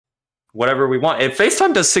whatever we want. If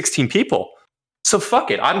FaceTime does 16 people. So fuck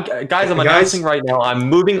it. I'm announcing right now. I'm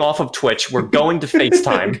moving off of Twitch. We're going to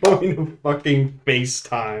FaceTime. We're going to fucking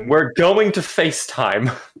FaceTime. We're going to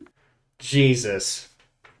FaceTime. Jesus.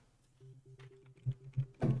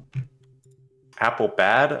 Apple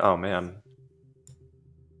bad? Oh man.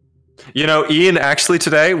 You know, Ian, actually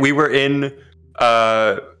today we were in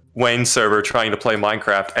Wayne's server trying to play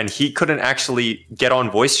Minecraft, and he couldn't actually get on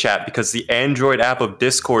voice chat because the Android app of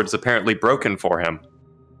Discord is apparently broken for him.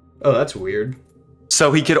 Oh, that's weird.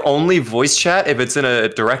 So he could only voice chat if it's in a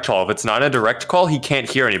direct call. If it's not a direct call, he can't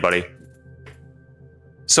hear anybody.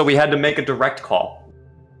 So we had to make a direct call.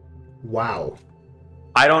 Wow.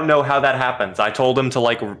 I don't know how that happens. I told him to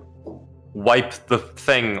like wipe the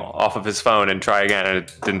thing off of his phone and try again, and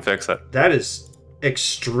it didn't fix it. That is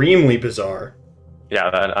extremely bizarre. Yeah,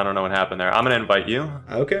 I don't know what happened there. I'm gonna invite you.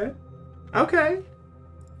 Okay. Okay.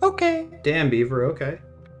 Okay. Damn, Beaver, okay.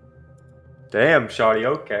 Damn, shawty,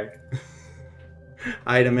 okay.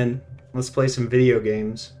 Item in. Let's play some video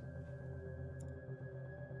games.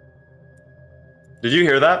 Did you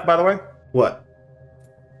hear that, by the way? What?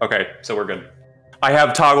 Okay, so we're good. I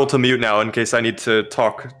have toggle to mute now in case I need to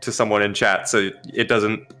talk to someone in chat, so it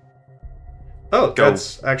doesn't. Oh,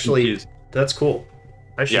 that's actually confused. That's cool.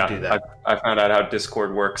 I should do that. I found out how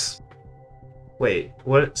Discord works. Wait,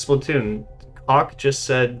 what? Splatoon? Hawk just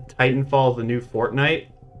said Titanfall the new Fortnite.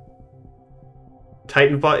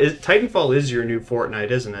 Titanfall is your new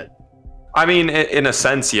Fortnite, isn't it? I mean, in a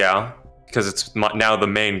sense, yeah, because it's now the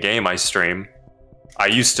main game I stream. I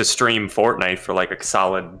used to stream Fortnite for like a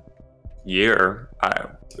solid year,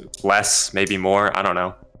 less, maybe more. I don't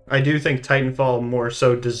know. I do think Titanfall more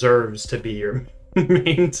so deserves to be your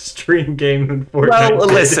mainstream game in Fortnite. Well,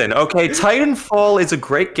 listen, okay, Titanfall is a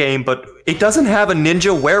great game, but it doesn't have a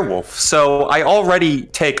ninja werewolf, so I already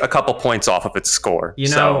take a couple points off of its score. You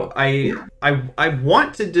know, I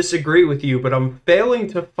want to disagree with you, but I'm failing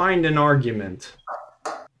to find an argument.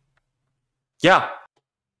 Yeah.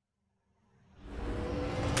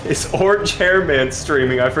 Is Orange Hair Man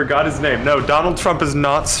streaming? I forgot his name. No, Donald Trump is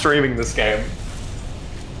not streaming this game.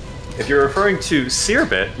 If you're referring to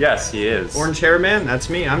serebit, yes, he is. Orange Hair Man, that's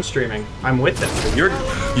me. I'm streaming. I'm with them. You're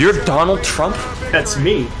Donald Trump? That's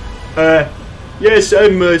me. Yes,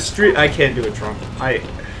 I'm I can't do a Trump.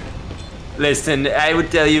 Listen, I would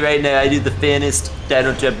tell you right now, I do the fairest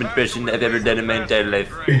Donald Trump impression I've ever done in my entire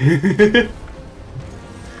life.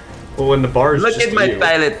 Well, when the bar is Look at my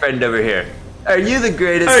pilot friend over here. Are you the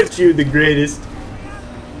greatest? Aren't you the greatest?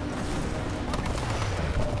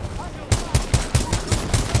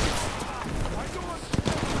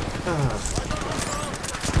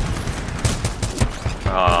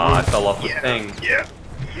 Oh, I fell off the thing. Yeah.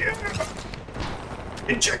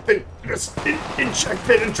 Inject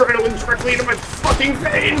adrenaline directly into my fucking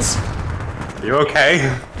veins! You okay?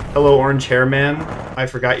 Hello, Orange Hair Man. I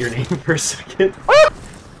forgot your name for a second.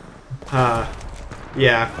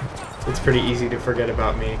 Yeah. It's pretty easy to forget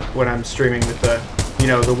about me when I'm streaming with the, you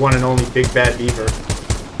know, the one and only Big Bad Beaver.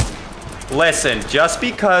 Listen, just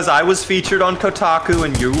because I was featured on Kotaku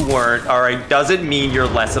and you weren't, alright, doesn't mean you're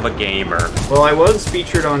less of a gamer. Well, I was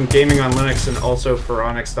featured on Gaming on Linux and also for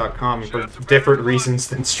Onyx.com for different reasons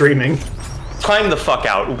than streaming. Time the fuck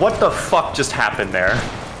out. What the fuck just happened there?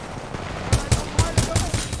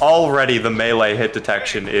 Already the melee hit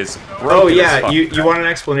detection is broken. Oh yeah, you want an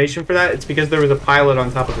explanation for that? It's because there was a pilot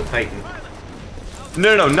on top of the Titan.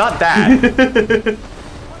 No, not that.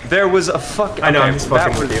 There was a fuck. I know, I'm just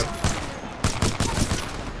fucking with you.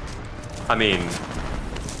 I mean,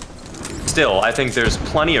 still, I think there's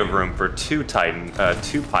plenty of room for two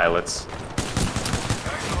pilots.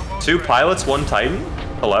 Two pilots, one Titan?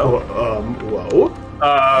 Hello?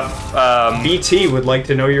 Whoa? BT would like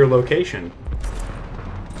to know your location.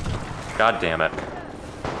 God damn it.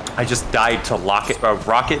 I just died to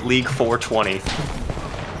Rocket League 420.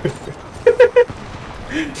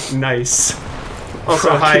 Nice.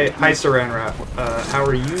 Also, hi Saran Wrap. How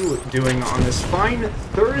are you doing on this fine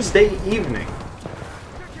Thursday evening?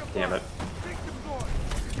 Damn it.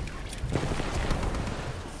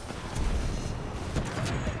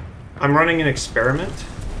 I'm running an experiment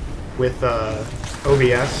with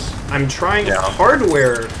OBS. I'm trying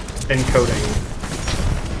hardware encoding.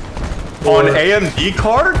 On AMD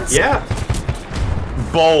cards? Yeah.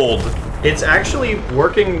 Bold. It's actually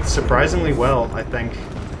working surprisingly well, I think.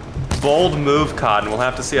 Bold move, Cotton. We'll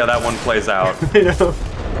have to see how that one plays out. I know.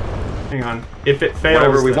 Hang on. If it fails,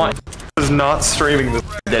 whatever we want. Is not streaming this.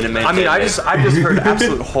 I mean, I just heard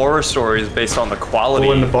absolute horror stories based on the quality.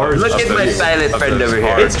 Well, when the bars Look at my silent friend over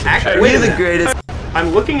here. It's actually the greatest.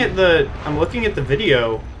 I'm looking at the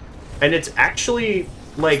video, and it's actually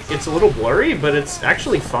like, it's a little blurry, but it's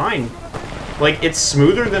actually fine. Like, it's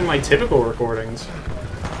smoother than my typical recordings.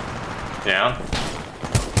 Yeah.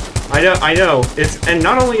 I know. And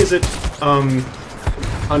not only is it on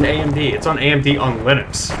AMD, it's on AMD on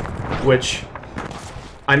Linux, which,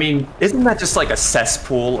 I mean, isn't that just like a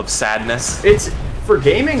cesspool of sadness? It's for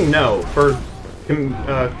gaming, no. For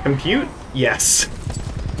compute, yes,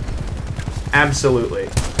 absolutely.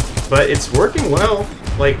 But it's working well,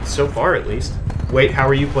 like so far at least. Wait, how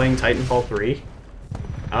are you playing Titanfall 3?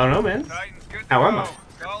 I don't know, man. How am I?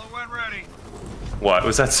 What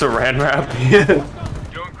was that, Saran wrap? Yeah.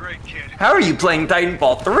 Doing great, kid. How are you playing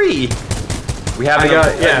Titanfall 3? We have I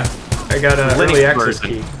got a early access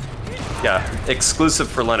key. Yeah, exclusive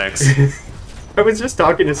for Linux. I was just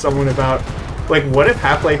talking to someone about, like, what if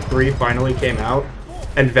Half-Life 3 finally came out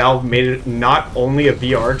and Valve made it not only a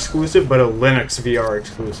VR exclusive, but a Linux VR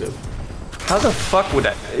exclusive? How the fuck would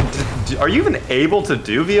that... Are you even able to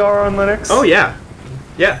do VR on Linux? Oh, yeah.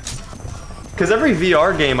 Yeah. Because every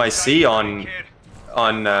VR game I see on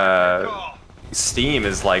Steam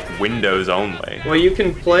is like Windows only. Well, you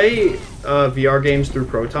can play VR games through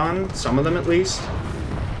Proton, some of them at least.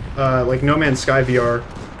 Like No Man's Sky VR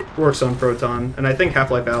works on Proton, and I think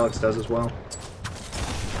Half-Life Alyx does as well.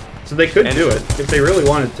 So they could do it if they really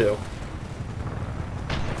wanted to.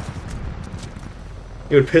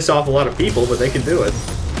 It would piss off a lot of people, but they could do it.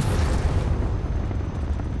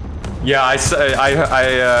 Yeah,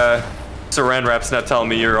 Saran Wrap's not telling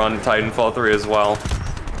me you're on Titanfall 3 as well.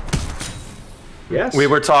 Yes. We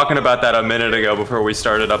were talking about that a minute ago before we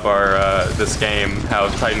started up our this game, how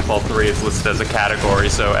Titanfall 3 is listed as a category,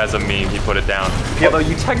 so as a meme, he put it down. Yep. Although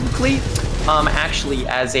you technically, actually,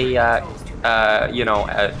 as a, you know,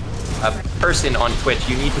 a person on Twitch,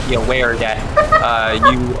 you need to be aware that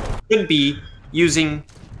you should be using...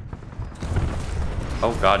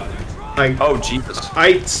 Oh, God. Oh, Jesus.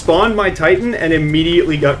 I spawned my Titan and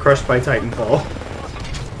immediately got crushed by Titanfall.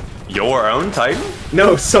 Your own Titan?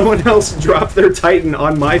 No, someone else dropped their Titan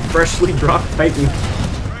on my freshly dropped Titan.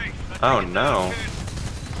 Oh, no.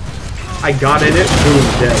 I got in it, boom,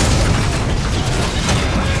 dead.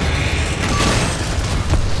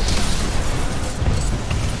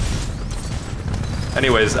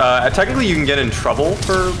 Anyways, technically you can get in trouble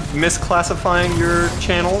for misclassifying your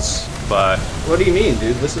channels, but... What do you mean,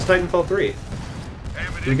 dude? This is Titanfall 3.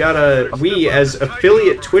 We, as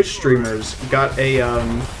affiliate Twitch streamers, got a,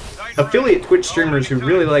 affiliate Twitch streamers who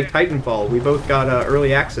really like Titanfall, we both got,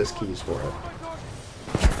 early access keys for it.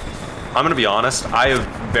 I'm gonna be honest, I have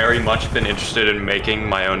very much been interested in making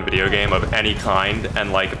my own video game of any kind,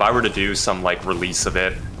 and, like, if I were to do some, like, release of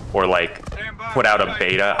it, or, like, put out a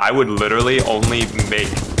beta, I would literally only make,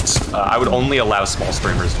 I would only allow small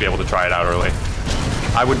streamers to be able to try it out early.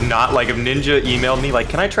 I would not, like, if Ninja emailed me, like,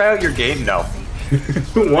 can I try out your game? No.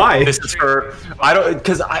 Why? This is for, I don't,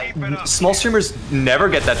 because small streamers never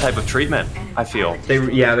get that type of treatment, I feel.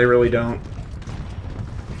 Yeah, they really don't.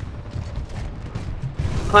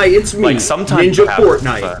 Hi, it's me, like, sometimes Ninja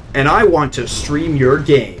Fortnite, and I want to stream your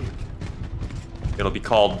game. It'll be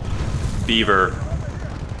called Beaver.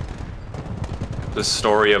 The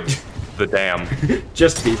story of the dam.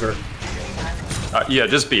 Just Beaver. Yeah,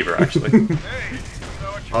 just Beaver, actually.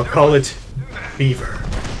 I'll call it Beaver.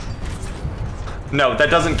 No, that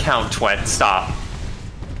doesn't count, Twent. Stop.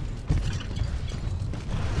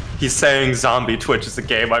 He's saying Zombie Twitch is the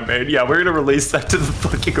game I made. Yeah, we're gonna release that to the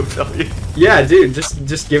fucking affiliate. Yeah, dude,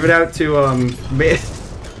 just give it out to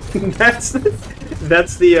that's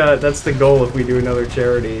the goal if we do another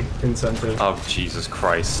charity incentive. Oh, Jesus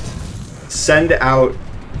Christ. Send out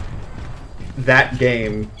that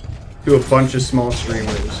game to a bunch of small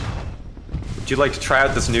streamers. Would you like to try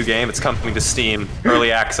out this new game? It's coming to Steam.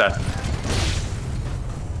 Early access.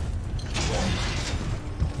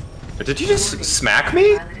 Did you just smack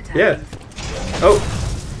me? Yeah. Oh.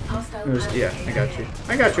 Yeah, I got you.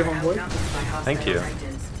 I got you, homeboy. Thank you.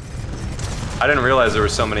 I didn't realize there were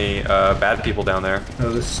so many bad people down there. Oh,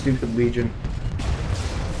 this stupid Legion.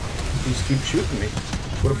 You just keep shooting me.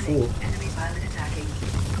 What a fool.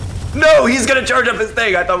 No, he's gonna charge up his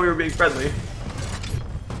thing. I thought we were being friendly.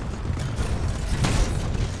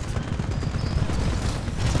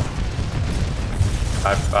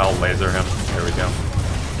 I'll laser him. There we go.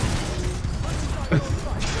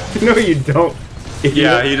 No, you don't.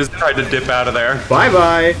 Yeah, he just tried to dip out of there.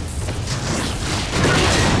 Bye-bye.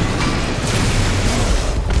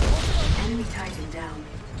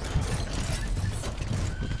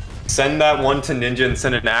 Send that one to Ninja and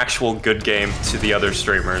send an actual good game to the other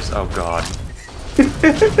streamers. Oh, God.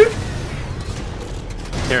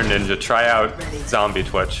 Here, Ninja, try out Zombie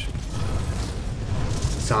Twitch.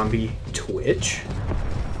 Zombie Twitch?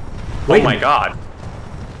 Oh my god.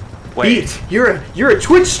 Wait. You're a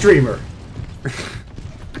Twitch streamer.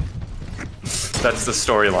 That's the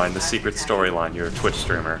storyline, the secret storyline. You're a Twitch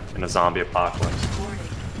streamer in a zombie apocalypse.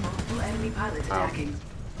 I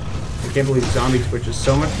can't believe zombie Twitch is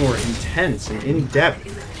so much more intense and in-depth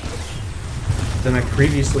than I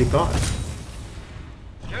previously thought.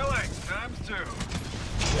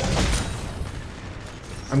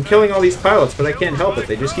 I'm killing all these pilots, but I can't help it.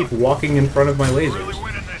 They just keep walking in front of my lasers.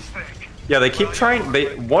 Yeah, they keep trying.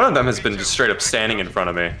 One of them has been just straight up standing in front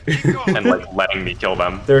of me and like letting me kill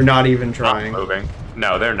them. They're not even trying. Not moving.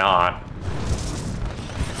 No, they're not.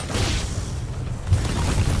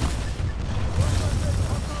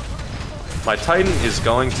 My Titan is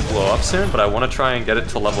going to blow up soon, but I want to try and get it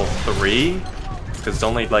to level 3 because it's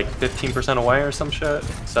only like 15% away or some shit.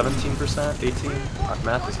 17%, 18.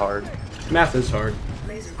 Math is hard. Math is hard.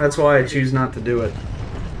 That's why I choose not to do it.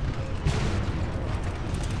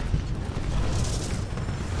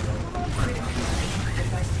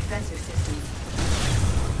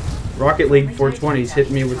 Rocket League 420's hit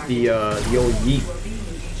me with the old yeet.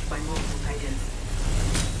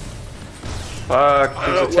 Fuck,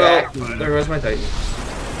 well, there goes my Titan.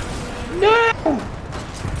 No!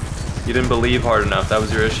 You didn't believe hard enough, that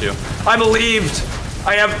was your issue. I believed!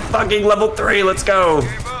 I have fucking level 3, let's go!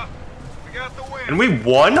 And we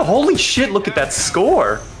won? Holy shit, look at that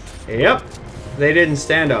score! Yep. They didn't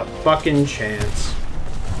stand a fucking chance.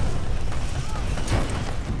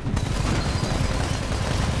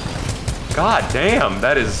 God damn,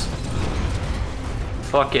 that is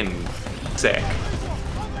fucking sick.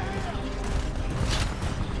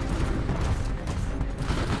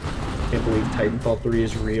 Can't believe Titanfall 3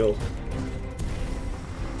 is real.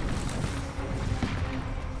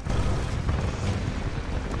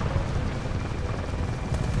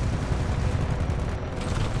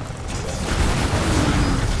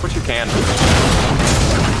 What you can.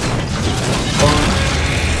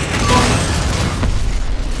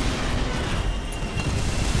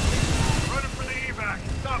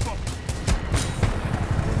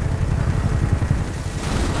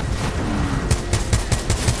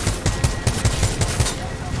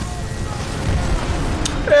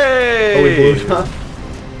 Hey! Oh, we blew it up?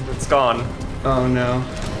 It's gone. Oh no.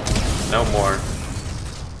 No more.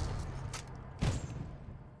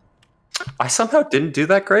 I somehow didn't do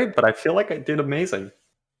that great, but I feel like I did amazing.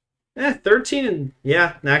 13 and...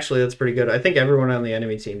 Yeah, actually that's pretty good. I think everyone on the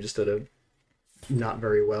enemy team just did a... not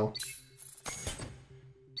very well.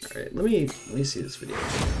 Alright, let me see this video.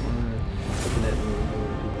 Open it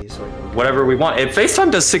and so I can... Whatever we want. FaceTime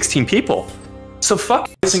does 16 people. So fuck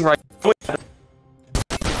using right.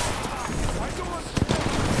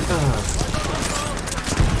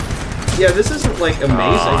 Yeah, this isn't like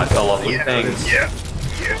amazing. The lovely things.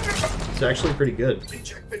 It's actually pretty good.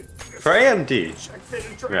 For AMD,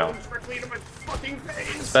 yeah,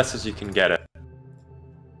 as best as you can get it.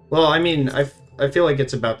 Well, I mean, I feel like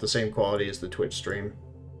it's about the same quality as the Twitch stream,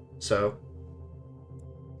 so.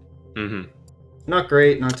 Not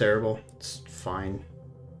great, not terrible. It's fine.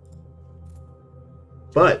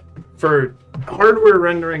 But for hardware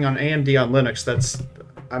rendering on AMD on Linux, that's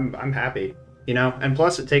I'm happy, you know. And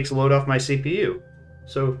plus, it takes a load off my CPU,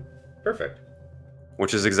 so perfect.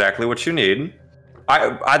 Which is exactly what you need.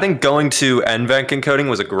 I think going to NVENC encoding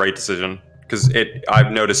was a great decision because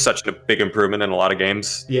I've noticed such a big improvement in a lot of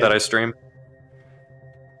games that I stream.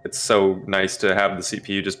 It's so nice to have the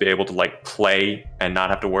CPU just be able to like play and not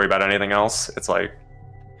have to worry about anything else. It's like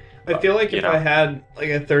I feel like if I had like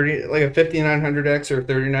a 5900X or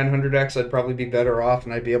 3900X, I'd probably be better off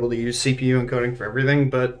and I'd be able to use CPU encoding for everything.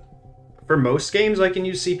 But for most games, I can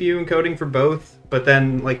use CPU encoding for both. But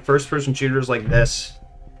then like first-person shooters like this,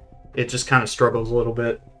 it just kind of struggles a little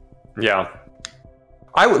bit. Yeah.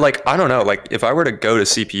 I would I don't know, like if I were to go to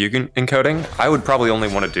CPU encoding, I would probably only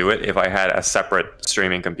want to do it if I had a separate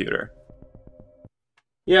streaming computer.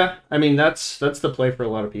 Yeah, I mean that's the play for a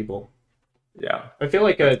lot of people. Yeah. I feel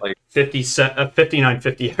like a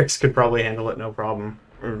 5950X could probably handle it no problem,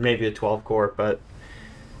 or maybe a 12 core, but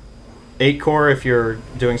 8 core if you're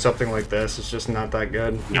doing something like this, it's just not that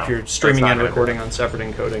good. No, if you're streaming and recording on separate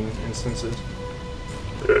encoding instances.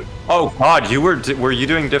 Oh god, were you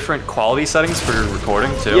doing different quality settings for your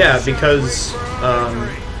recording too? Yeah, because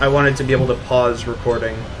I wanted to be able to pause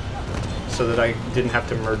recording so that I didn't have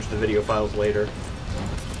to merge the video files later.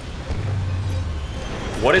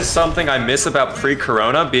 What is something I miss about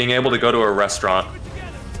pre-corona? Being able to go to a restaurant.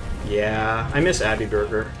 Yeah, I miss Abbey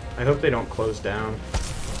Burger. I hope they don't close down.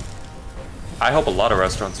 I hope a lot of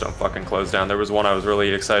restaurants don't fucking close down. There was one I was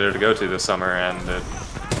really excited to go to this summer, and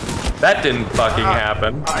that didn't fucking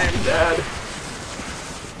happen. I am dead.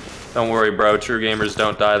 Don't worry, bro. True gamers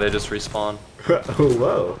don't die, they just respawn. Oh,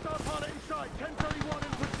 whoa.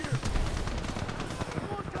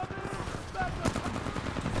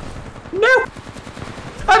 No!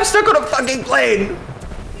 I'm stuck on a fucking plane!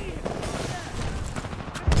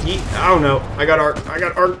 I don't know. I got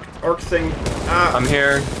arc thing. Ah. I'm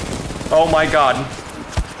here. Oh my god.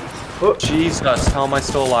 Oh. Jesus, how am I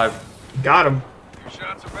still alive? Got him.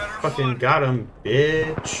 Fucking got him,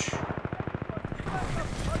 bitch.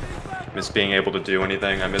 Miss being able to do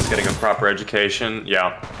anything. I miss getting a proper education.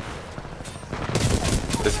 Yeah.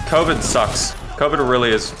 This COVID sucks. COVID really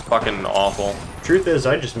is fucking awful. Truth is,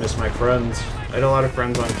 I just miss my friends. I had a lot of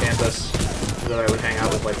friends on campus that I would hang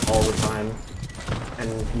out with like all the time.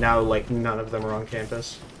 And now, like, none of them are on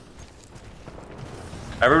campus.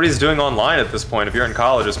 Everybody's doing online at this point, if you're in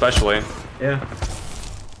college especially. Yeah.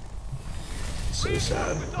 So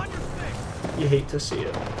sad. You hate to see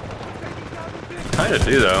it. Kinda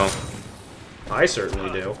do, though. I certainly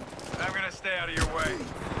do. I'm gonna stay out of your way.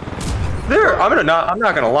 I'm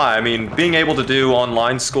not gonna lie. I mean, being able to do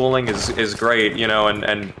online schooling is great, you know,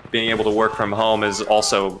 and being able to work from home is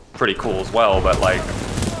also pretty cool as well. But like,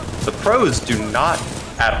 the pros do not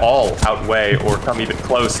at all outweigh or come even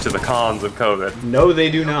close to the cons of COVID. No,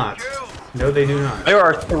 they do not. No, they do not. There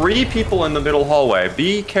are 3 people in the middle hallway.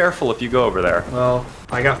 Be careful if you go over there. Well,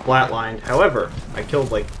 I got flatlined. However, I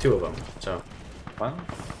killed like 2 of them. So, Well,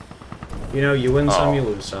 you know, you win some, you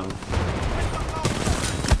lose some.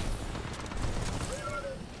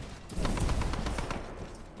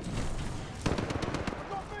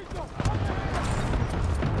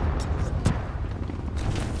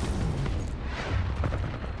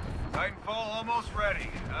 Titanfall almost ready.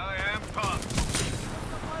 I am pumped.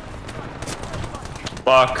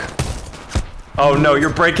 fuck. Oh no, you're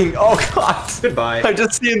breaking. Oh god. Goodbye. I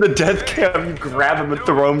just see in the death cam you grab him and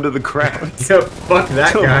throw him to the ground. Yep, fuck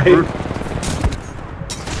that So guy. brutal.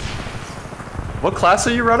 What class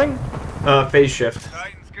are you running? Phase shift.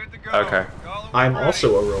 Titan's good to go. Okay. I'm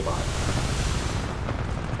also a robot.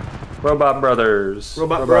 Robot Brothers.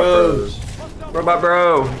 Robot Bros. Robot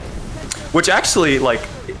Bro. Which actually, like,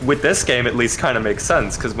 with this game at least kind of makes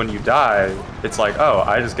sense, because when you die, it's like, oh,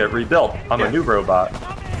 I just get rebuilt. I'm a new robot.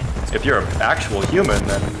 If you're an actual human,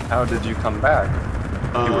 then how did you come back?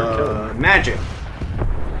 You were killed. Magic.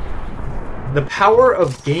 The power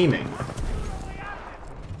of gaming.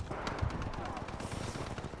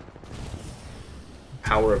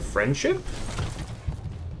 Power of friendship?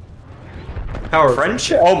 Power of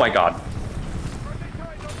Friendship? Oh my god.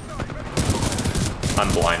 I'm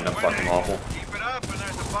blind, I'm fucking awful. Keep it up, and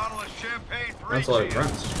there's a bottle of champagne for That's each a lot of of you.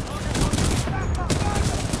 friends.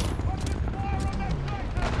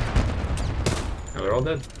 Oh, they're all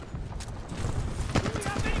dead.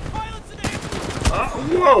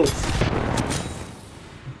 Whoa!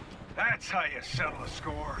 That's how you settle a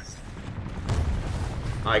score.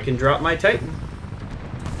 I can drop my Titan.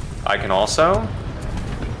 I can also.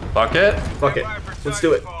 Fuck it. Fuck it. Let's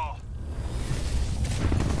do it. Titanfall.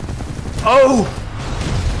 Oh!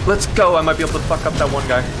 Let's go. I might be able to fuck up that one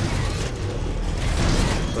guy.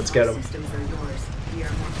 Let's get him. Systems are yours. We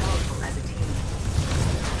are more powerful as a team.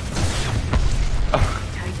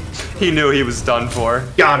 Titan. He knew he was done for.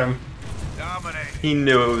 Got him. Dominate. He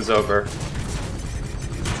knew it was over.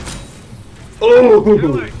 Oh!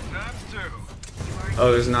 Times 2.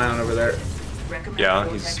 Oh, there's an ion over there. Recommend Yeah,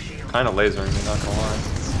 vortex he's shield. kind of lasering me, not gonna lie.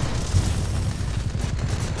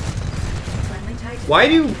 Friendly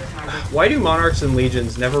Titan. Why do monarchs and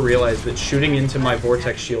legions never realize that shooting into my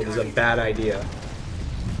vortex shield is a bad idea?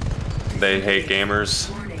 They hate gamers.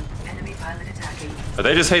 Warning. Enemy pilot attacking. Or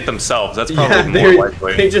they just hate themselves. That's Yeah, probably they more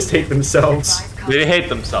likely. just hate themselves. They hate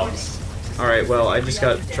themselves. Alright, well, I just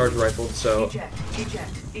got charge rifled, so... Eject.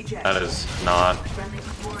 Eject. Eject. That is not. Friendly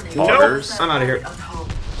warning. Orders. I'm outta here. Of home.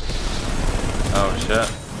 Oh shit.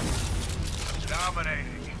 Dominating.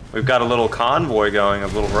 We've got a little convoy going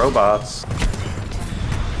of little robots.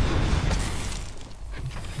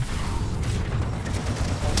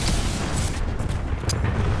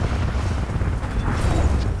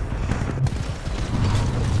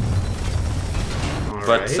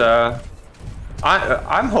 But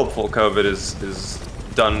I'm hopeful COVID is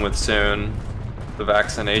done with soon. The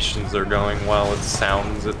vaccinations are going well, it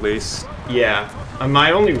sounds at least. Yeah.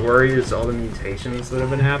 My only worry is all the mutations that have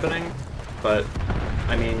been happening. But,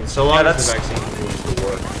 I mean, so long as the vaccine continues to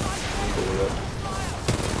work, I'm cool with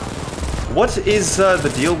it. What is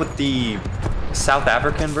the deal with the South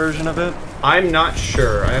African version of it? I'm not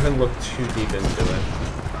sure. I haven't looked too deep into it.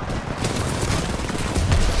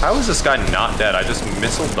 How is this guy not dead? I just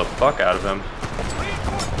missiled the fuck out of him.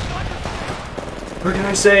 What can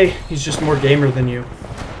I say? He's just more gamer than you.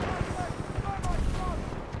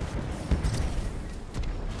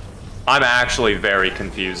 I'm actually very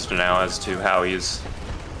confused now as to how he's...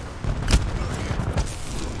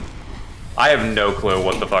 I have no clue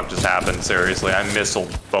what the fuck just happened, seriously. I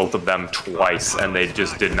missiled both of them twice, and they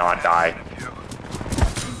just did not die.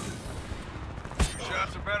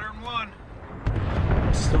 Shots are better than one.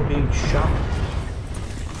 I'm still being shot.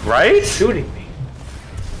 Right? Shooting me.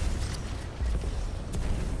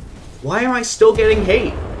 Why am I still getting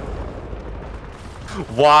hate?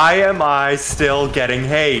 Why am I still getting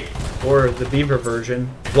hate? Or the Beaver version.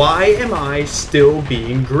 Why am I still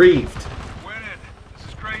being grieved? Winning. This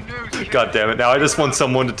is great news. God damn it, now I just want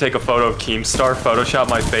someone to take a photo of Keemstar, Photoshop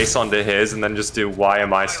my face onto his, and then just do why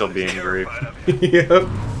am I still being grieved? Yep.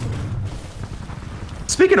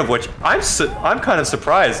 Speaking of which, I'm kind of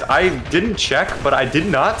surprised. I didn't check, but I did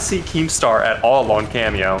not see Keemstar at all on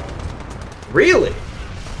Cameo. Really?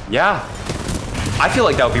 Yeah. I feel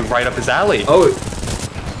like that would be right up his alley. Oh,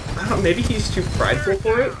 I don't know, maybe he's too prideful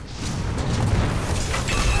for it?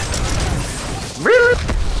 Really?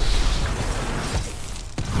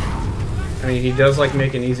 I mean, he does like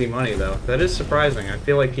making easy money, though. That is surprising. I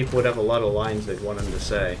feel like people would have a lot of lines they'd want him to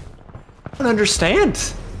say. I don't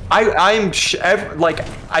understand. I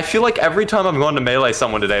feel like every time I'm going to melee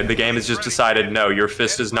someone today, the game has just decided, no, your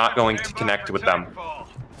fist is not going to connect with them.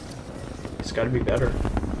 It's gotta be better.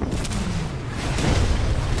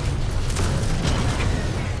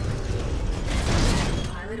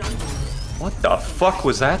 Pilot on board. What the fuck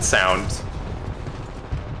was that sound?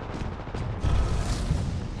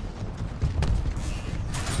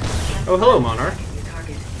 Oh, hello, Monarch. Your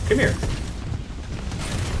target. Come here.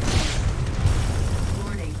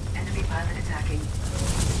 Warning. Enemy pilot attacking.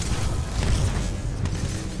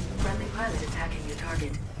 Friendly pilot attacking your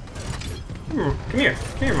target. Come here.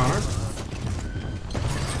 Come here, Monarch.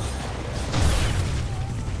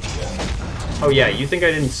 Oh yeah, you think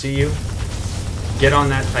I didn't see you? Get on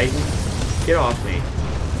that Titan. Get off me.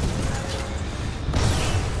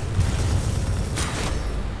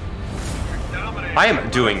 I am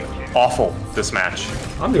doing awful this match.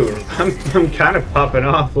 I'm kind of popping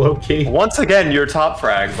off, low-key. Once again, you're top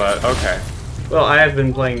frag, but okay. Well, I have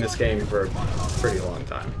been playing this game for a pretty long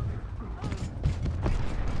time.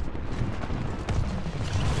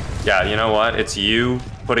 Yeah, you know what? It's you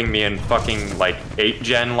putting me in fucking, like,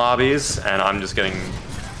 8-gen lobbies, and I'm just getting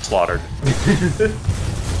slaughtered.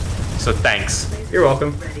 So thanks. You're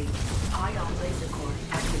welcome. Ready. Ion laser core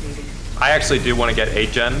activated. I actually do want to get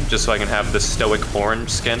 8-gen, just so I can have the stoic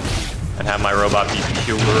orange skin, and have my robot be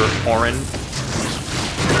pure orange.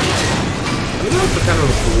 I don't know if it's kind of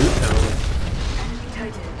a blue tone.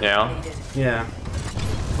 Enemy Titan Yeah. activated. Yeah.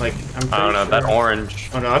 Like, I'm pretty I don't know, sure. that orange.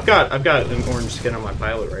 Oh no, I've got an orange skin on my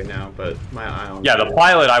pilot right now, but my ion. Yeah, the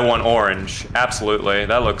pilot I want orange. Absolutely.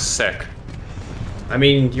 That looks sick. I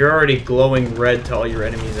mean, you're already glowing red to all your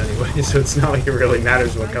enemies anyway, so it's not like it really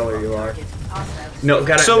matters what color you are. No,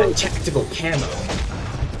 gotta So- have that tactical camo.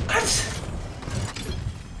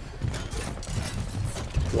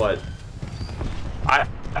 What?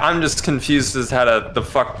 I'm just confused as how the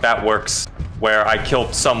fuck that works. Where I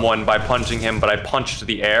killed someone by punching him, but I punched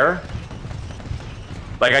the air.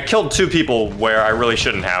 Like, I killed 2 people where I really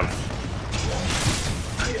shouldn't have.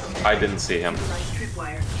 I didn't see him. Light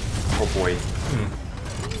tripwire. Oh boy.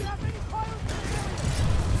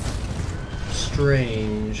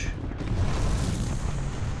 Strange.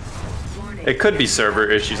 Warning. It could be server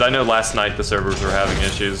issues. I know last night the servers were having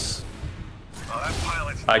issues. Oh, that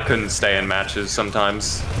pilot's I couldn't stay in matches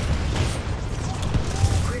sometimes.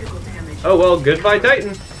 Critical damage. Oh well, goodbye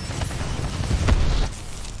Titan.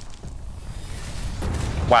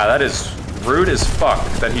 Wow, that is rude as fuck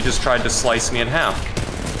that he just tried to slice me in half.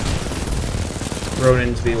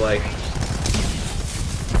 Ronin to be like,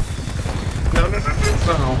 no.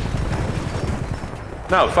 Oh.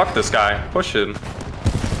 No, fuck this guy. Push him.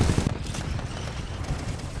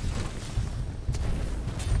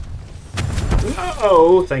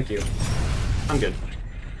 Oh, thank you. I'm good.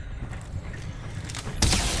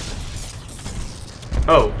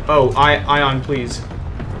 Oh, Ion, please.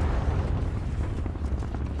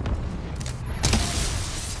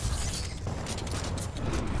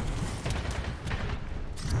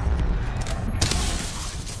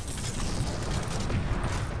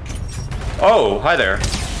 Oh, hi there.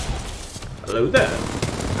 Hello there.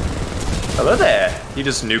 Hello there. He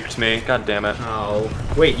just nuked me. God damn it. Oh,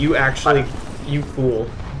 wait, you actually, you fool.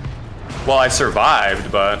 Well, I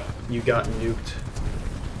survived, but You got nuked.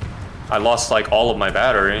 I lost like all of my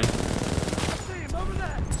battery. Titan's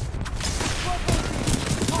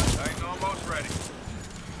almost ready.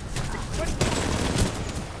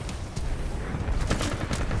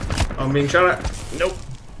 I'm being shot at. Nope.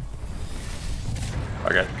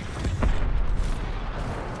 Okay.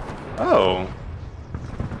 Oh.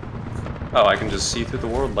 Oh, I can just see through the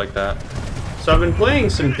world like that. So I've been playing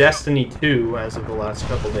some Destiny 2 as of the last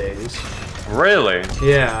couple days. Really?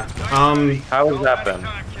 Yeah. How has that been?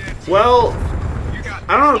 Well,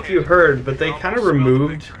 I don't know if you heard, but they kind of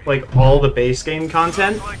removed like all the base game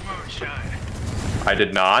content. I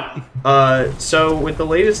did not. So with the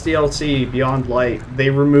latest DLC, Beyond Light, they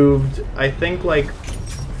removed, I think, like,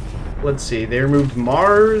 let's see, they removed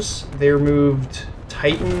Mars, they removed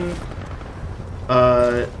Titan,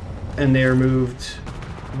 and they removed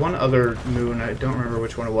one other moon, I don't remember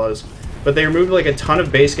which one it was, but they removed, like, a ton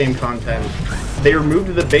of base game content. They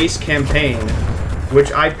removed the base campaign,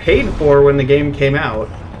 which I paid for when the game came out.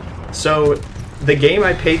 So, the game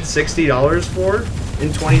I paid $60 for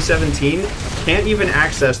in 2017 can't even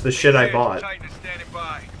access the shit I bought.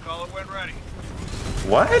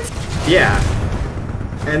 What? Yeah.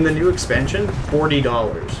 And the new expansion,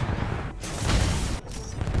 $40.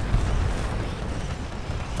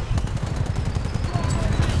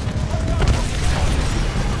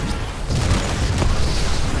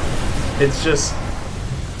 It's just,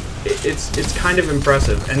 it's kind of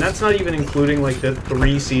impressive, and that's not even including like the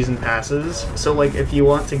 3 season passes. So like if you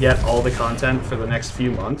want to get all the content for the next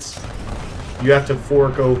few months, you have to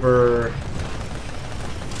fork over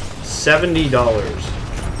 $70.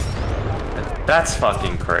 That's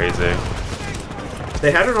fucking crazy.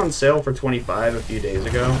 They had it on sale for $25 a few days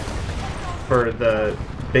ago for the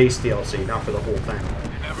base DLC, not for the whole thing.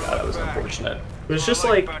 Yeah, that was unfortunate. It was just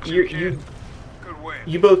like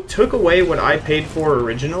you both took away what I paid for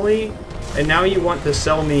originally, and now you want to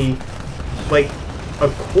sell me like a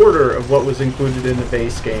quarter of what was included in the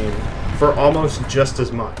base game for almost just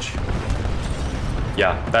as much.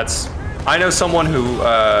 Yeah, that's... I know someone who,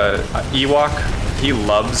 Ewok, he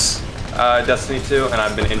loves Destiny 2, and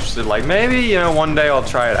I've been interested, like, maybe, you know, one day I'll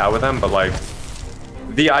try it out with him, but, like,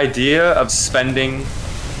 the idea of spending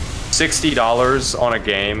 $60 on a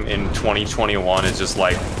game in 2021 is just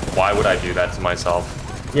like, why would I do that to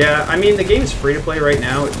myself? Yeah, I mean, the game's free to play right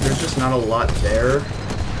now. There's just not a lot there.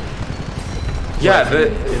 Yeah, like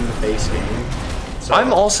in the base game. So.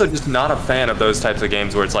 I'm also just not a fan of those types of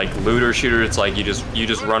games where it's like looter shooter. It's like you just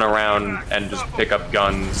run around and just pick up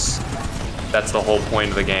guns. That's the whole point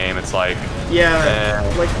of the game. It's like, yeah,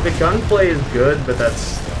 like the gunplay is good, but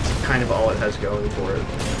that's kind of all it has going for it.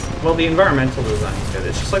 Well, the environmental design is good.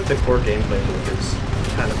 It's just like the core gameplay loop is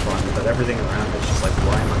kind of fun, but everything around it's just like,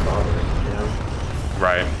 why am I bothering? You know?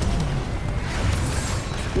 Right.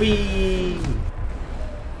 We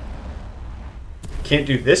can't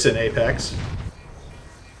do this in Apex.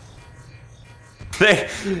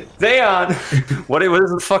 They on. What is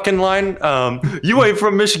the fucking line? You ain't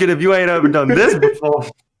from Michigan if you ain't ever done this before.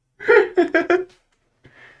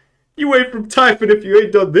 You ain't from Typhon if you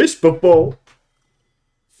ain't done this before.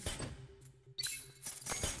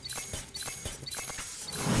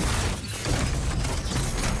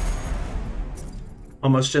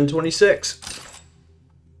 Almost Gen 26.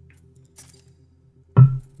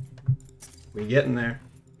 We getting there.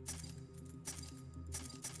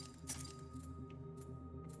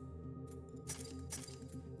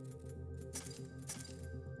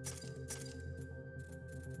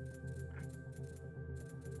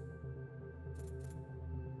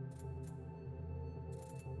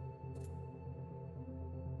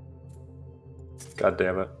 God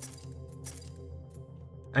damn it.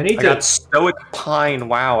 I got Stoic Pine.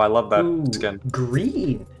 Wow, I love that Ooh, skin.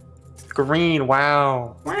 Green. Green,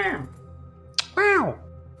 wow. Wow. Wow.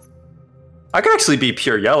 I could actually be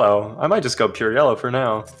pure yellow. I might just go pure yellow for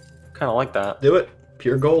now. Kind of like that. Do it.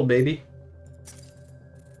 Pure gold, baby.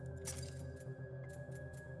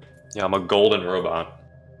 Yeah, I'm a golden robot.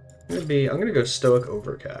 I'm gonna go Stoic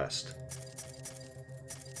Overcast.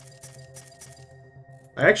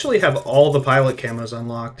 I actually have all the pilot camos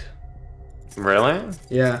unlocked. Really?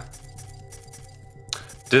 Yeah.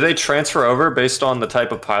 Do they transfer over based on the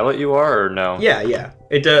type of pilot you are, or no? Yeah, yeah.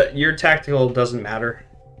 Your tactical doesn't matter.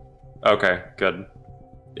 Okay, good.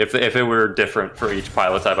 If it were different for each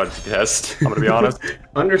pilot type, I'd be pissed. I'm gonna be honest.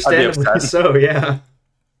 Understandably so, yeah.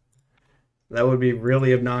 That would be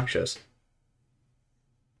really obnoxious.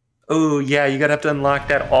 Oh yeah, you gotta have to unlock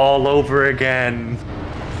that all over again.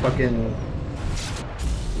 Fucking...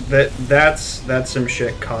 That's some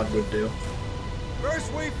shit COD would do.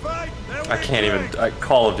 First we fight, then I can't even...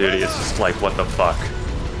 Call of Duty is just like, what the fuck?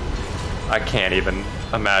 I can't even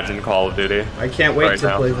imagine Call of Duty. I can't wait right to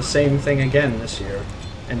now. play the same thing again this year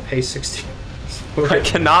and pay $60. I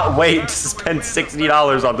cannot wait to spend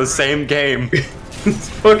 $60 on the same game. It's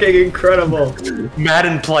fucking incredible.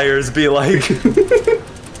 Madden players be like,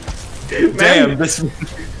 damn, this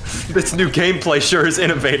This new gameplay sure is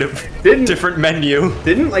innovative. Didn't- Different menu.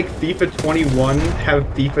 Didn't like FIFA 21 have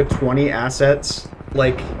FIFA 20 assets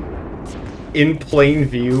like in plain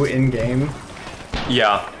view in game?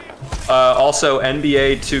 Yeah. Also,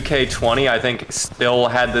 NBA 2K20, I think, still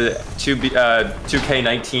had the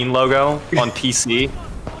 2K19 logo on PC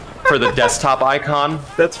for the desktop icon.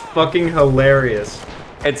 That's fucking hilarious.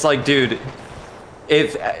 It's like, dude,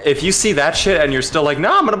 if you see that shit and you're still like,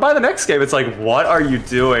 no, I'm gonna buy the next game, it's like, what are you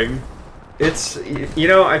doing? It's, you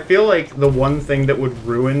know, I feel like the one thing that would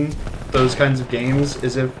ruin those kinds of games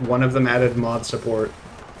is if one of them added mod support.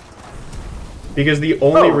 Because the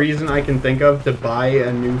only reason I can think of to buy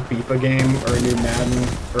a new FIFA game or a new Madden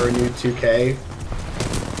or a new 2K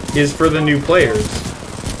is for the new players.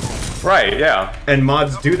 Right, yeah. And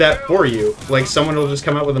mods do that for you. Like, someone will just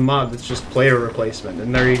come out with a mod that's just player replacement,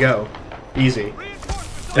 and there you go. Easy.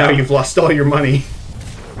 Now you've lost all your money.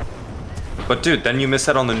 But dude, then you miss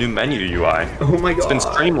out on the new menu UI. Oh my god. It's been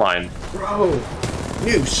streamlined. Bro.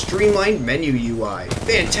 New streamlined menu UI.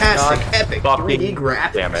 Fantastic, God epic fucking 3D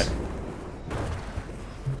graphics. damn it.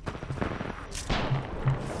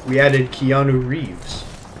 We added Keanu Reeves.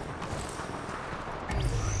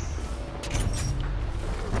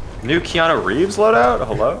 New Keanu Reeves loadout?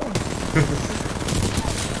 Hello?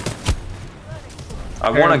 I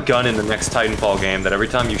want a gun in the next Titanfall game that every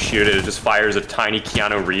time you shoot it, it just fires a tiny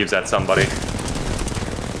Keanu Reeves at somebody.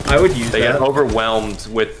 I would use They that. get overwhelmed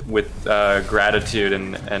with gratitude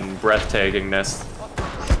and breathtakingness.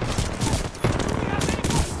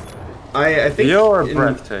 I think You're in,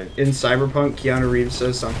 breathtaking. in Cyberpunk, Keanu Reeves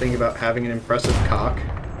says something about having an impressive cock.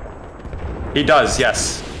 He does,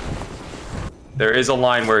 yes. There is a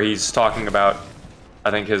line where he's talking about,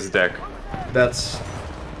 I think, his dick. That's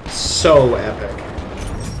so epic.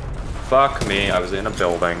 Fuck me, I was in a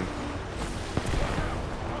building.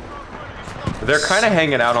 They're kind of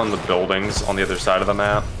hanging out on the buildings on the other side of the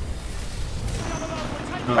map.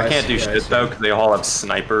 Oh, I can't do see, I shit see. though, because they all have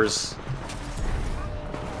snipers.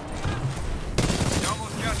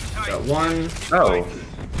 Got one. Oh.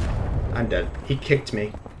 I'm dead. He kicked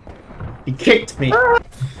me. He kicked me.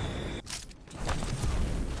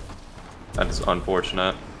 That is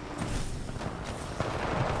unfortunate.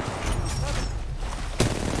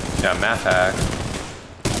 Yeah, map hack.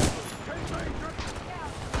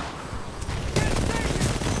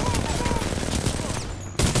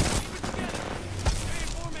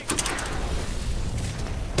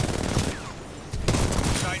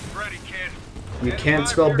 You can't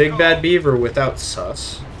spell Big Bad Beaver without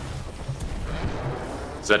sus.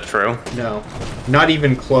 Is that true? No, not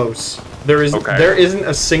even close. There Okay. isn't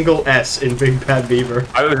a single S in Big Bad Beaver.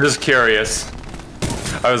 I was just curious.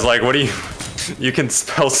 I was like, what do you... You can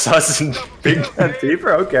spell sus in Big Bad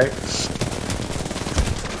Beaver? Okay.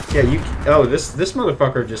 Yeah, you. Oh, this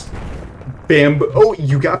motherfucker just Oh,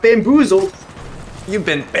 you got bamboozled. You've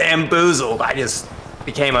been bamboozled. I just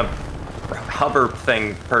became a hover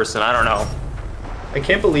thing person. I don't know. I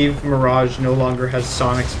can't believe Mirage no longer has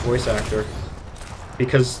Sonic's voice actor.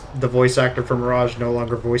 Because the voice actor for Mirage no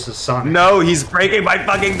longer voices Sonic. No, he's breaking my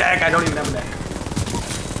fucking neck. I don't even have a neck.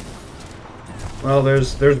 Well,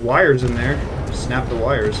 there's wires in there. Snap the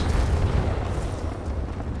wires.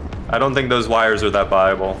 I don't think those wires are that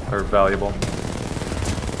viable or valuable.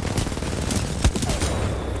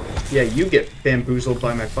 Yeah, you get bamboozled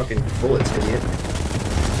by my fucking bullets, idiot.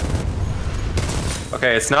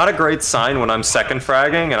 Okay, it's not a great sign when I'm second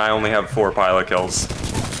fragging and I only have 4 pilot kills.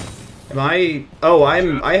 Am I? Oh,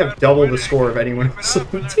 I have double the score of anyone else on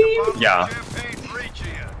the team. Yeah.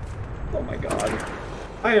 Oh my god.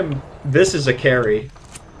 I am. This is a carry.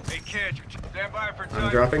 I'm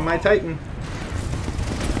dropping my Titan.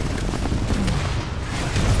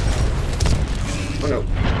 Oh no.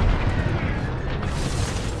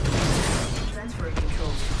 Transferring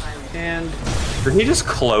controls to pilot. And Did he just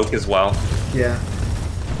cloak as well? yeah.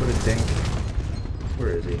 What a dink. Where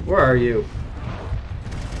is he? Where are you?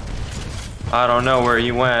 I don't know where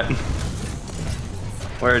he went.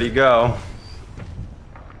 Where'd he go?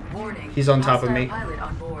 Warning. He's on top of Hostile me. Pilot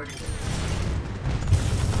on board.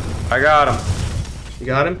 I got him. You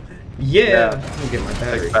got him? Yeah. Let me get my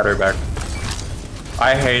battery. Take battery back.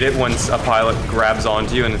 I hate it when a pilot grabs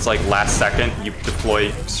onto you and it's like last second you deploy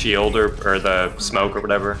shield or the smoke or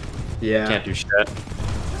whatever. Yeah. Can't do shit.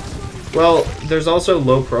 Well, there's also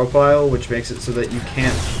low profile, which makes it so that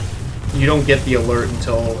you don't get the alert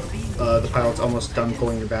until the pilot's almost done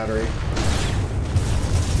pulling your battery.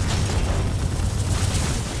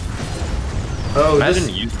 Oh, Imagine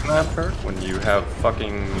this, using that perk when you have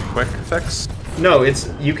fucking quick fix. no,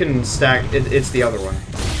 you can stack, it's the other one.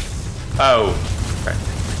 Oh. Okay.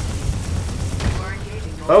 You are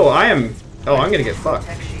engaging Oh, I am. Oh, I'm gonna get fucked.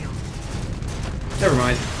 Tech shield. Never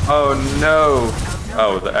mind. Oh no.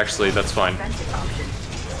 Oh, actually, that's fine. Defensive option.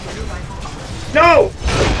 Splitter rifle on. No!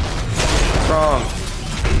 What's wrong?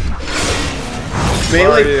 Where are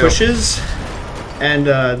Melee you? pushes, and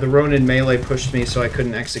the Ronin melee pushed me, so I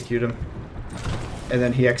couldn't execute him. And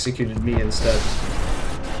then he executed me instead.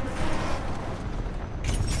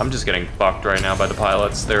 I'm just getting fucked right now by the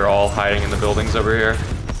pilots. They're all hiding in the buildings over here.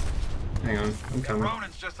 Hang on, I'm coming.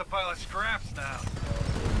 Ronin's just a pile of scraps now.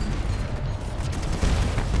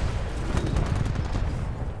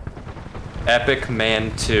 Epic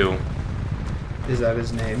Man 2. Is that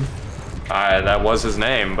his name? That was his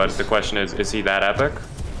name, but the question is he that epic?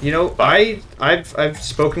 You know, I've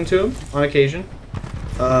spoken to him on occasion.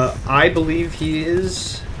 I believe he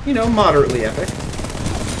is, you know, moderately epic.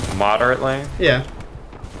 Moderately? Yeah.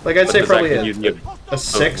 Like, I'd But say does that probably give you a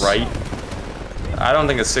 6. Right? I don't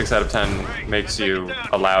think a 6 out of 10 makes you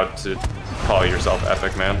allowed to call yourself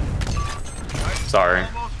epic, man. Sorry.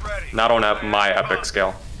 Almost ready. Not on my epic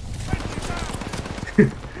scale.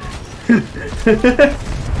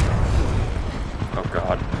 Oh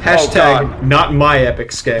god. Hashtag Oh god. not my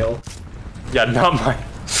epic scale. Yeah, not my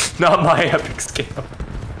epic scale.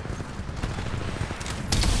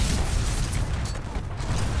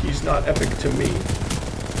 He's not epic to me.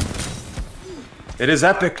 It is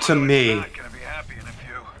epic to me. Not gonna be happy in a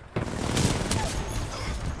few.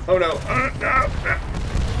 Oh no.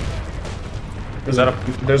 Is that a...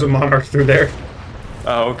 There's a monarch through there.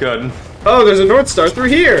 Oh, good. Oh, there's a North Star through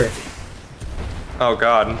here! Oh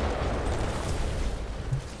god.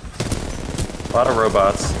 A lot of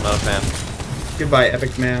robots. Not a fan. Goodbye,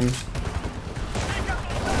 epic man.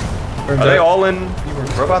 Are they all in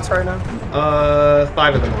robots right now?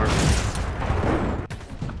 5 of them are.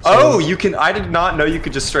 Oh, you can... I did not know you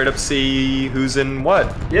could just straight up see who's in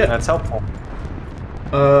what. Yeah. That's helpful.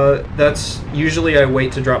 That's... Usually I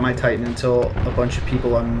wait to drop my Titan until a bunch of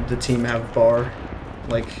people on the team have bar.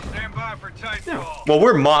 Like... Stand by for Titanfall. Well,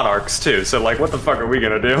 we're monarchs too, so like, what the fuck are we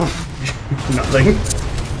gonna do? Nothing.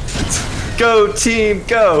 Go team,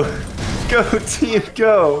 go! Go team,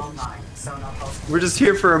 go! Online. Sonar pulse. We're just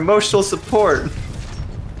here for emotional support.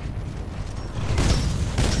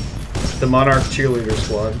 The Monarch cheerleader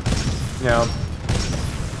squad. Yeah.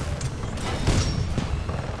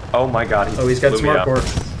 Oh my god, Oh, he's got blew me smart up. port.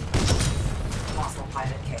 Hostile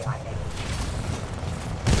pilot KIA.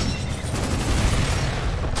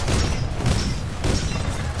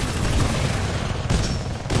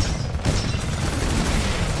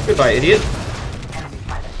 Goodbye, idiot. Enemy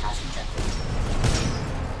pilot has ejected.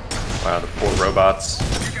 Wow, the poor robots.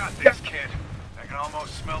 You got this, kid. I can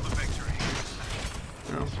almost smell the victory.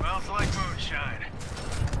 Oh. Smells like moonshine.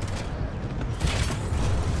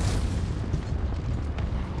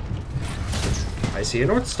 I see a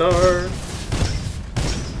North Star. Well,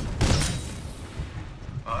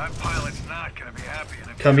 that pilot's not gonna be happy in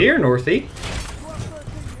a few. Come here, Northie.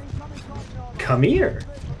 Come here.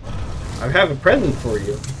 I have a present for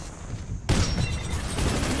you.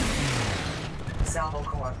 Salvo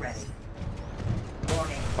core ready.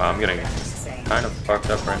 Warning. Wow, I'm getting kind of fucked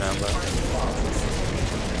up right now, but...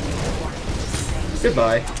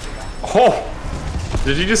 Goodbye. Oh!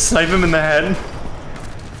 Did you just snipe him in the head?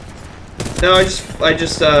 No, I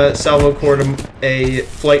just salvo cored him a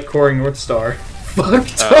flight coring North Star. Fuck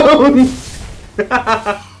Oh. Tone!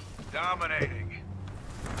 Dominating.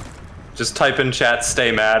 Just type in chat,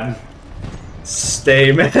 stay mad.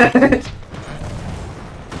 Stay mad.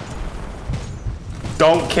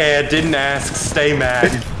 Don't care, didn't ask, stay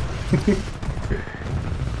mad.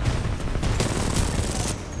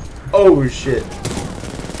 Oh shit.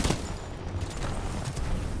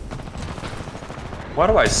 Why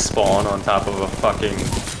do I spawn on top of a fucking...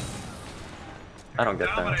 I don't get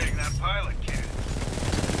that. Dominating that pilot, kid.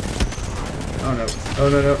 Oh no. Oh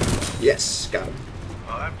no no. Yes, got him.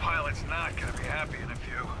 Well, that pilot's not gonna be happy in a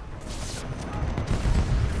few.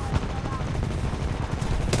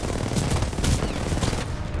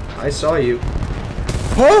 I saw you.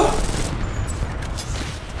 Oh!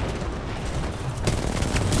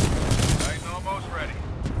 Titan almost ready.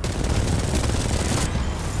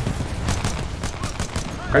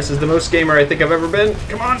 This is the most gamer I think I've ever been.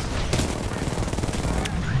 Come on.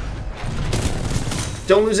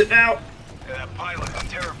 Don't lose it now. Yeah, that pilot is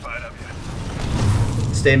terrified of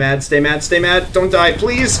you. Stay mad, stay mad, stay mad. Don't die,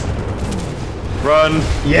 please. Run!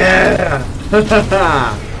 Yeah.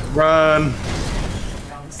 Run!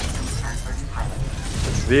 Drone systems transferred to pilot.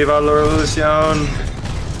 Viva la revolución!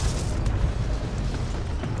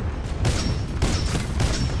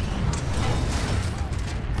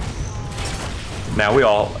 Now we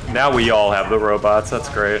all have the robots. That's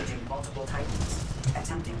great. Multiple Titans.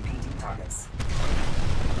 Attempting painting targets.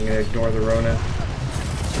 I'm gonna ignore the Rona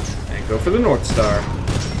and go for the North Star.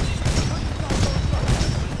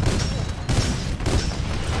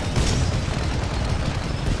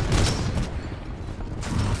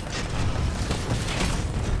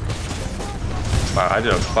 Wow, I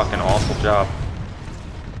did a fucking awful job.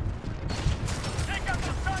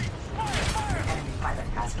 Enemy pilot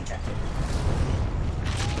has ejected.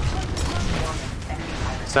 Enemy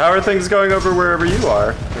pilot. So how are things going over wherever you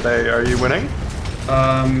are? Are you winning?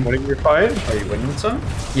 Winning your fight? Are you winning some?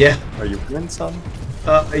 Yeah. Are you winning some?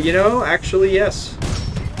 You know, actually, yes.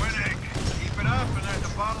 Winning. Keep it up, and there's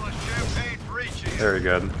a bottle of champagne for each of you. Very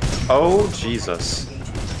good. Oh, Jesus. Engaging.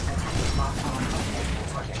 Attempting lock-on on multiple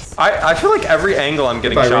targets. I feel like every angle I'm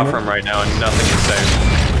getting Goodbye, shot Rena. from right now and nothing is safe.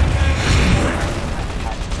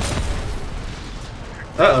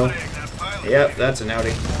 Uh-oh. That pilot. Yep, that's an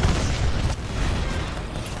outie.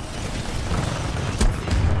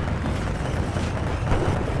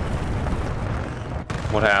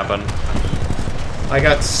 What happened? I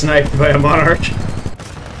got sniped by a Monarch.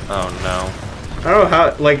 Oh no. I don't know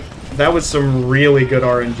how, like, that was some really good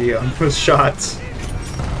RNG on those shots.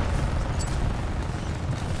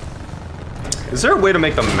 Is there a way to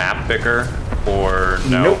make the map bigger? Or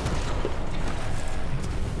no? Nope.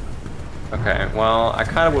 Okay, well, I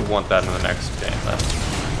kind of would want that in the next game then.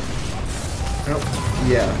 Nope.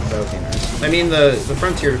 Yeah, that would be nice. I mean, the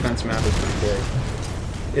Frontier Defense map is pretty big.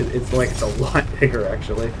 It's like, it's a lot bigger,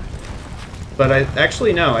 actually. But I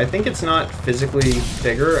actually no, I think it's not physically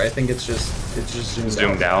bigger. I think it's just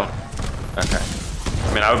Zoomed out? Okay.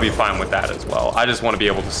 I mean, I would be fine with that as well. I just want to be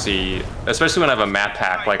able to see, especially when I have a map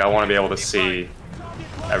pack, like, I want to be able to see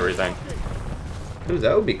everything. Ooh,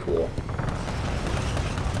 that would be cool.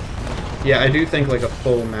 Yeah, I do think like a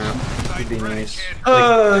full map would be nice.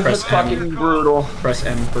 Like, That's fucking brutal. Press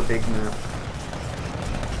M for big map.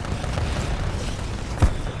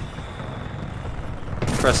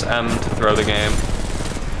 Press M to throw the game.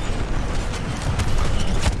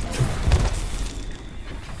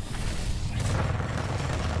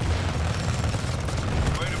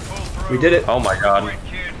 Way to pull through. We did it. Oh my god. Quick,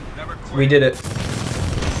 kid. Never quit. We did it.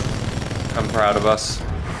 I'm proud of us.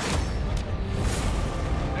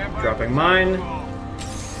 Stand by Dropping for mine. Titanfall.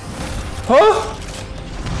 Huh?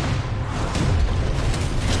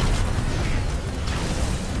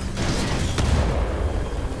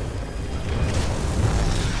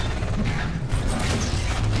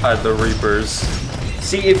 Hide the Reapers.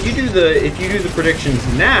 See, if you do the predictions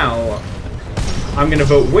now, I'm gonna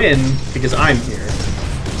vote win because I'm here.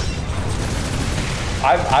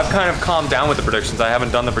 I've kind of calmed down with the predictions. I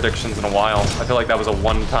haven't done the predictions in a while. I feel like that was a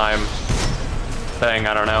one-time thing.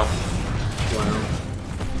 I don't know. Wow.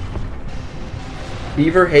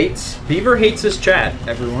 Beaver hates his chat,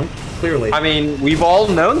 everyone. Clearly. I mean, we've all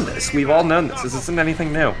known this. We've all known this. This isn't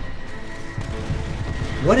anything new.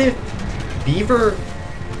 What if Beaver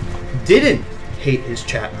didn't hate his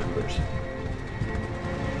chat members?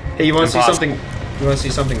 Hey, you want to see Impossible. something? You want to see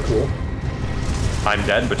something cool? I'm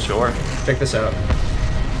dead, but sure. Check this out.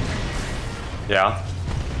 Yeah.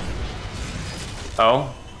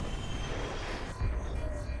 Oh.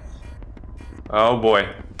 Oh boy.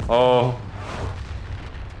 Oh.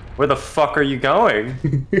 Where the fuck are you going?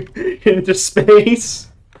 Into space.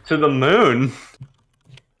 To the moon.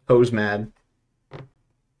 Hose mad.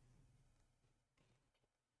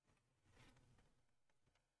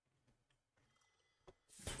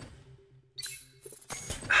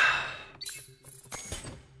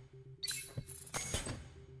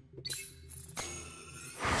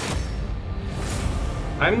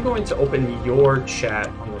 I'm going to open your chat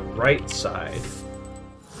on the right side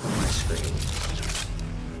of my screen.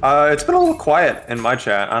 It's been a little quiet in my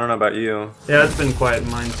chat. I don't know about you. Yeah, it's been quiet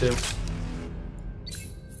in mine too.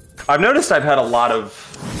 I've noticed I've had a lot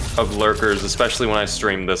of lurkers, especially when I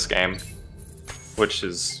stream this game. Which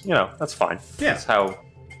is, you know, that's fine. Yeah. That's how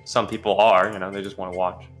some people are, you know, they just want to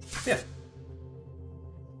watch. Yeah.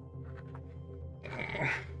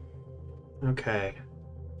 Okay.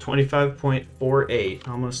 25.48,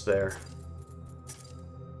 almost there.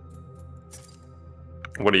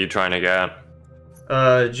 What are you trying to get?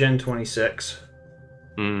 Gen 26.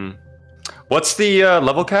 Hmm. What's the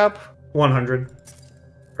level cap? 100.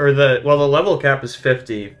 Or the level cap is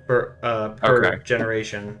 50 per Okay.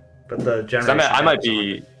 generation, but the 'Cause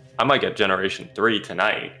generation. I might get Generation 3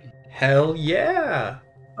 tonight. Hell yeah!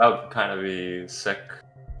 That would kind of be sick.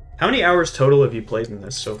 How many hours total have you played in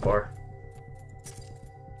this so far?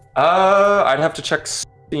 I'd have to check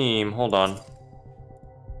Steam. Hold on.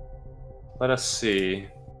 Let us see.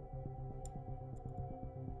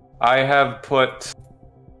 I have put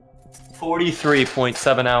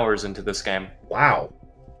 43.7 hours into this game. Wow.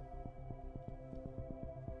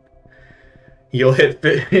 You'll hit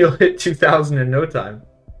 2,000 in no time.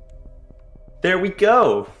 There we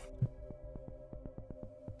go.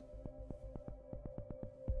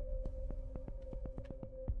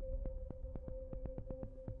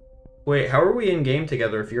 Wait, how are we in game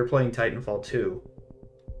together if you're playing Titanfall 2?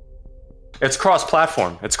 It's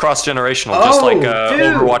cross-platform. It's cross-generational, just like dude!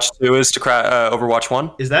 Overwatch 2 is to Overwatch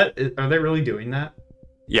 1. Are they really doing that?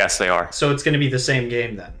 Yes, they are. So it's going to be the same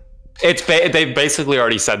game then? They basically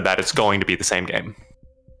already said that it's going to be the same game.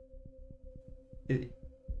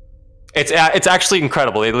 It's actually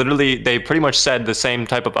incredible. They pretty much said the same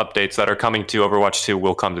type of updates that are coming to Overwatch 2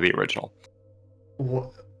 will come to the original.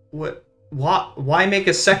 What? Why make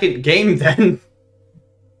a second game then?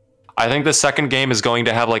 I think the second game is going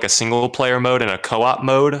to have like a single player mode and a co-op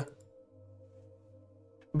mode.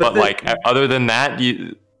 But like other than that,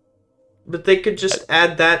 But they could just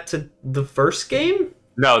add that to the first game?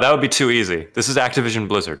 No, that would be too easy. This is Activision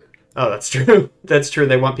Blizzard. Oh, that's true. That's true.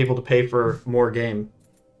 They want people to pay for more game.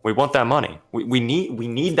 We want that money. We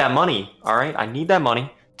need that money. All right, I need that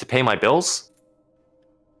money to pay my bills.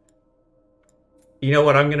 You know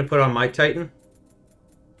what I'm gonna put on my Titan?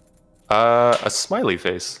 A smiley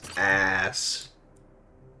face. Ass.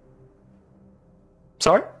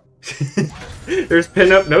 Sorry? There's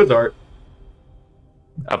pin-up nose art.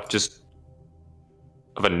 Of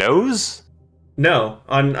a nose? No,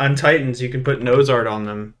 on Titans you can put nose art on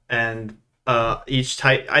them, and each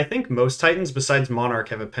Titan. I think most Titans besides Monarch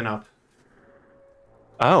have a pin-up.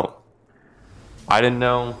 Oh, I didn't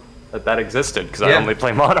know that existed because I only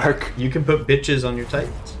play Monarch. You can put bitches on your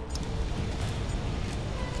Titans.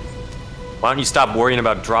 Why don't you stop worrying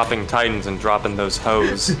about dropping Titans and dropping those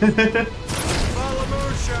hoes? Follow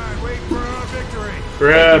moonshine, wait for our victory.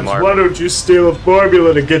 Krabs, why don't you steal a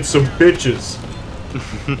formula to get some bitches?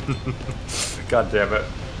 God damn it.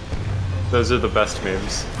 Those are the best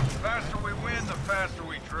memes. The faster we win, the faster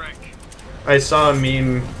we drink. I saw a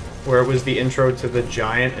meme where it was the intro to the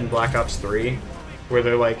Giant in Black Ops 3, where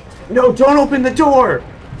they're like, "No, don't open the door!"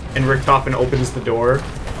 And Richtofen opens the door,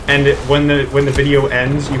 and when the video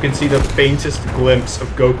ends, you can see the faintest glimpse of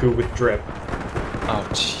Goku with drip. Oh,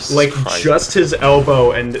 Jesus Like, Christ. just his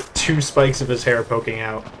elbow and 2 spikes of his hair poking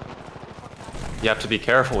out. You have to be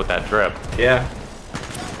careful with that drip. Yeah.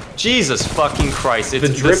 Jesus fucking Christ. It's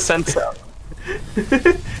The drip- sense.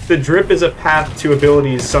 The drip is a path to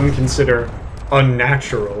abilities some consider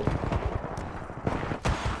unnatural.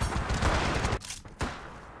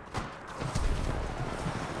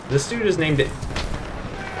 This dude is named... Is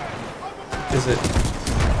it...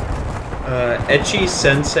 Echi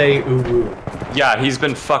Sensei Uwu. Yeah, he's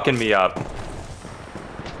been fucking me up.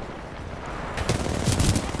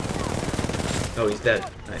 Oh, he's dead.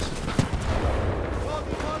 Nice.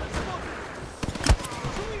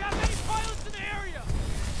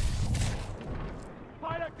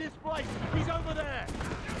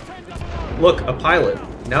 Look, a pilot.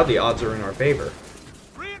 Now the odds are in our favor.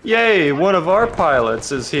 Yay, one of our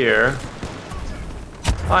pilots is here.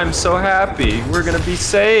 I'm so happy. We're gonna be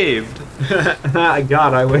saved.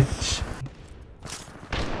 God, I wish.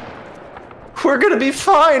 We're gonna be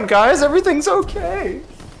fine, guys. Everything's okay.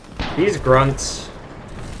 These grunts.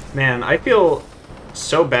 Man, I feel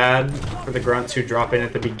so bad for the grunts who drop in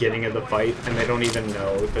at the beginning of the fight and they don't even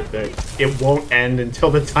know that it won't end until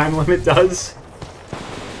the time limit does.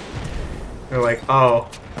 They're like, oh,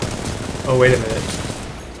 wait a minute.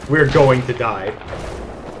 We're going to die.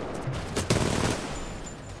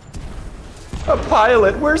 A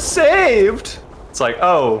pilot, we're saved. It's like,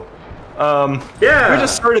 oh, Yeah. we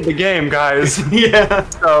just started the game, guys. Yeah.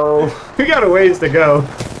 So We got a ways to go.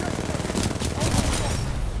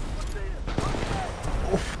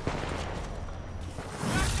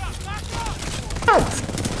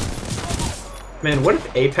 Man, what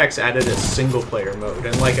if Apex added a single-player mode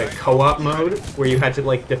and like a co-op mode where you had to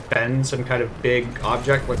like defend some kind of big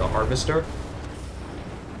object like a harvester?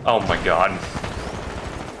 oh my god.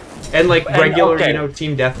 And like regular, okay. you know,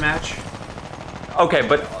 team deathmatch? Okay,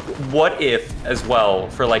 but what if, as well,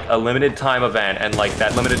 for like a limited time event, and like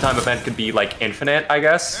that limited time event could be like infinite, I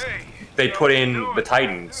guess, they put in the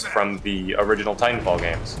Titans from the original Titanfall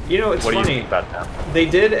games. You know, it's What do you funny. think about that? They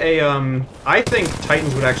did a, I think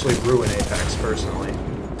Titans would actually ruin Apex, personally.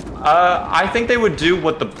 I think they would do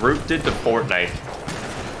what the Brute did to Fortnite.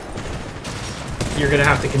 You're gonna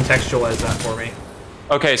have to contextualize that for me.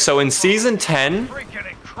 Okay, so in Season 10, Freaking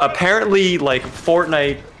incredible. apparently, like,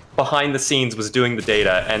 Fortnite behind the scenes was doing the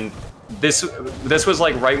data, and this was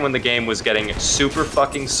like right when the game was getting super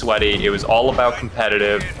fucking sweaty. It was all about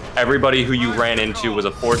competitive. Everybody who you ran into was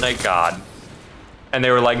a Fortnite god. And they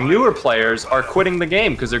were like, newer players are quitting the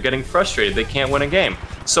game because they're getting frustrated. They can't win a game.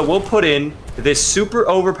 So we'll put in this super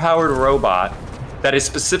overpowered robot that is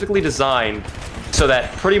specifically designed so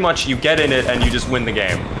that pretty much you get in it and you just win the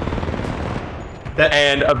game.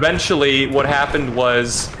 And eventually what happened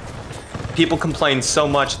was people complained so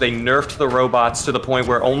much they nerfed the robots to the point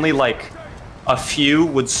where only like a few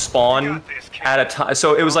would spawn at a time.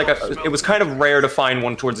 So it was like it was kind of rare to find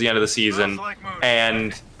one towards the end of the season,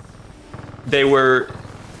 and they were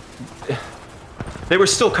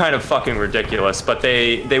still kind of fucking ridiculous, but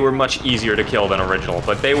they were much easier to kill than original.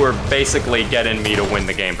 But they were basically getting me to win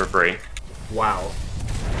the game for free. Wow.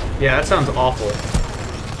 Yeah, that sounds awful.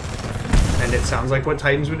 And it sounds like what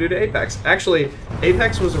Titans would do to Apex. Actually,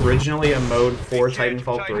 Apex was originally a mode for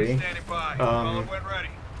Titanfall 3.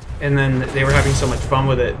 And then they were having so much fun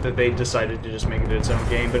with it that they decided to just make it its own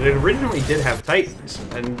game. But it originally did have Titans,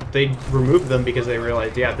 and they removed them because they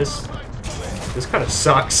realized, yeah, this kind of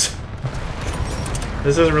sucks.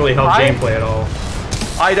 This doesn't really help gameplay at all.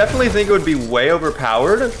 I definitely think it would be way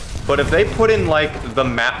overpowered, but if they put in, like, the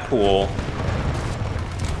map pool,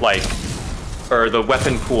 like, or the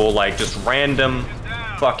weapon pool, like, just random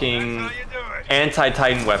fucking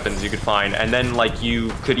anti-Titan weapons you could find, and then, like, you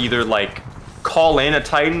could either, like, call in a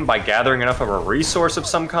Titan by gathering enough of a resource of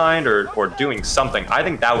some kind, or doing something. I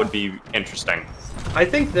think that would be interesting. I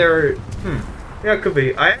think they're... Yeah, it could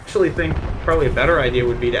be. I actually think probably a better idea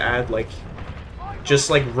would be to add, like, just,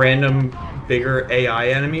 like, random bigger AI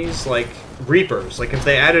enemies, like Reapers. Like, if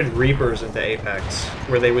they added Reapers into Apex,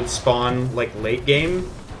 where they would spawn, like, late game.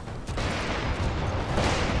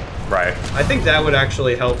 Right. I think that would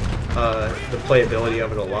actually help the playability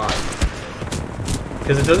of it a lot.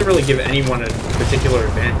 Because it doesn't really give anyone a particular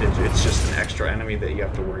advantage, it's just an extra enemy that you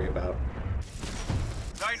have to worry about.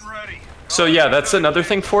 So yeah, that's another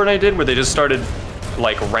thing Fortnite did, where they just started,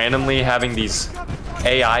 like, randomly having these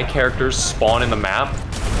AI characters spawn in the map,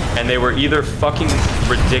 and they were either fucking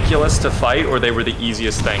ridiculous to fight, or they were the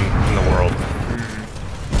easiest thing in the world.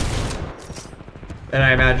 And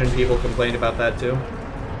I imagine people complained about that too?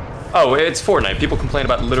 Oh, it's Fortnite. People complain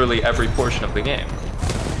about literally every portion of the game.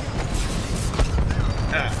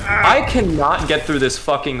 I cannot get through this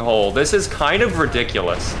fucking hole. This is kind of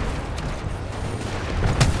ridiculous.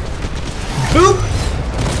 Boop!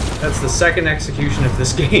 That's the second execution of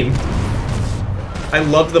this game. I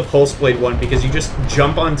love the Pulse Blade one because you just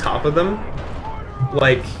jump on top of them,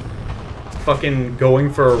 like fucking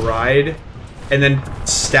going for a ride, and then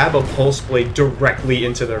stab a Pulse Blade directly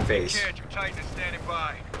into their face.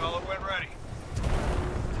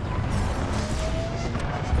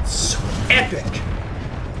 It's so epic!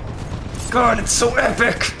 God, it's so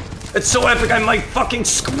epic! It's so epic, I might fucking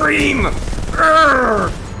scream!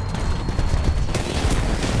 Urgh!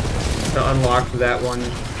 To unlock that one,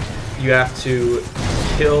 you have to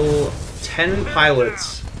kill 10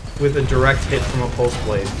 pilots with a direct hit from a Pulse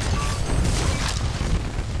Blade.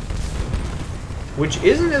 Which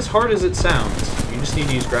isn't as hard as it sounds. You just need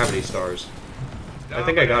to use gravity stars. I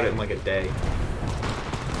think I got it in like a day.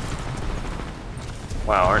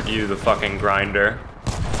 Wow, aren't you the fucking grinder?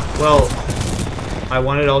 Well, I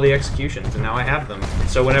wanted all the executions, and now I have them.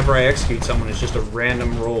 So whenever I execute someone, it's just a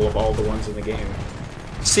random roll of all the ones in the game.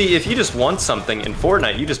 See, if you just want something in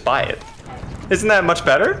Fortnite, you just buy it. Isn't that much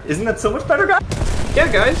better? Isn't that so much better, guys?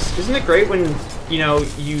 Yeah, guys, isn't it great when, you know,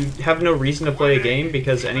 you have no reason to play a game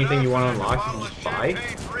because anything you want to unlock, you can just buy?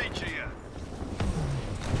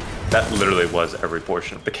 That literally was every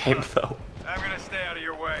portion of the game, though. I'm gonna stay out of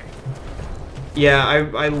your way. Yeah,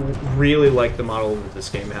 I really like the model that this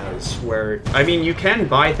game has, where, I mean, you can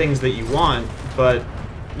buy things that you want, but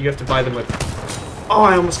you have to buy them with... Oh,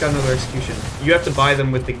 I almost got another execution. You have to buy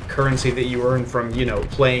them with the currency that you earn from, you know,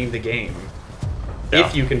 playing the game. Yeah.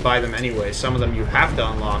 If you can buy them anyway. Some of them you have to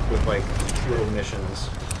unlock with, like, little missions.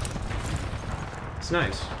 It's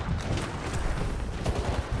nice.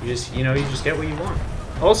 You just, you know, you just get what you want.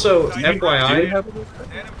 Also, FYI,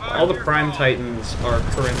 all the Prime Titans are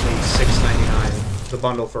currently $6.99, the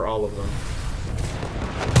bundle for all of them.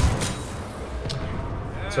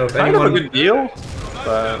 So if Kind anyone, of a good deal,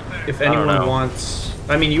 but if I don't anyone know. wants,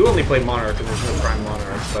 I mean, you only play Monarch and there's no Prime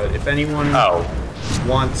Monarch, but if anyone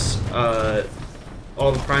wants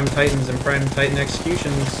all the Prime Titans and Prime Titan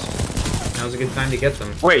executions, now's a good time to get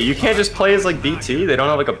them. Wait, you can't just play as, like, BT? They don't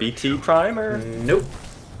have, like, a BT Prime, or? Nope.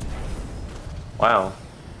 Wow.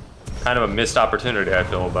 Kind of a missed opportunity, I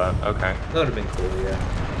feel, but okay. That would have been cool, yeah.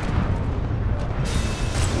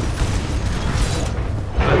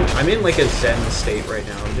 I'm in like a zen state right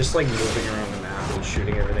now. I'm just like moving around the map and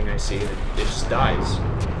shooting everything I see, and it just dies.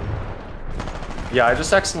 Yeah, I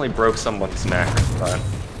just accidentally broke someone's neck, but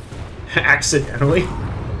Accidentally?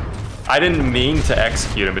 I didn't mean to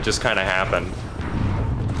execute him, it just kind of happened.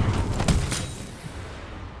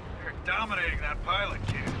 You're dominating that pilot,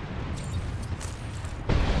 kid.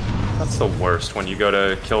 That's the worst, when you go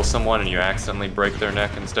to kill someone and you accidentally break their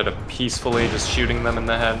neck instead of peacefully just shooting them in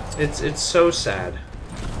the head. It's so sad.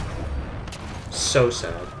 So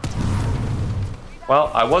sad. Well,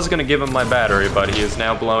 I was gonna give him my battery, but he is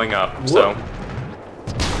now blowing up, so...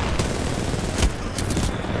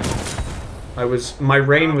 My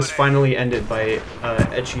reign was finally ended by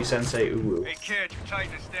Ecchi Sensei Uwu. Hey, kid, your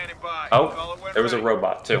Titan is standing by. Oh, Call it when there was a ready.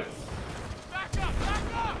 robot, too.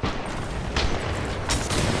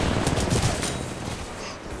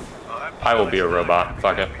 Oh, that I will be a pilot's robot, not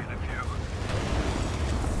fuck it. gonna be in the view.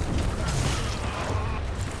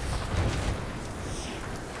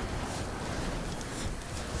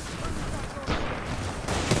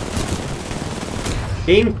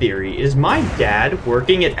 Game theory, is my dad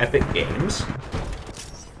working at Epic Games?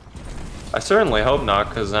 I certainly hope not,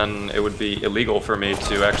 because then it would be illegal for me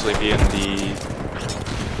to actually be in the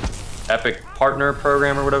Epic Partner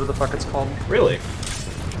Program or whatever the fuck it's called. Really?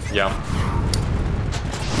 Yeah.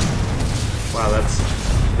 Wow,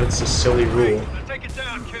 that's a silly rule. Now take it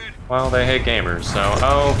down, kid. Well, they hate gamers, so...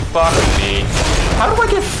 Oh, fuck me. How do I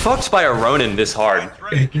get fucked by a Ronin this hard? It's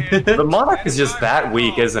ready, kid. The Monarch is just that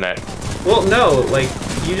weak, isn't it? Well, no, like,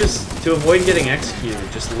 you just, to avoid getting executed,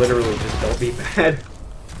 just literally just don't be bad.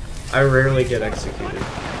 I rarely get executed.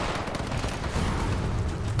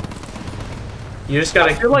 You just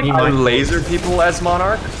gotta I feel like be I mindful. laser people as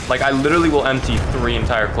Monarch. Like, I literally will empty 3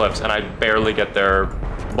 entire clips, and I barely get their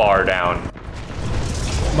bar down.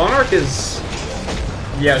 Monarch is...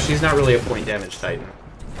 Yeah, she's not really a point damage Titan.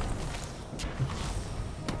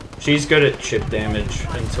 She's good at chip damage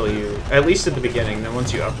until you... At least at the beginning, then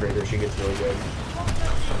once you upgrade her, she gets really good.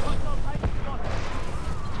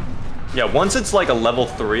 Yeah, once it's like a level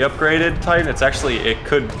 3 upgraded Titan, it's actually... It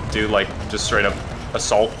could do, like, just straight up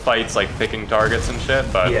assault fights, like picking targets and shit,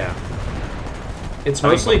 but... Yeah. It's I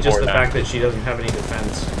think mostly just before the that- fact that she doesn't have any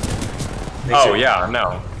defense. Oh, yeah,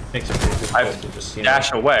 no. Makes it pretty difficult to just, you know...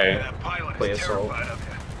 Dash away. That pilot Play is assault. terrified of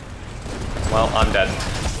you. Well, I'm dead.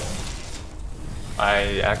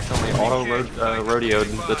 I accidentally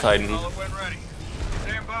rodeoed the Titan. Call it when ready.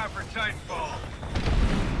 Stand by for Titanfall.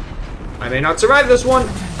 I may not survive this one!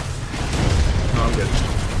 No, I'm good.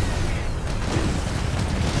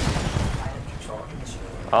 Pilot control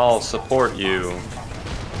initiated. I'll support you.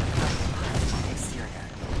 Exterior.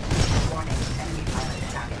 Warning, enemy pilot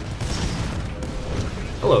attacking.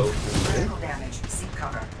 Hello. Critical damage. Seek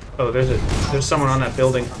cover. Oh, there's someone on that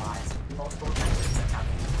building. Compromised. Multiple Titans attacking.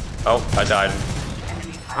 Oh, I died.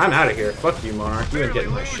 Enemy pilot. I'm out of here. Fuck you, Monarch. You ain't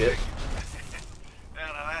getting my shit.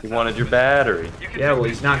 He wanted your battery. Yeah, well,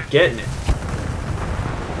 he's not getting it.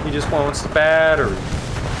 He just wants the battery.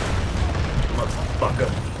 Motherfucker.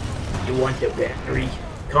 You want the battery?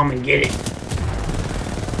 Come and get it.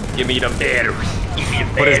 Give me the battery. Give me the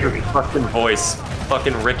What is battery. the fucking voice?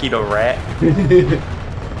 Fucking Ricky the Rat?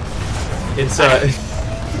 It's,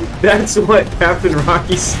 that's what Captain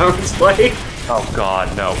Rocky sounds like. Oh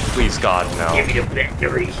god, no. Please god, no. Give me the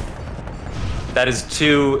battery. That is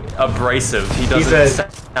too abrasive. He He's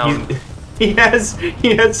doesn't sound... he has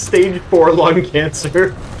stage 4 lung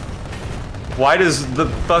cancer. Why does the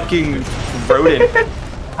fucking rodent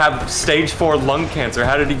have stage 4 lung cancer?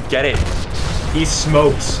 How did he get it? He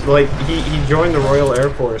smokes. Like, he joined the Royal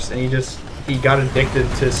Air Force and he got addicted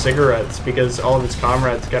to cigarettes because all of his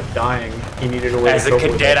comrades kept dying. He needed a way As to a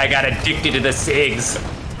cope with cadet, it. I got addicted to the cigs.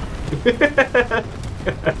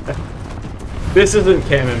 This isn't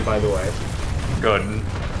canon, by the way. Good.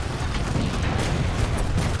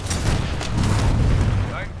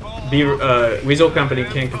 Beaver, Weasel Company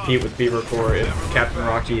can't compete with Beaver Corps if Captain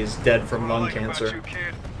Rocky is dead from lung cancer.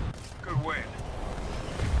 Good win.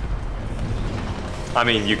 I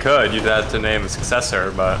mean, you could. You'd have to name a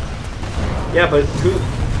successor, but... Yeah, but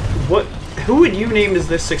who would you name as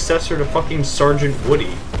the successor to fucking Sergeant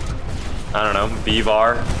Woody? I don't know.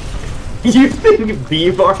 Beaver. You think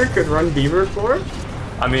Beaver could run Beaver Corps?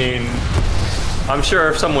 I mean... I'm sure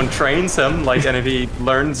if someone trains him, like, and if he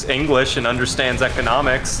learns English and understands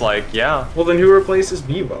economics, like, yeah. Well, then who replaces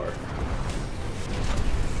Beaver?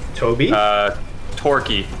 Toby?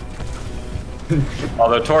 Torquay.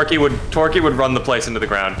 Although Torquay would run the place into the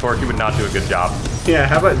ground. Torquay would not do a good job. Yeah,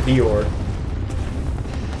 how about Dior?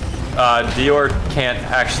 Dior can't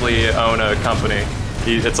actually own a company.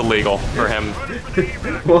 It's illegal for him.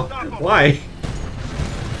 Well, why?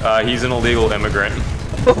 He's an illegal immigrant.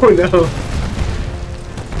 Oh no.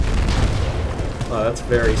 Oh, that's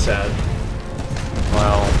very sad.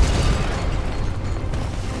 Wow.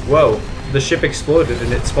 Whoa, the ship exploded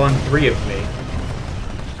and it spawned 3 of me.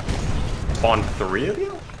 Spawned 3 of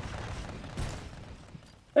you?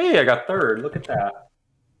 Hey, I got 3rd. Look at that.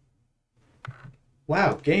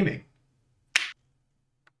 Wow, gaming.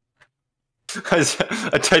 I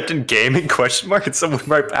typed in gaming question mark and someone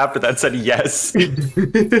right after that said yes.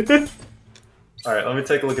 All right, let me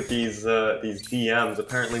take a look at these DMs.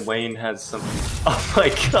 Apparently Wayne has some. Oh my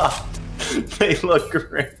god, they look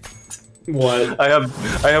great. What? I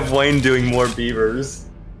have Wayne doing more beavers.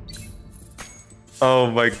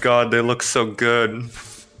 Oh my god, they look so good.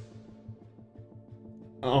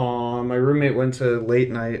 Aw, my roommate went to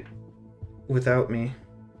late night without me.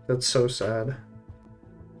 That's so sad.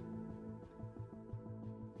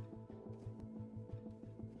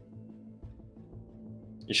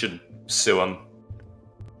 You should sue him.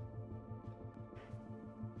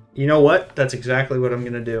 You know what? That's exactly what I'm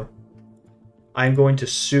gonna do. I'm going to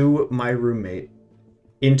sue my roommate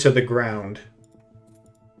into the ground.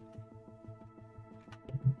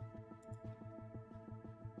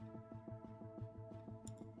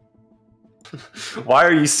 Why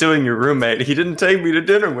are you suing your roommate? He didn't take me to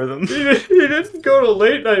dinner with him. He didn't go to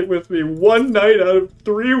late night with me 1 night out of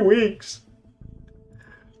 3 weeks.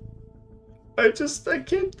 I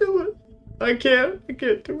can't do it. I can't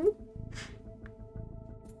do it.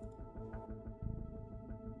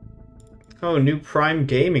 Oh, new Prime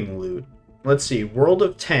Gaming loot. Let's see, World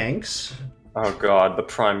of Tanks. Oh god, the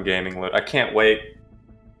Prime Gaming loot. I can't wait.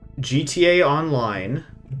 GTA Online,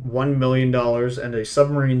 $1 million and a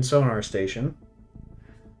submarine sonar station.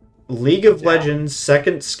 League of Legends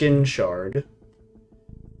second skin shard.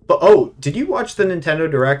 But oh, did you watch the Nintendo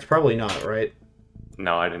Direct? Probably not, right?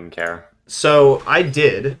 No, I didn't care. So I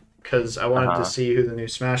did, because I wanted to see who the new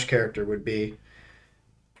Smash character would be.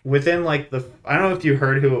 Within like I don't know if you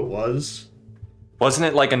heard who it was. Wasn't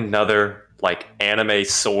it like another like anime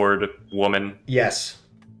sword woman? Yes.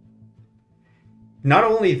 Not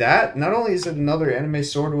only that, not only is it another anime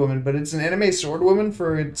sword woman, but it's an anime sword woman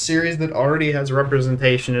for a series that already has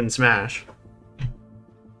representation in Smash.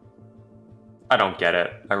 I don't get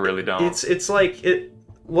it. I really don't. It's like it.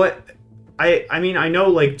 What I mean, I know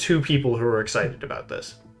like 2 people who are excited about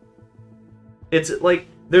this. It's like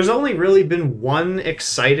there's only really been one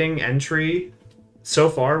exciting entry so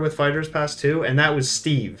far with Fighters Pass 2, and that was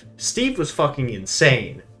Steve. Steve was fucking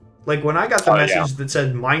insane. Like when I got the message that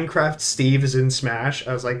said Minecraft Steve is in Smash,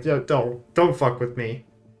 I was like, yo, don't fuck with me.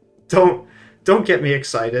 Don't get me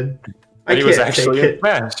excited. And he was actually in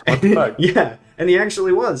Smash. What the fuck? Yeah, and he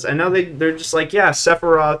actually was. And now they're just like, yeah,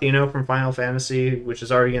 Sephiroth, you know, from Final Fantasy, which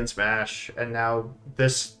is already in Smash, and now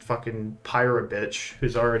this fucking Pyra bitch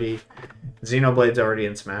who's already Xenoblade's already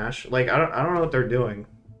in Smash. Like I don't know what they're doing.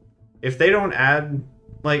 If they don't add,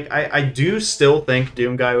 like, I do still think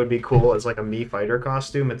Doom Guy would be cool as like a Mii Fighter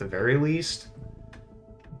costume at the very least,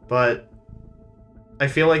 but I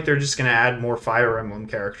feel like they're just gonna add more Fire Emblem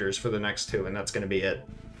characters for the next 2, and that's gonna be it.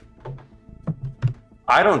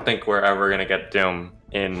 I don't think we're ever gonna get Doom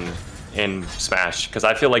in Smash because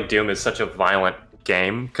I feel like Doom is such a violent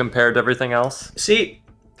game compared to everything else. See,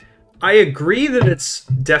 I agree that it's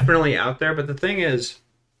definitely out there, but the thing is,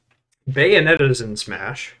 Bayonetta's in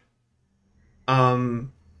Smash.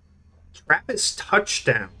 Travis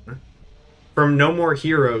Touchdown from No More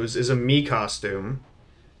Heroes is a Mii costume.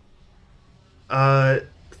 The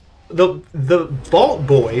Vault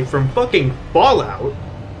Boy from fucking Fallout,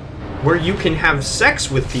 where you can have sex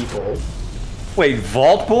with people. Wait,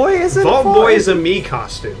 Vault Boy is it? Vault Boy is a Mii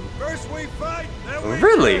costume. First we fight, then we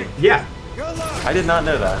Really? Yeah. Good luck. I did not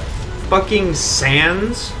know that. Fucking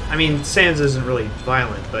Sans. I mean, Sans isn't really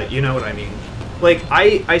violent, but you know what I mean. Like,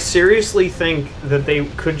 I seriously think that they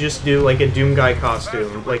could just do, like, a Doom Guy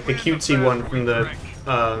costume, like the cutesy one from the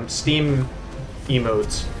Steam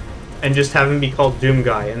emotes, and just have him be called Doom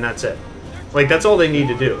Guy, and that's it. Like, that's all they need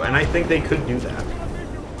to do, and I think they could do that.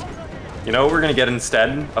 You know what we're gonna get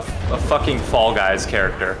instead? A fucking Fall Guys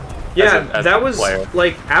character. Yeah, as that a was, player.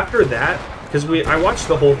 like, after that, because I watched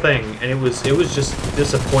the whole thing, and it was just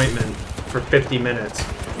disappointment for 50 minutes.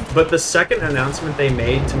 But the second announcement they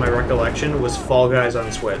made, to my recollection, was Fall Guys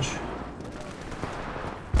on Switch.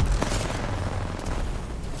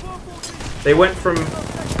 They went from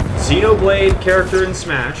Xenoblade character in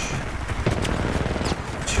Smash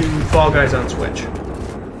to Fall Guys on Switch.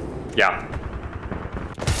 Yeah.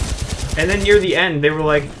 And then near the end, they were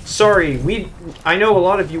like, sorry, I know a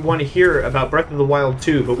lot of you want to hear about Breath of the Wild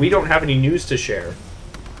 2, but we don't have any news to share.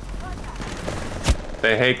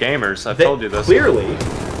 They hate gamers. I've told you this. Clearly.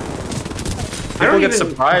 People get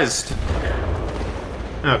surprised.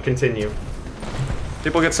 Oh, continue.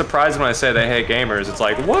 People get surprised when I say they hate gamers. It's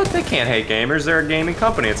like, what? They can't hate gamers. They're a gaming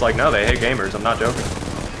company. It's like, no, they hate gamers. I'm not joking.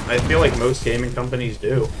 I feel like most gaming companies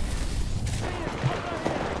do.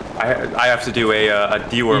 I have to do a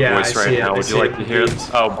viewer voice right now. Would you like to hear it?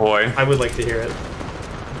 Oh boy. I would like to hear it.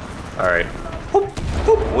 Alright.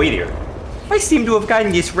 Oh, wait here. I seem to have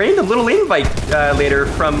gotten this random little invite later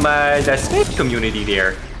from the Smash community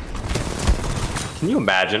there. Can you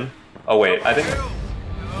imagine? Oh wait, I think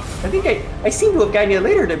I seem to have gotten it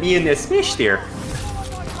later to be in the Smash there.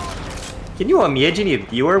 Can you imagine if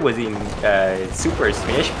viewer was in Super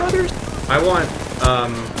Smash Brothers? I want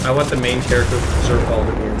the main character from Zerfall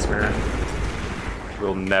to be in Smash.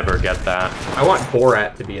 We'll never get that. I want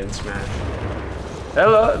Borat to be in Smash.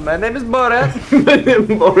 Hello, my name is Moar.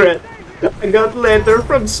 Borat. I got letter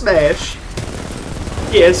from Smash.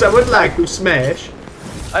 Yes, I would like to Smash.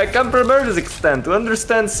 I come from Kazakhstan to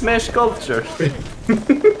understand Smash culture.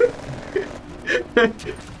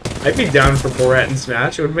 I'd be down for Borat and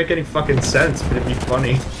Smash. It wouldn't make any fucking sense, but it'd be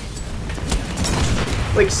funny.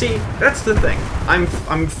 Like, see, that's the thing.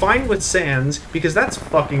 I'm fine with Sans because that's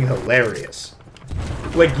fucking hilarious.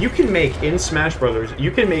 Like, you can make, in Smash Brothers,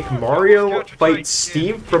 you can make Mario fight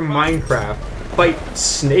Steve from Minecraft, fight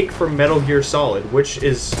Snake from Metal Gear Solid, which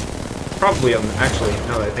is probably, actually,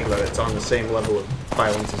 now that I think about it, it's on the same level of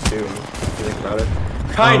violence as Doom, if you think about it.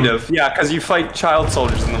 Kind of, yeah, because you fight child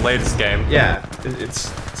soldiers in the latest game. Yeah,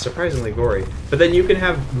 it's surprisingly gory. But then you can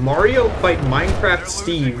have Mario fight Minecraft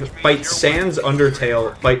Steve, fight Sans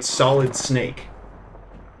Undertale, fight Solid Snake.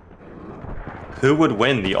 Who would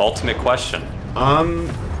win? The ultimate question.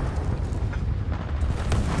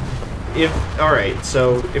 Alright,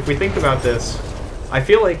 so if we think about this, I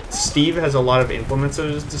feel like Steve has a lot of implements at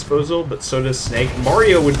his disposal, but so does Snake.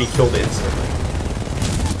 Mario would be killed instantly.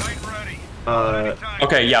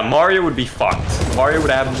 Okay, yeah, Mario would be fucked. Mario would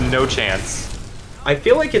have no chance. I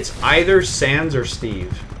feel like it's either Sans or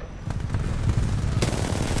Steve.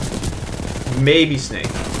 Maybe Snake.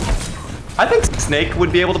 I think Snake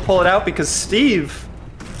would be able to pull it out because Steve,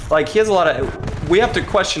 like, he has a lot of... We have to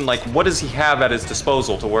question, like, what does he have at his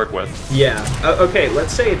disposal to work with? Yeah. Okay,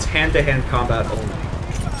 let's say it's hand-to-hand combat only.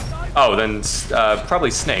 Oh, then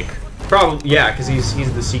probably Snake. Probably, yeah, because he's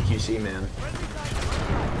the CQC man.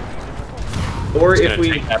 Or if we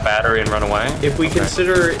take that battery and run away. If we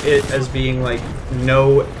consider it as being like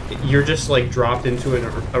you're just like dropped into an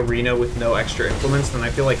arena with no extra implements, then I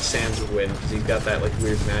feel like Sans would win because he's got that like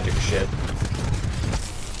weird magic shit.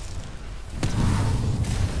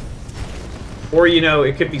 Or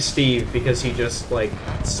it could be Steve because he just like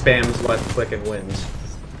spams left click and wins.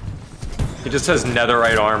 He just has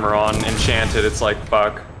netherite armor on, enchanted. It's like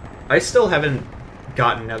fuck. I still haven't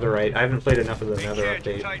gotten netherite. I haven't played enough of the nether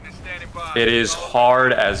update. It is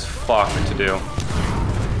hard as fuck to do.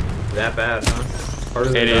 That bad, huh? Harder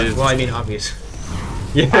than it that. is. Well, I mean, obvious.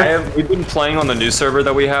 Yeah. We've been playing on the new server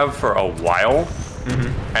that we have for a while,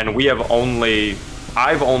 and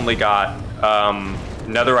I've only got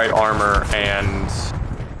netherite armor and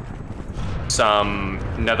some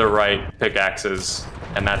netherite pickaxes,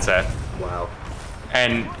 and that's it. Wow.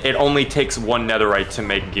 And it only takes one netherite to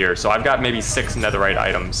make gear, so I've got maybe 6 netherite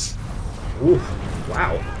items. Oof.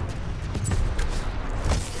 Wow.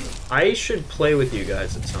 I should play with you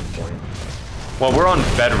guys at some point. Well, we're on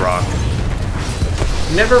Bedrock.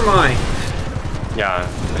 Never mind. Yeah,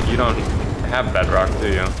 you don't have Bedrock, do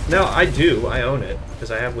you? No, I do. I own it, because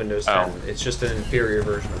I have Windows 10. Oh. It's just an inferior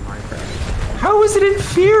version of Minecraft. How is it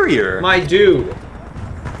inferior? My dude,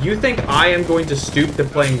 you think I am going to stoop to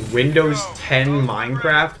playing Windows 10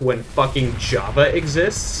 Minecraft when fucking Java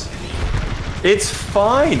exists? It's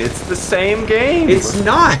fine. It's the same game. It's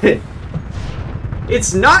not.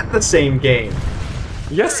 It's not the same game.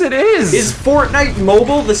 Yes, it is. Is Fortnite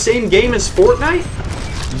Mobile the same game as Fortnite?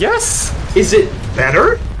 Yes. Is it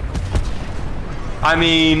better? I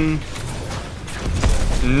mean,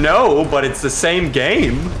 no, but it's the same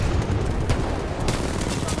game.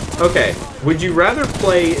 Okay, would you rather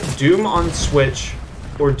play Doom on Switch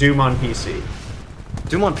or Doom on PC?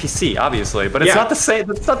 Doom on PC, obviously, but it's Yeah. not the same.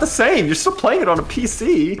 It's not the same. You're still playing it on a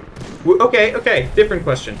PC. Okay, different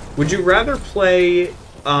question. Would you rather play,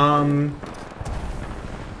 coming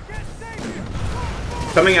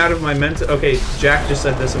out of my mental... Okay, Jack just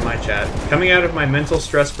said this in my chat. Coming out of my mental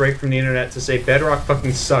stress break from the internet to say Bedrock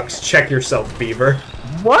fucking sucks. Check yourself, Beaver.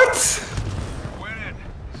 What? Winning.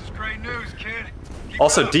 This is great news, kid. Keep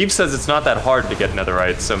Also, it up. Deep says it's not that hard to get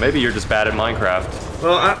netherite, so maybe you're just bad at Minecraft.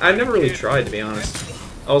 Well, I've never really tried, to be honest.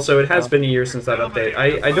 Also, it has been a year since that update.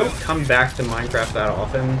 I don't come back to Minecraft that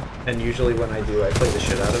often, and usually when I do, I play the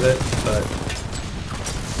shit out of it, but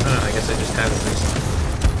guess I just haven't recently.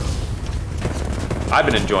 I've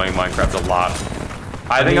been enjoying Minecraft a lot.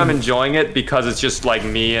 I think I'm enjoying it because it's just like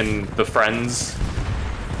me and the friends.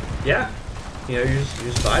 Yeah. You know, you're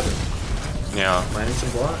just vibing. Yeah. Mining some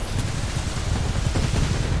blocks.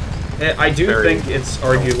 I do think it's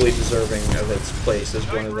arguably deserving of its place as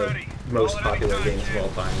one of the most popular games of all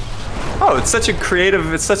time. Oh, it's such a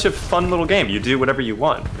creative, it's such a fun little game. You do whatever you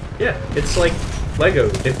want. Yeah, it's like Lego.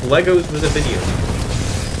 If Legos was a video.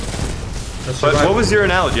 But what was your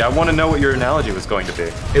analogy? I want to know what your analogy was going to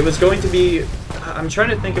be. It was going to be... I'm trying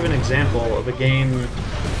to think of an example of a game...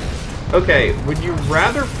 Okay, would you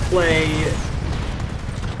rather play...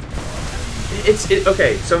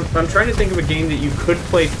 Okay, so I'm trying to think of a game that you could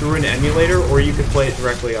play through an emulator, or you could play it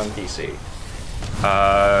directly on PC.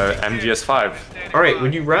 MGS5. Alright,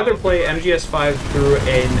 would you rather play MGS5 through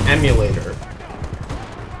an emulator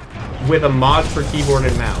with a mod for keyboard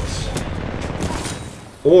and mouse?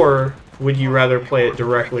 Or would you rather play it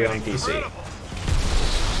directly on PC?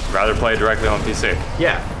 Rather play it directly on PC.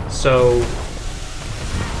 Yeah, so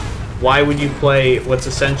why would you play what's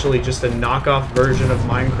essentially just a knockoff version of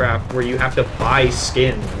Minecraft where you have to buy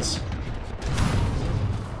skins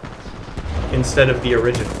instead of the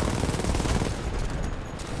original?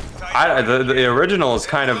 The original is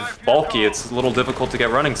kind of bulky. It's a little difficult to get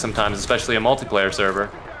running sometimes, especially a multiplayer server.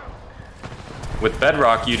 With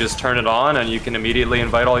Bedrock, you just turn it on and you can immediately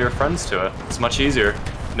invite all your friends to it. It's much easier.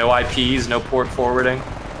 No IPs, no port forwarding.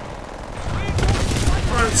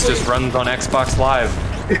 It just runs on Xbox Live.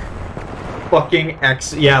 Fucking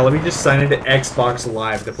Yeah, let me just sign into Xbox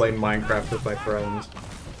Live to play Minecraft with my friends.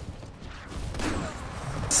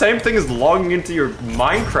 Same thing as logging into your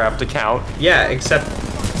Minecraft account. Yeah, except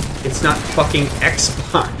it's not fucking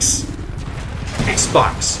Xbox.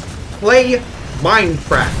 Xbox. Play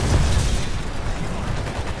Minecraft.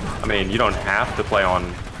 I mean, you don't have to play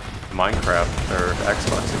on Minecraft or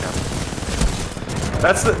Xbox account.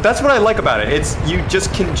 That's what I like about it. It's you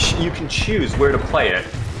can choose where to play it.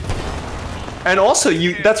 And also,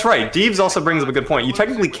 that's right, Deeves also brings up a good point. You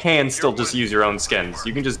technically can still just use your own skins.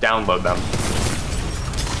 You can just download them.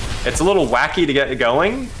 It's a little wacky to get it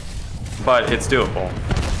going, but it's doable.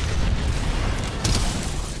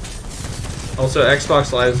 Also,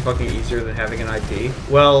 Xbox Live is fucking easier than having an IP.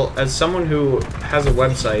 Well, as someone who has a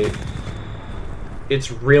website,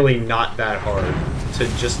 it's really not that hard to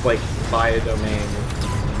just, like, buy a domain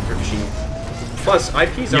for cheap. Plus,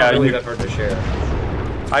 IPs aren't really that hard to share.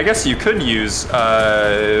 I guess you could use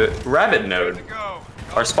RabbitNode,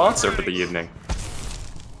 our sponsor for the evening.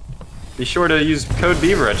 Be sure to use code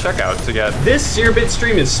Beaver at checkout to get... This serebit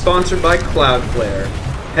stream is sponsored by Cloudflare.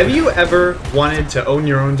 Have you ever wanted to own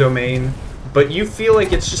your own domain, but you feel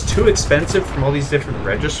like it's just too expensive from all these different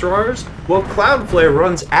registrars? Well, Cloudflare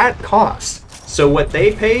runs at cost. So what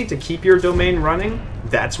they pay to keep your domain running,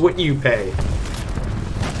 that's what you pay.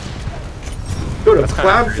 Go to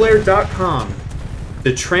cloudflare.com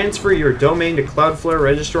to transfer your domain to Cloudflare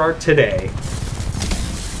registrar today.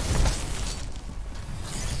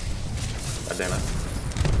 God damn it.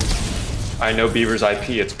 I know Beaver's IP.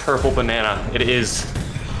 It's Purple Banana. It is.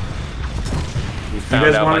 You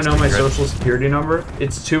guys want to know my social security number?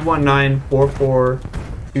 It's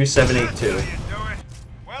 219-44-2782.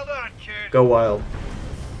 Well done, kid. Go wild.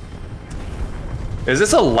 Is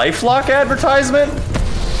this a LifeLock advertisement?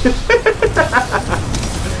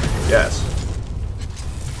 Yes.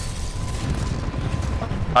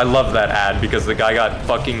 I love that ad because the guy got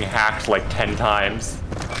fucking hacked like 10 times.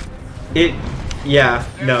 Yeah,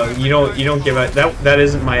 no, you don't give a that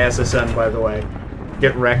isn't my SSN, by the way.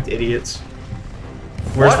 Get wrecked, idiots.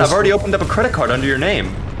 What? I've already opened up a credit card under your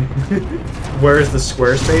name. Where's the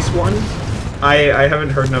Squarespace one? I haven't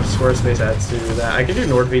heard enough Squarespace ads to do that. I can do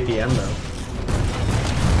NordVPN though.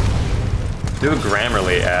 Do a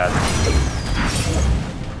Grammarly ad.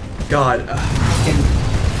 God.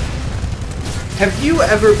 Have you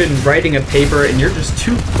ever been writing a paper and you're just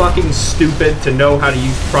too fucking stupid to know how to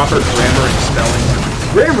use proper grammar and spelling?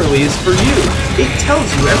 Grammarly is for you. It tells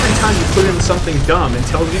you every time you put in something dumb and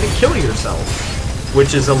tells you to kill yourself.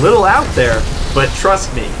 Which is a little out there, but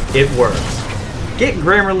trust me, it works. Get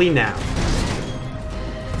Grammarly now.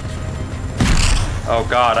 Oh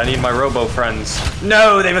god, I need my Robo friends.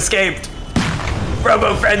 No, they've escaped!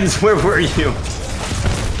 Robo friends, where were you?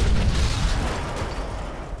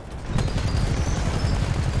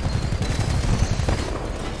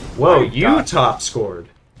 Whoa, you top scored.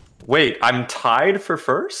 Wait, I'm tied for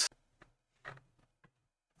first?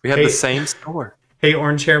 We had the same score. Hey,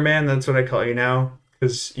 Orange Hair Man, that's what I call you now.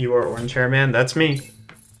 Because you are Orange Hair Man, that's me.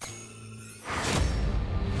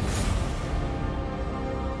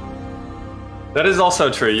 That is also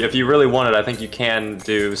true. If you really wanted, I think you can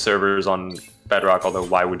do servers on Bedrock, although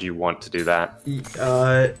why would you want to do that?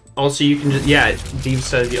 Also, you can just, yeah, Steve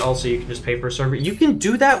said also you can just pay for a server. You can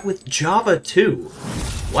do that with Java too.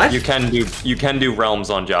 What? You can do Realms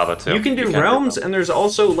on Java too. You can do Realms, and there's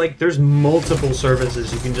also, like, there's multiple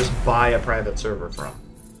services you can just buy a private server from.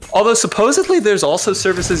 Although supposedly there's also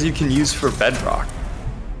services you can use for Bedrock.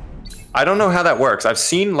 I don't know how that works. I've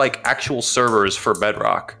seen, like, actual servers for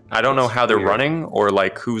Bedrock. I don't know how they're running or,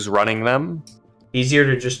 like, who's running them. Easier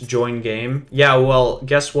to just join game? Yeah, well,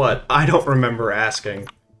 guess what? I don't remember asking.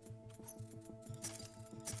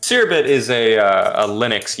 Serebit is a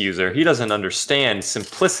Linux user. He doesn't understand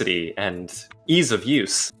simplicity and ease of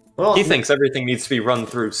use. Well, he thinks everything needs to be run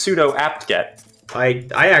through sudo apt-get. I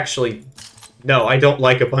actually... No, I don't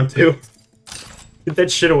like Ubuntu. Get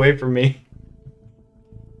that shit away from me.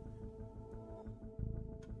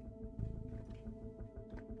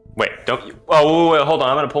 Wait, don't you... Oh, wait, hold on.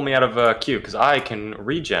 I'm going to pull me out of queue, because I can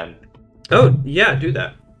regen. Oh, yeah, do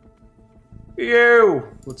that.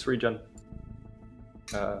 Let's regen.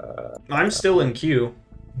 I'm still in queue.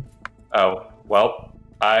 Oh, well,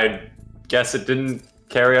 I guess it didn't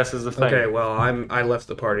carry us as a thing. Okay, well, I left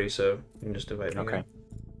the party, so you can just invite me. Okay.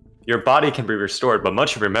 Your body can be restored, but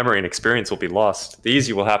much of your memory and experience will be lost. These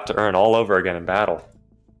you will have to earn all over again in battle.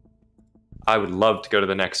 I would love to go to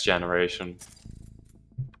the next generation.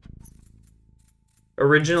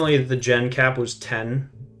 Originally, the gen cap was 10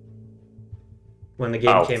 when the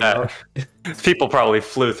game came out. People probably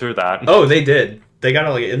flew through that. Oh, they did. They got it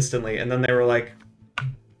like instantly, and then they were like,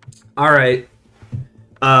 "All right,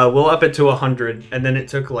 we'll up it to 100," and then it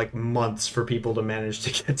took like months for people to manage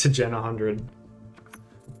to get to gen 100.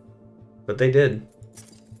 But they did.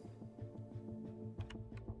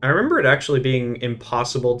 I remember it actually being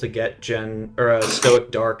impossible to get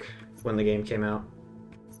Stoic Dark when the game came out.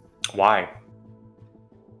 Why?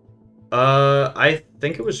 I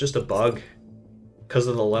think it was just a bug because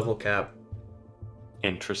of the level cap.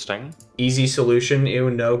 Interesting. Easy solution, ew,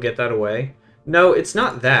 no, get that away. No, it's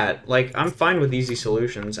not that. Like, I'm fine with easy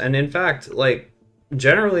solutions. And in fact, like,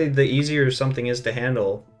 generally the easier something is to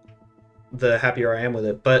handle, the happier I am with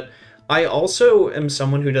it. But I also am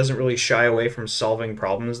someone who doesn't really shy away from solving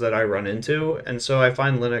problems that I run into, and so I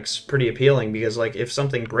find Linux pretty appealing because, like, if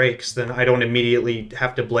something breaks, then I don't immediately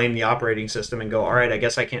have to blame the operating system and go, alright, I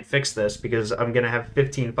guess I can't fix this because I'm gonna have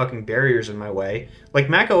 15 fucking barriers in my way. Like,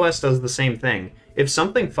 macOS does the same thing. If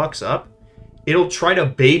something fucks up, it'll try to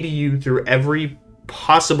baby you through every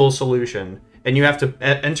possible solution, and you have to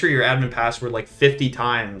enter your admin password like 50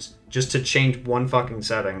 times just to change one fucking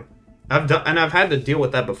setting. I've had to deal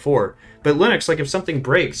with that before. But Linux, like, if something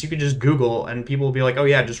breaks, you can just Google and people will be like, oh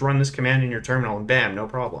yeah, just run this command in your terminal and bam, no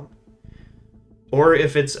problem. Or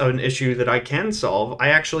if it's an issue that I can solve, I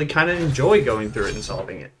actually kind of enjoy going through it and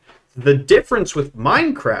solving it. The difference with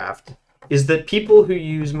Minecraft is that people who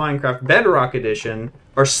use Minecraft Bedrock Edition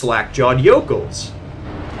are slack-jawed yokels.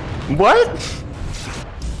 What?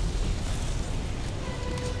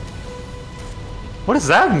 What does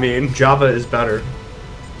that mean? Java is better.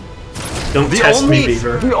 Don't test me,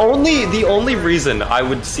 Beaver. The only reason I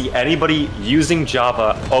would see anybody using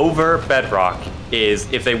Java over Bedrock is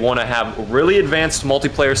if they want to have really advanced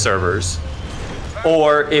multiplayer servers,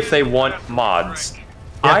 or if they want mods. Yep.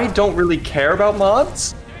 I don't really care about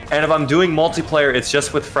mods, and if I'm doing multiplayer, it's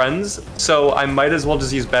just with friends, so I might as well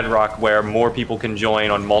just use Bedrock where more people can join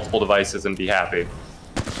on multiple devices and be happy.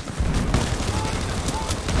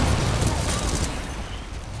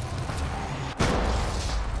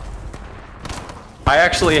 I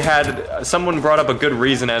actually had someone brought up a good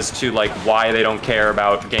reason as to like why they don't care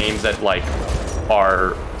about games that like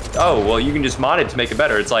are, oh well, you can just mod it to make it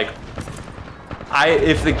better. It's like,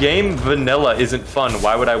 if the game vanilla isn't fun,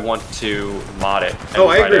 why would I want to mod it? Oh,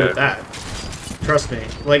 I agree with that. Trust me.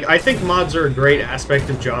 Like, I think mods are a great aspect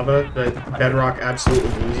of Java that Bedrock absolutely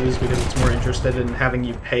loses because it's more interested in having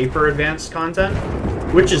you pay for advanced content,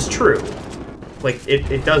 which is true. Like,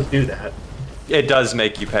 it does do that. It does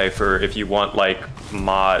make you pay for if you want like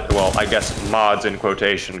well, I guess mods in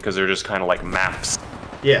quotation, because they're just kind of like maps.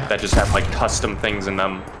 Yeah. That just have like custom things in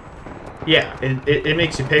them. Yeah, it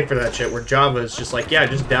makes you pay for that shit, where Java is just like, yeah,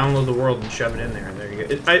 just download the world and shove it in there, and there you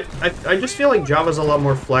go. I just feel like Java's a lot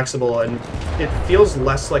more flexible, and it feels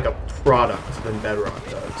less like a product than Bedrock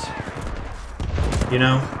does. You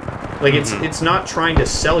know? Like, it's not trying to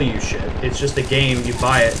sell you shit. It's just a game, you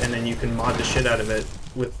buy it, and then you can mod the shit out of it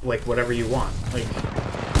with, like, whatever you want. Like,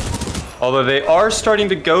 although they are starting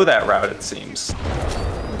to go that route, it seems.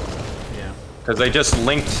 Yeah. Because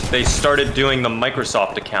they started doing the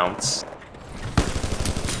Microsoft accounts.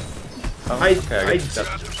 Oh, I guess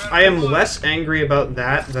that's- I am less angry about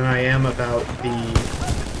that than I am about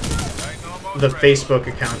the Facebook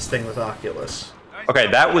accounts thing with Oculus. Okay,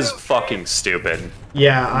 that was fucking stupid.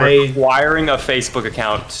 Yeah, Requiring a Facebook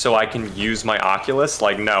account so I can use my Oculus?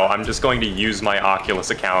 Like, no, I'm just going to use my Oculus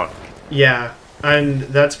account. Yeah, and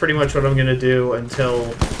that's pretty much what I'm gonna do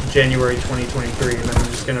until January 2023, and then I'm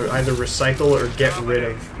just gonna either recycle or get rid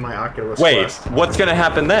of my Oculus Wait, Quest. what's gonna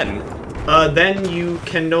happen then? Then you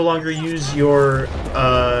can no longer use your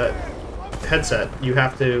headset. You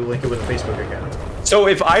have to link it with a Facebook account. So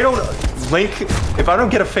if I don't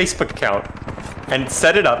get a Facebook account and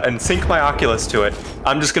set it up and sync my Oculus to it,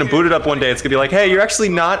 I'm just gonna boot it up one day. It's gonna be like, hey, you're actually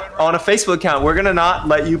not on a Facebook account. We're gonna not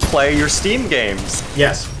let you play your Steam games.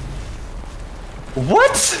 Yes.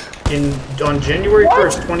 What? On January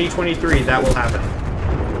 1st, 2023, that will happen.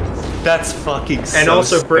 That's fucking so And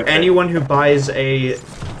also for stupid. anyone who buys a...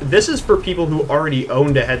 This is for people who already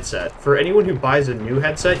owned a headset. For anyone who buys a new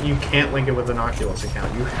headset, you can't link it with an Oculus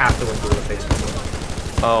account. You have to link it with a Facebook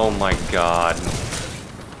account. Oh my god.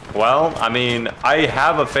 Well, I mean, I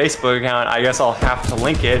have a Facebook account. I guess I'll have to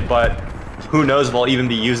link it, but who knows if I'll even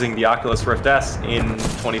be using the Oculus Rift S in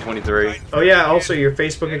 2023. Oh yeah, also your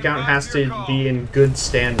Facebook account has to be in good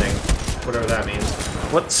standing, whatever that means.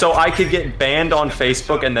 What? So I could get banned on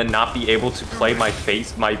Facebook and then not be able to play my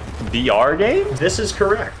VR game? This is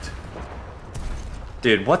correct.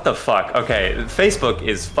 Dude, what the fuck? Okay, Facebook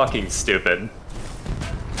is fucking stupid.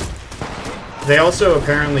 They also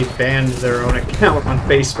apparently banned their own account on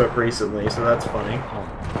Facebook recently, so that's funny.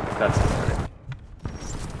 Oh, that's funny.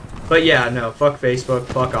 But yeah, no, fuck Facebook,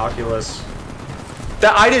 fuck Oculus.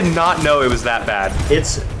 That I did not know it was that bad.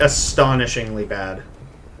 It's astonishingly bad.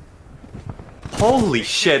 Holy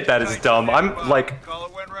shit, that is dumb. I'm like, Call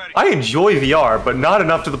it when ready. I enjoy VR, but not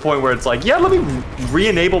enough to the point where it's like, yeah, let me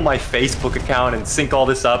re-enable my Facebook account and sync all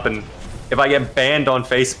this up, and if I get banned on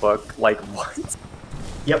Facebook, like, what?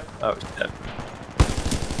 Yep. Oh, shit.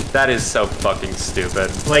 That is so fucking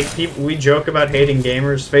stupid. Like, we joke about hating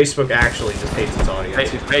gamers, Facebook actually just hates its audience.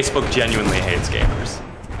 Facebook genuinely hates gamers.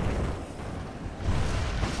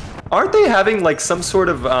 Aren't they having, like, some sort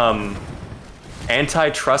of,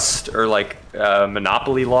 antitrust or, like,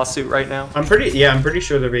 monopoly lawsuit right now? I'm pretty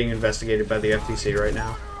sure they're being investigated by the FTC right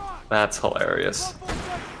now. That's hilarious.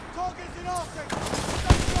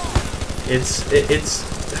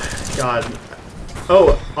 It's God.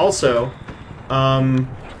 Oh, also, I'm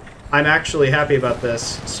actually happy about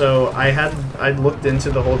this. So I'd looked into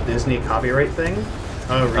the whole Disney copyright thing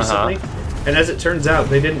recently, and as it turns out,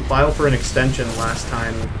 they didn't file for an extension last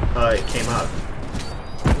time it came up.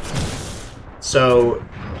 So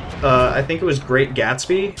I think it was Great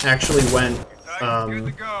Gatsby actually went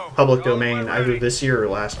public domain either this year or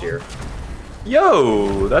last year.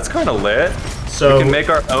 Yo, that's kind of lit. So We can make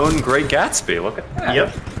our own Great Gatsby. Look at that.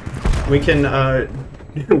 Yep. We can,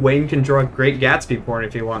 Wayne can draw Great Gatsby porn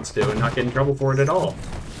if he wants to and not get in trouble for it at all.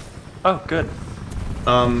 Oh, good.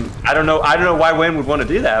 I don't know why Wayne would want to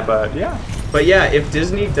do that, but yeah. But yeah, if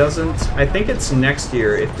Disney doesn't, I think it's next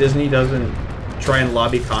year, if Disney doesn't try and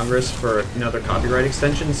lobby Congress for another copyright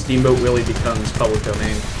extension, Steamboat Willie becomes public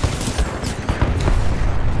domain.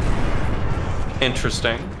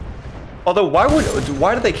 Interesting. Although, why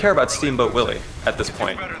do they care about Steamboat Willie at this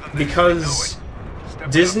point? Because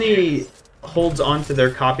Disney holds onto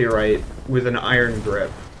their copyright with an iron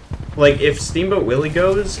grip. Like, if Steamboat Willie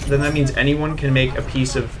goes, then that means anyone can make a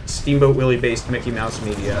piece of Steamboat Willie-based Mickey Mouse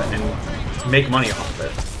media and make money off of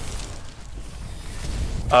it.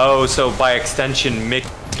 Oh, so by extension,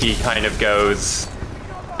 Mickey kind of goes.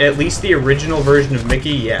 At least the original version of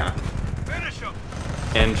Mickey, yeah. Finish him.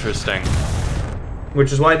 Interesting.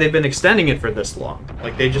 Which is why they've been extending it for this long.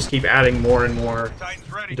 Like, they just keep adding more and more Titan's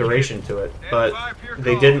ready. duration to it. But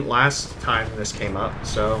they didn't last time this came up,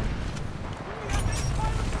 so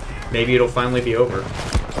maybe it'll finally be over.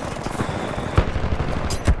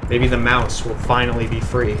 Maybe the mouse will finally be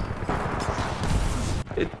free.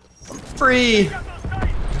 Free!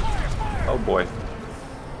 Oh boy.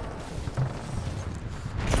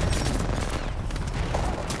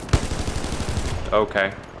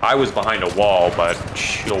 Okay. I was behind a wall, but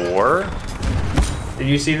sure. Did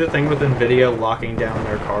you see the thing with NVIDIA locking down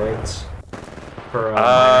their cards? For,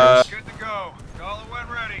 Uh, miners? Good to go. Call it when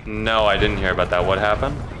ready. No, I didn't hear about that. What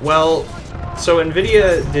happened? Well, so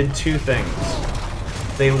NVIDIA did two things.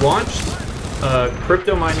 They launched a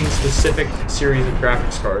crypto mining specific series of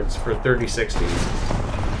graphics cards for 3060s.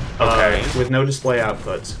 Okay. With no display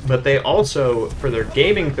outputs. But they also, for their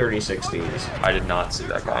gaming 3060s, I did not see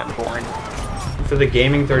that guy. I'm boring. for the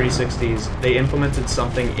gaming 3060s, they implemented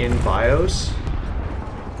something in BIOS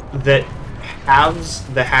that halves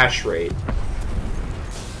the hash rate.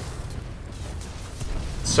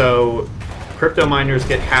 So crypto miners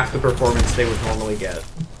get half the performance they would normally get.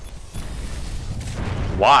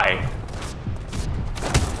 Why?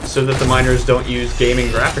 So that the miners don't use gaming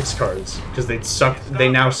graphics cards, because they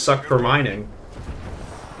now suck for mining.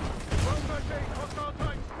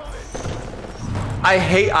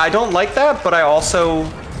 I don't like that, but I also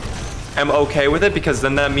am okay with it because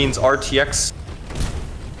then that means RTX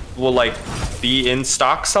will like be in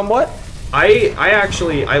stock somewhat. I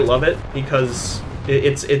actually love it because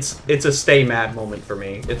it's a stay mad moment for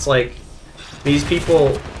me. It's like these people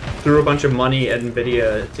threw a bunch of money at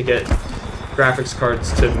Nvidia to get graphics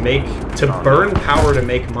cards to burn power to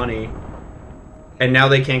make money, and now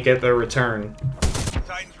they can't get their return.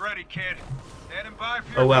 Titan's ready, kid. Standing by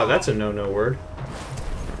for your Oh wow, call. that's a no word.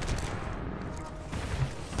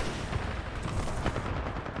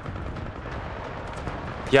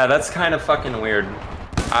 Yeah, that's kind of fucking weird.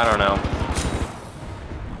 I don't know.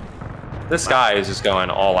 This guy is just going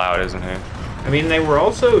all out, isn't he? I mean, they were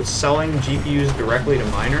also selling GPUs directly to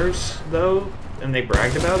miners, though, and they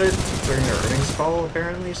bragged about it during their earnings call,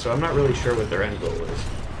 apparently, so I'm not really sure what their end goal is.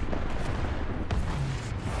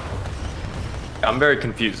 I'm very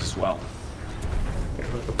confused as well.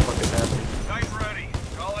 What the fuck is happening? Titan ready.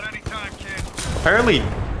 Call it any time, kid. Apparently,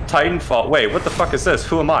 Titanfall. Wait, what the fuck is this?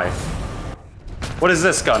 Who am I? What is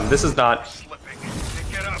this gun? This is not. Slipping.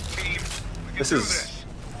 Pick it up, team. We can This do is. this.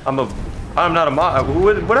 I'm not a mod.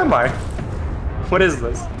 What am I? What is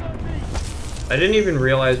this? I didn't even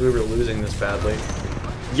realize we were losing this badly.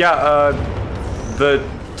 Yeah, the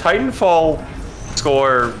Titanfall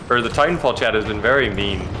score, or the Titanfall chat has been very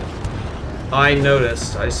mean. I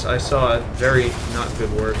noticed. I saw a very not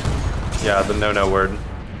good word. Yeah, the no word.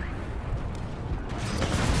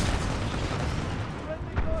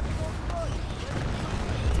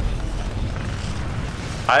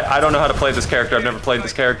 I don't know how to play this character. I've never played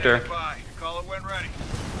this character. Stand by. Call it when ready.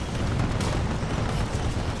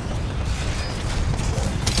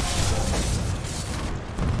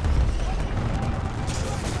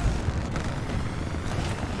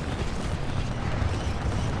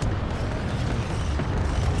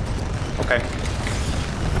 Okay.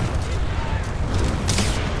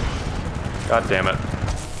 God damn it.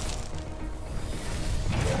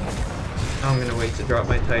 I'm gonna wait to drop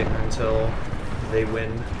my Titan until they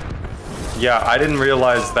win. Yeah, I didn't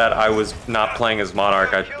realize that I was not playing as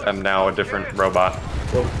Monarch. I am now a different robot.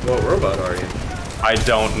 What robot are you? I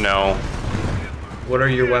don't know. What are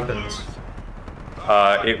your weapons?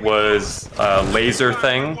 It was a laser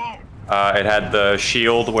thing. It had the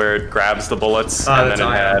shield where it grabs the bullets, and that's then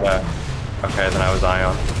it Ion. had. Okay, then I was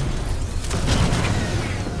Ion.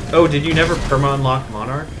 Oh, did you never perma-unlock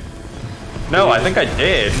Monarch? No, I think I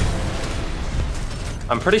did.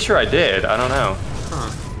 I'm pretty sure I did. I don't know.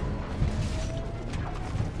 Huh.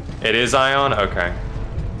 It is Ion? Okay.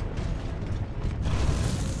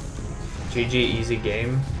 GG easy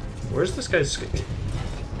game. Where's this guy's...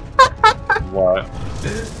 What?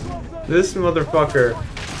 This motherfucker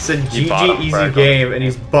said He GG bottom easy fragged. game and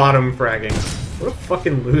he's bottom fragging. What a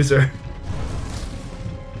fucking loser.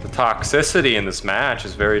 The toxicity in this match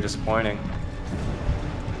is very disappointing.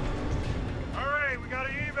 All right, we got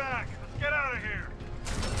an evac. Let's get out of here.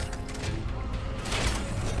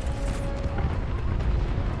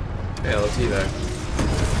 Yeah, let's see that.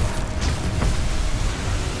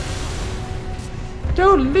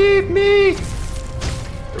 Don't leave me!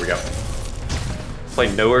 There we go.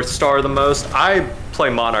 Play No Earth Star the most. I play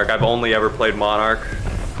Monarch. I've only ever played Monarch.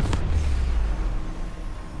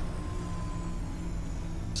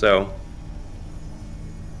 So,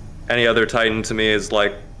 any other Titan to me is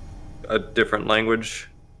like a different language.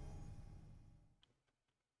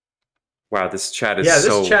 Wow, this chat is Yeah, this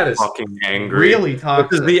so chat is fucking angry. really This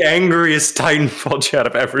toxic. is the angriest Titanfall chat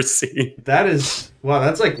I've ever seen. That is... Wow,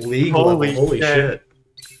 that's like league Holy level. Holy shit.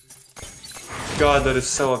 shit. God, that is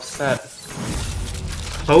so upset.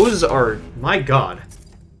 Hoes are... My god.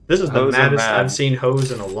 This is the Hoes are maddest mad. I've seen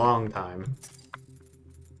hoes in a long time.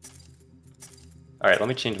 Alright, let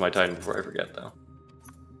me change my Titan before I forget, though.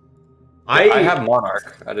 I have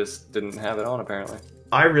Monarch. I just didn't have it on, apparently.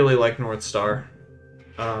 I really like North Star.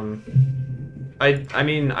 I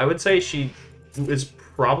mean, I would say she is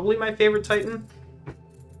probably my favorite Titan.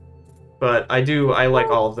 But I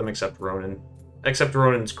like all of them except Ronin. Except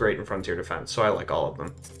Ronin's great in Frontier Defense, so I like all of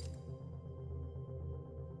them.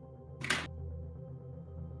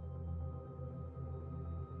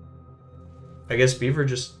 I guess Beaver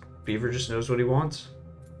just knows what he wants.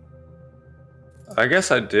 I guess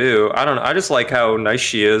I do. I don't know. I just like how nice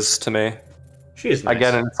she is to me. She is nice.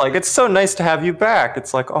 Again, and it's like, it's so nice to have you back.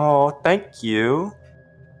 It's like, oh, thank you.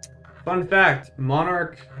 Fun fact,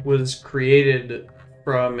 Monarch was created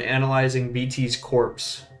from analyzing BT's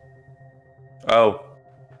corpse. Oh.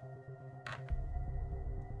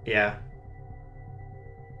 Yeah.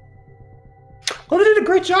 Well, they did a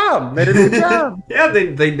great job. They did a good job. Yeah,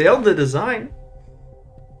 they nailed the design.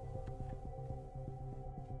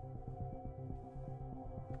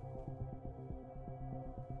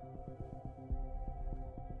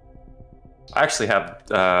 I actually have,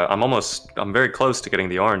 I'm very close to getting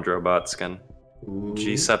the orange robot skin. Ooh,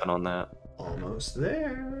 G7 on that. almost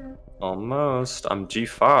there. Almost. I'm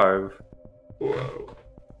G5. Whoa.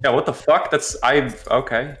 Yeah, what the fuck?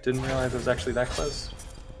 Okay. Didn't realize it was actually that close.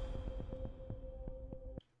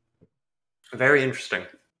 Very interesting.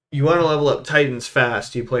 You want to level up Titans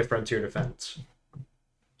fast, you play Frontier Defense.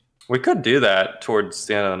 We could do that towards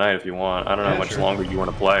the end of the night if you want. I don't know Yeah, how much sure. longer you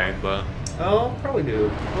want to play, but... I'll probably do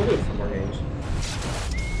it. I'll do it for more games.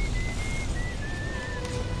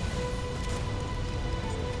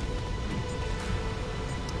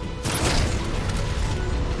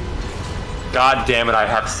 God damn it, I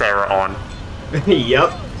have Sarah on.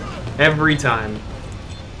 Yep. Every time. The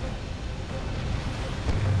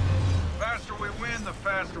faster we win, the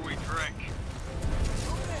faster we drink.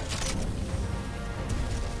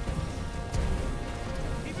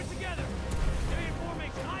 Keep it together. Stay in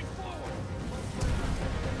formation. Eyes forward.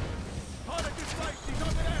 Hunter, good fight. She's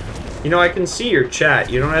over there. You know, I can see your chat.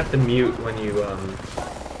 You don't have to mute when you,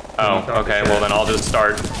 Oh, okay, well then I'll just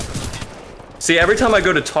start. See, every time I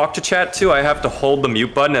go to talk to chat too, I have to hold the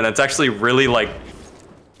mute button, and it's actually really like...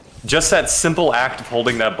 Just that simple act of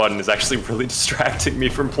holding that button is actually really distracting me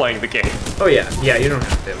from playing the game. Oh yeah, you don't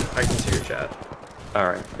have to. I can see your chat.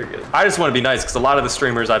 Alright. You're good. I just want to be nice, because a lot of the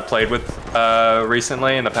streamers I've played with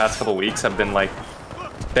recently, in the past couple weeks, have been like...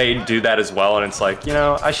 They do that as well, and it's like, you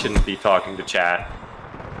know, I shouldn't be talking to chat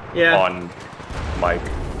Yeah. on mic.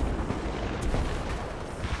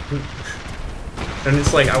 And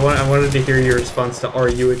it's like, I wanted to hear your response to "Are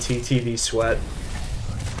you a TTV sweat?"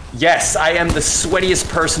 Yes, I am the sweatiest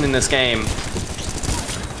person in this game.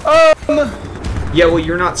 Yeah, well,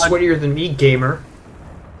 you're not sweatier than me, gamer.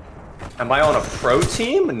 Am I on a pro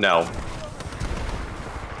team? No.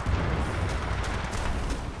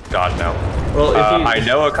 God, no. Well, if you, I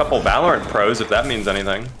know a couple Valorant pros, if that means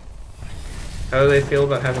anything. how do they feel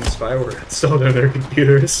about having spyware installed on their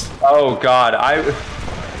computers? Oh God,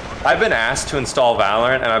 I've been asked to install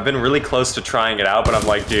Valorant, and I've been really close to trying it out, but I'm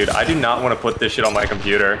like, dude, I do not want to put this shit on my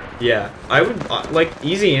computer. Yeah, I would like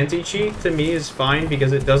easy anti-cheat to me is fine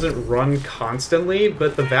because it doesn't run constantly,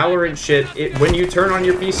 but the Valorant shit, when you turn on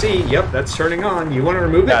your PC, yep, that's turning on. You want to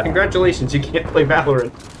remove it? Yeah. Congratulations, you can't play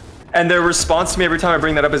Valorant. And their response to me every time I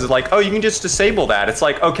bring that up is like, oh, you can just disable that. It's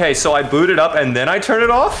like, okay, so I boot it up and then I turn it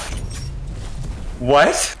off?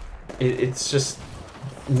 What? It's just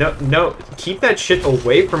no. Keep that shit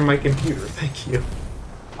away from my computer. Thank you.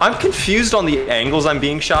 I'm confused on the angles I'm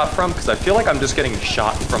being shot from, because I feel like I'm just getting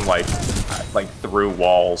shot from like through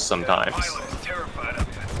walls sometimes. Pilot is terrified of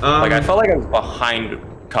you. Like I felt like I was behind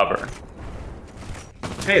cover.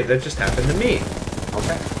 Hey, that just happened to me.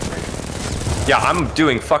 Okay. Yeah, I'm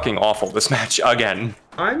doing fucking awful this match again.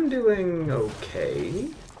 I'm doing okay.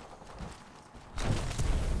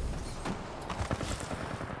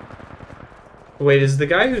 Wait, is the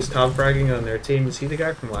guy who's top fragging on their team, is he the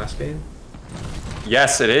guy from last game?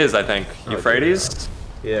 Yes, it is, I think. Oh, Euphrates?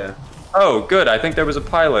 Yeah. Oh, good. I think there was a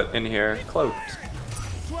pilot in here, cloaked.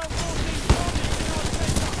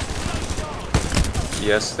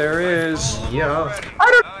 Yes, there is. Yeah.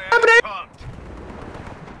 I don't have it.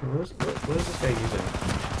 What is this guy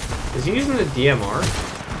using? Is he using the DMR?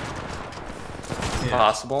 Yeah.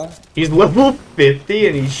 Possible. He's level 50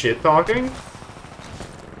 and he's shit talking?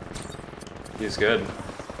 He's good.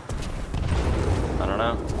 I don't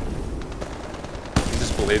know. He's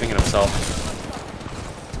just believing in himself.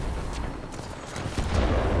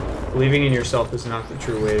 Believing in yourself is not the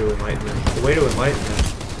true way to enlightenment. The way to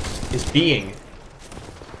enlightenment is being.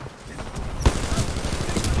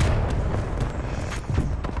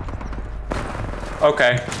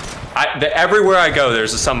 Okay. Everywhere I go,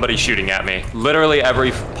 there's somebody shooting at me. Literally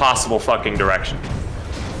every possible fucking direction.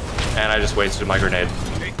 And I just wasted my grenade.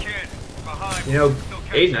 Hey kid, behind. You know, Still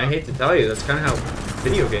catch Aiden, I up. hate to tell you, that's kind of how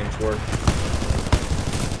video games work.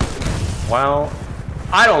 Well,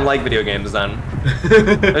 I don't like video games then.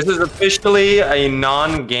 This is officially a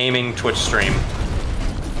non-gaming Twitch stream.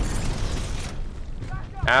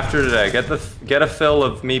 After today, get a fill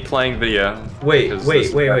of me playing video. Wait. 'Cause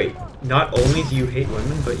this- Not only do you hate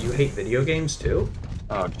women, but you hate video games too?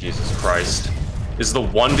 Oh, Jesus Christ. Is the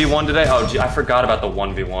 1v1 today? Oh, gee, I forgot about the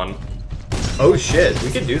 1v1. Oh shit,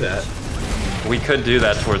 we could do that. We could do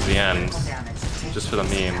that towards the end, just for the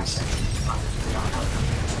memes.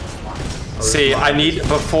 See, I need,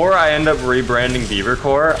 before I end up rebranding Beaver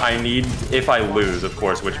Core, I need, if I lose, of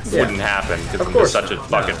course, which wouldn't happen, because I'm just such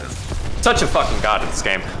a fucking god at this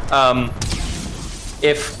game.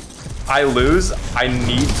 If I lose, I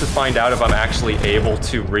need to find out if I'm actually able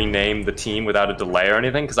to rename the team without a delay or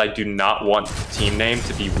anything, because I do not want the team name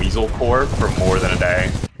to be Weasel Core for more than a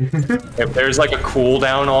day. If there's like a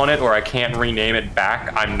cooldown on it, or I can't rename it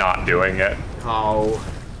back, I'm not doing it. Oh.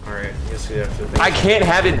 Alright, I guess we have to think. I can't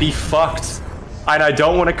have it be fucked. And I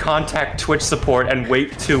don't want to contact Twitch support and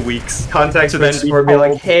wait 2 weeks. Contact Twitch support, be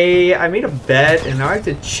like, hey, I made a bet and now I have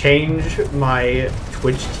to change my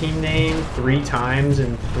Twitch team name 3 times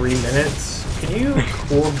in 3 minutes. Can you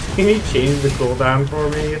change the cooldown for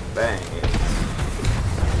me? Thanks.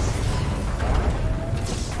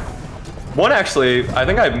 One actually, I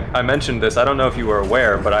think I mentioned this, I don't know if you were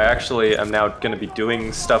aware, but I actually am now going to be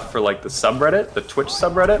doing stuff for like the subreddit, the Twitch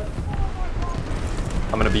subreddit.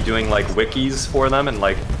 I'm going to be doing like wikis for them and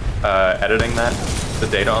like editing the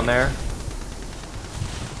data on there.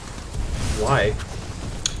 Why?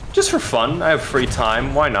 Just for fun, I have free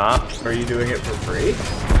time, why not? Are you doing it for free?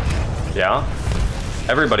 Yeah.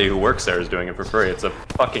 Everybody who works there is doing it for free. It's a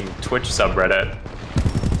fucking Twitch subreddit.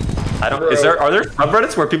 I don't. Are there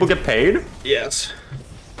subreddits where people get paid? Yes.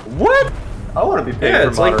 What? I want to be paid. Yeah, for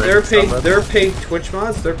it's like they're paid. subreddits. They're paid Twitch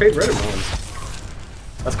mods. They're paid Reddit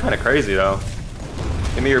mods. That's kind of crazy, though.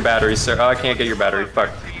 Give me your battery, sir. Oh, I can't get your battery. Fuck.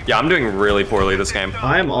 Yeah, I'm doing really poorly this game.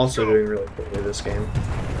 I am also doing really poorly this game.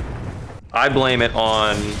 I blame it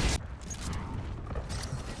on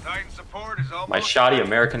my shoddy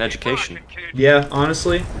American education. Yeah,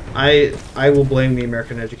 honestly, I will blame the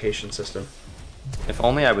American education system. If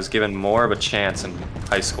only I was given more of a chance in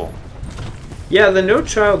high school. Yeah, the No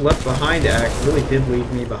Child Left Behind Act really did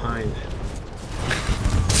leave me behind.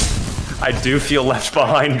 I do feel left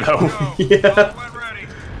behind, though. Yeah.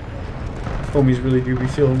 Homies really do be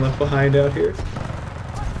feeling left behind out here.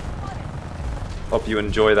 Hope you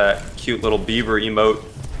enjoy that cute little beaver emote.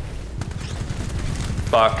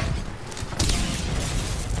 Fuck.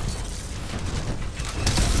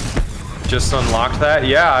 Just unlocked that?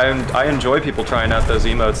 Yeah, I enjoy people trying out those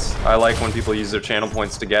emotes. I like when people use their channel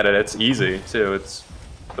points to get it. It's easy, too. It's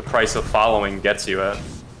the price of following gets you it.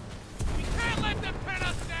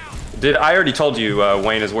 I already told you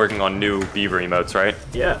Wayne is working on new beaver emotes, right?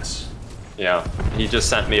 Yes. Yeah. He just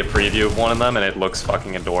sent me a preview of one of them, and it looks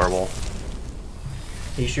fucking adorable.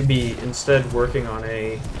 He should be instead working on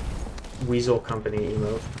a Weasel Company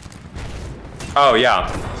emote. Oh, yeah.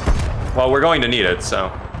 Well, we're going to need it, so...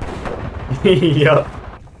 Yup.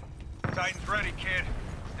 Titan's ready, kid.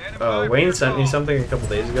 Standing by for Wayne your sent me call. something a couple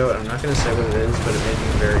days ago, and I'm not going to say what it is, but it made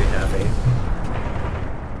me very happy.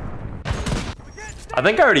 I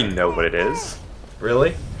think I already know what it is.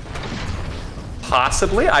 Really?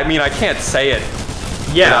 Possibly? I mean, I can't say it.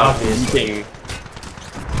 Yeah, without obviously. leaking.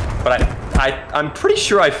 But I'm pretty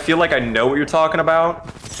sure I feel like I know what you're talking about.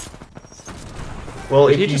 Well,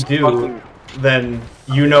 Did if he you just do, fucking- then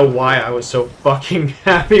you know why I was so fucking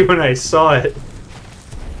happy when I saw it.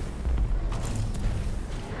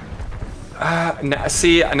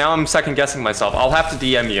 See, now I'm second guessing myself. I'll have to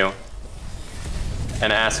DM you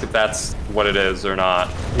and ask if that's what it is or not.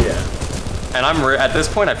 Yeah. And at this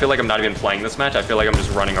point, I feel like I'm not even playing this match. I feel like I'm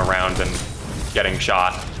just running around and getting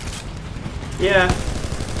shot. Yeah.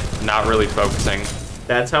 Not really focusing.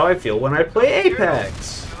 That's how I feel when I play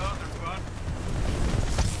Apex.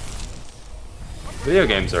 Video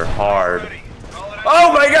games are hard.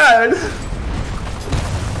 Oh my god!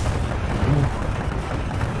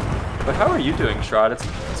 But how are you doing, Shrod?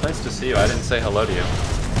 It's nice to see you. I didn't say hello to you.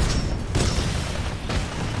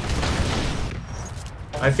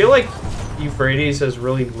 I feel like Euphrates has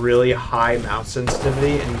really, really high mouse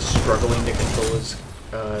sensitivity, and he's struggling to control his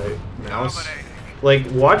mouse. Like,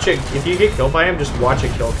 watch it. If you get killed by him, just watch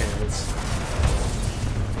it kill him. It's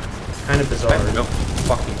kind of bizarre. I have no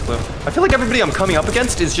fucking clue. I feel like everybody I'm coming up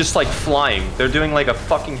against is just like flying. They're doing like a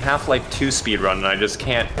fucking Half-Life 2 speedrun, and I just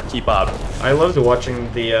can't keep up. I loved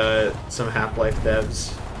watching the some Half-Life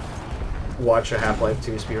devs watch a Half-Life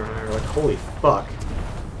 2 speedrun, and they're like, holy fuck.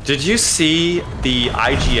 Did you see the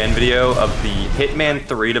IGN video of the Hitman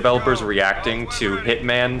 3 developers reacting to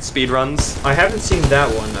Hitman speedruns? I haven't seen that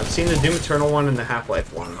one. I've seen the Doom Eternal one and the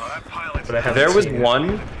Half-Life one. But I haven't There was seen it.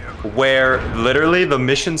 one where literally the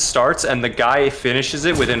mission starts and the guy finishes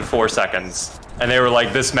it within 4 seconds. And they were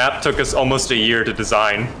like, this map took us almost a year to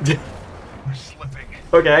design.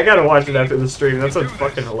 Okay, I gotta watch it after the stream. That sounds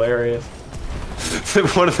fucking hilarious.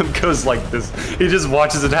 One of them goes like this. He just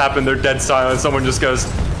watches it happen. They're dead silent. Someone just goes,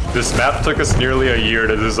 "This map took us nearly a year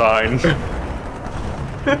to design."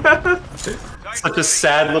 Such a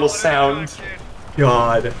sad little sound.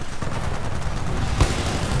 God.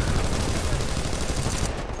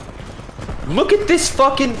 Look at this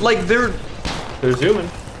fucking, like, they're zooming.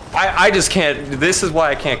 I just can't, this is why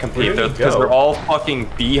I can't compete, Where did he because go? they're all fucking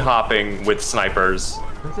bee-hopping with snipers.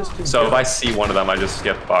 Where'd this dude So go? if I see one of them, I just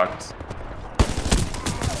get fucked.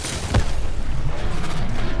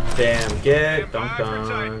 Damn, get dunked Goodbye for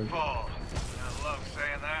on. Titanfall. I love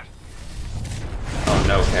saying that. Oh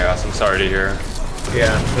no, Chaos, I'm sorry to hear.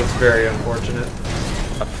 Yeah, that's very unfortunate.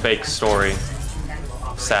 A fake story.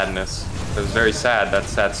 Sadness. It was very sad, that's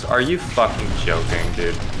sad. Are you fucking joking,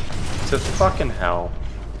 dude? To fucking hell.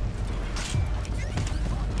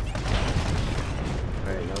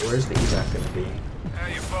 Alright, now where's the evac gonna be? Yeah,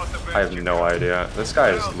 you fought the best I have you no could. idea. This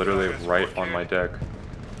guy is literally right on my dick.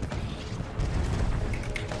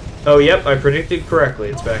 Oh, yep, I predicted correctly.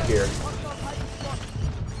 It's back here.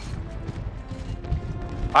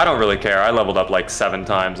 I don't really care. I leveled up like 7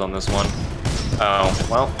 times on this one. Oh,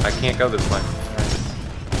 well, I can't go this way.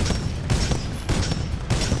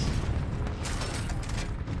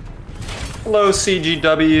 Hello,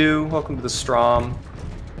 CGW. Welcome to the Strom.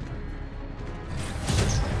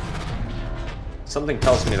 Something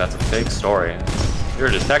tells me that's a fake story. You're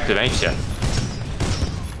a detective, ain't you?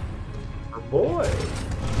 Oh boy.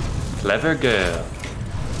 Clever girl.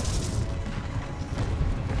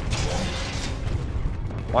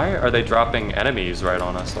 Why are they dropping enemies right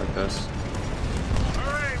on us like this?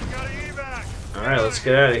 Alright, we got an evac. Alright, let's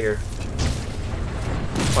get out of here.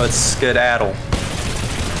 Let's skedaddle.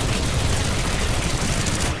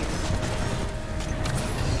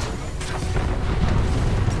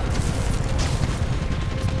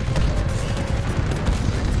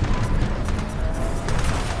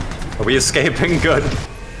 Are we escaping? Good.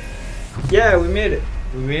 Yeah, we made it.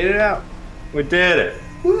 We made it out. We did it.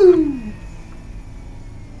 Woo!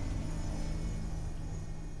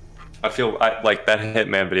 I feel like that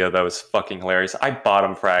Hitman video that was fucking hilarious. I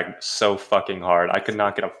bottom fragged so fucking hard. I could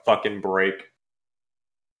not get a fucking break.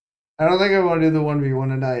 I don't think I want to do the 1v1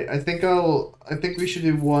 tonight. I think we should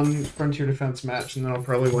do one Frontier Defense match and then I'll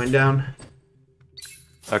probably wind down.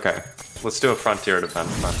 Okay, let's do a Frontier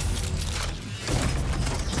Defense then.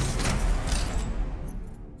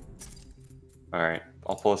 Alright,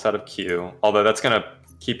 I'll pull us out of queue. Although that's gonna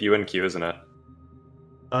keep you in queue, isn't it?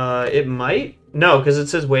 It might? No, because it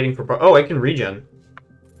says waiting for... Oh, I can regen.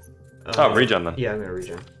 Oh, regen then. Yeah, I'm gonna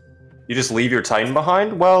regen. You just leave your Titan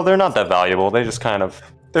behind? Well, they're not that valuable. They just kind of...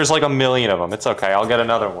 There's like 1 million of them. It's okay, I'll get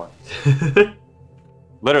another one.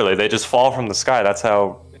 Literally, they just fall from the sky. That's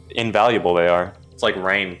how invaluable they are. It's like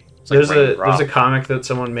rain. It's like There's a comic that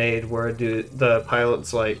someone made where the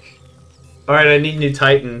pilot's like, "Alright, I need a new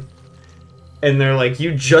Titan." And they're like,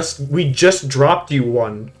 we just dropped you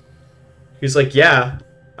one. He's like, "Yeah,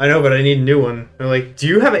 I know, but I need a new one." They're like, "Do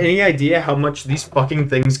you have any idea how much these fucking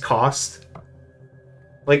things cost?"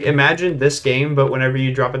 Like, imagine this game, but whenever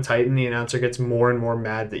you drop a Titan, the announcer gets more and more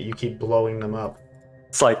mad that you keep blowing them up.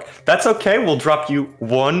 It's like, that's okay, we'll drop you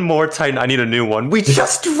one more Titan. I need a new one. We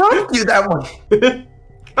just dropped you that one!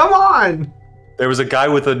 Come on! There was a guy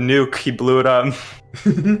with a nuke, he blew it up.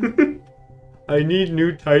 I need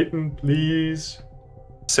new Titan, please.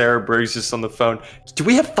 Sarah Briggs just on the phone. Do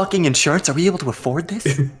we have fucking insurance? Are we able to afford this?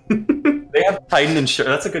 They have Titan insurance.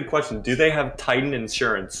 That's a good question. Do they have Titan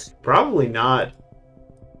insurance? Probably not.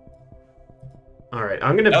 Alright,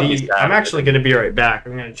 I'm sad. actually gonna be right back.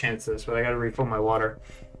 I'm gonna chance this, but I gotta refill my water.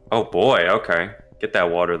 Oh boy, okay. Get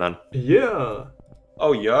that water then. Yeah.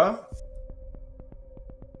 Oh yeah?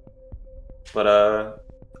 But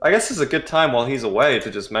I guess this is a good time while he's away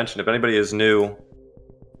to just mention if anybody is new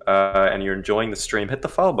and you're enjoying the stream, hit the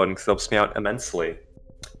follow button because it helps me out immensely.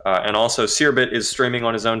 And also, Serebit is streaming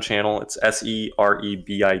on his own channel. It's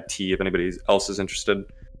SEREBIT if anybody else is interested.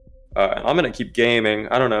 And I'm gonna keep gaming.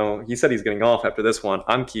 I don't know. He said he's getting off after this one.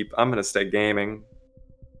 I'm gonna stay gaming.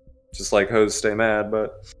 Just like hoes stay mad,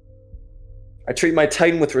 but I treat my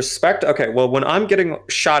Titan with respect. Okay, well when I'm getting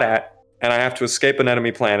shot at and I have to escape an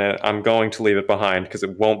enemy planet, I'm going to leave it behind because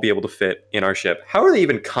it won't be able to fit in our ship. How are they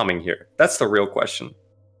even coming here? That's the real question.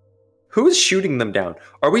 Who's shooting them down?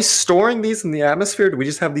 Are we storing these in the atmosphere? Do we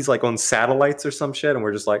just have these like on satellites or some shit and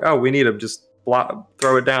we're just like, oh, we need to just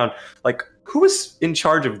throw it down? Like, who is in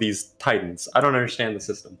charge of these Titans? I don't understand the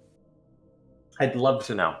system. I'd love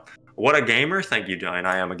to know. What a gamer? Thank you, Giant.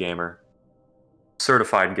 I am a gamer.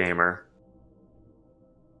 Certified gamer.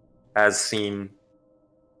 As seen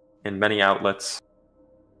in many outlets.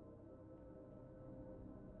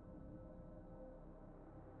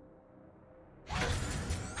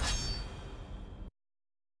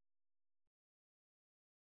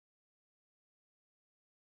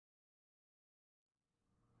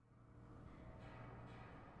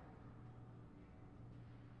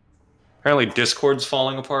 Apparently Discord's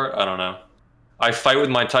falling apart. I don't know. I fight with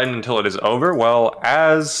my Titan until it is over. Well,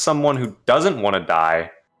 as someone who doesn't want to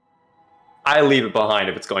die, I leave it behind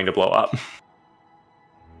if it's going to blow up.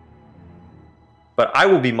 But I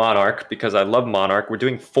will be Monarch because I love Monarch. We're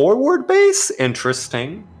doing forward base?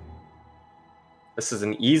 Interesting. This is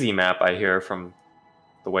an easy map, I hear, from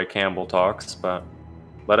the way Campbell talks, but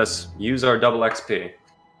let us use our double XP.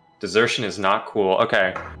 Desertion is not cool.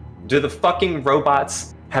 Okay. Do the fucking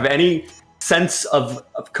robots have any sense of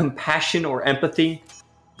compassion or empathy?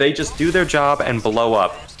 They just do their job and blow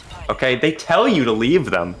up. Okay? They tell you to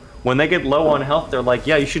leave them. When they get low on health, they're like,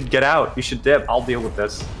 yeah, you should get out. You should dip. I'll deal with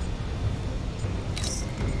this.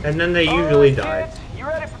 And then they usually die. You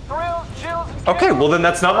ready for thrills, chills, and Okay, well then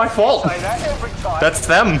that's not my fault. Say that every time. That's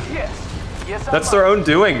them. Yes. Yes, I That's might. their own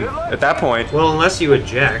doing at that point. Well, unless you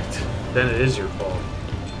eject, then it is your fault.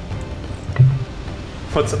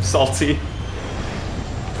 What's up, Salty?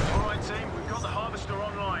 All right, team, we've got the harvester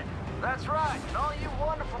online. That's right. And all you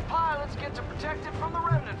wonderful pilots get to protect it from the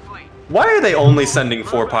remnant fleet. Why are they only sending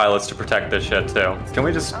 4 pilots to protect this shit, too? Can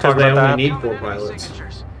we just talk Because they about only that? need 4 pilots.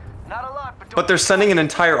 Signatures. Not a lot, but But they're sending an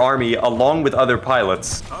entire army along with other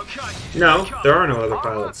pilots. Okay. No, there are no other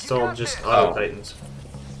pilots. It's all just auto Oh. titans.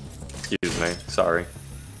 Excuse me, sorry.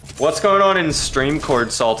 What's going on in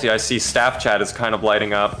Streamcord, Salty? I see staff chat is kind of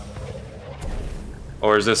lighting up.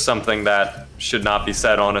 Or is this something that should not be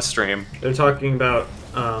said on a stream? They're talking about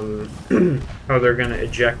how they're gonna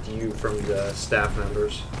eject you from the staff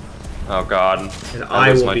members, Oh god. and That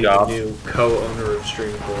I was will my be job. the new co-owner of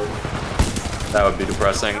Streamcord. That would be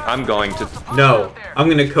depressing. I'm going to... No, I'm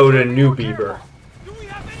gonna code a new Beaver. do we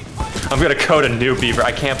have any fire? I'm gonna code a new beaver.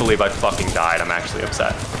 I can't believe I fucking died. I'm actually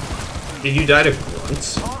upset. Did you die to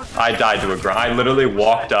grunts? I died to a grunt. I literally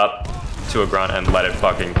walked up to a grunt and let it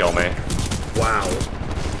fucking kill me. Wow,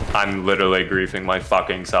 I'm literally griefing my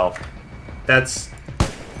fucking self. that's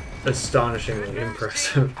astonishingly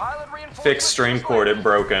impressive. Pilot reinforcements Fix stream cord, it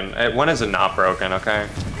broken. When is it not broken, okay?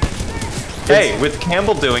 Hey, with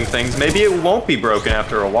Campbell doing things, maybe it won't be broken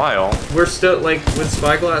after a while. We're still, like, with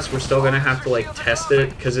Spyglass, we're still gonna have to, like, test it,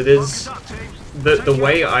 because it is... The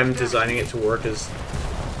way I'm designing it to work is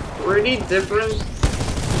pretty different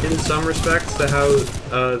in some respects to how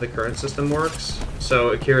the current system works. So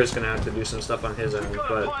Akira's gonna have to do some stuff on his end,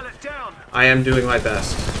 but Pilot down. I am doing my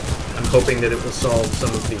best. I'm hoping that it will solve some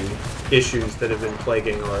of the issues that have been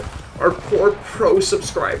plaguing our poor pro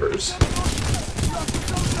subscribers.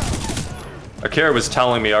 Akira was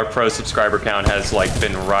telling me our pro subscriber count has, like,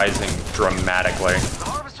 been rising dramatically. The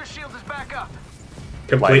harvester shield is back up.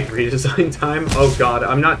 Complete Like- redesign time? Oh god,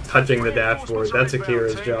 I'm not touching the dashboard. That's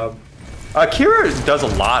Akira's job. Akira does a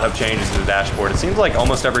lot of changes to the dashboard. It seems like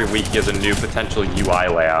almost every week he has a new potential UI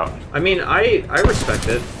layout. I mean, I respect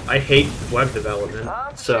it. I hate web development,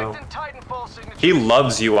 I'm so protecting Titanfall signatures. He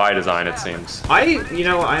loves UI design, it seems. I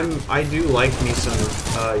do like me some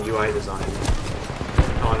UI design.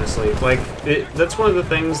 Honestly, like that's one of the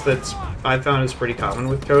things that's I found is pretty common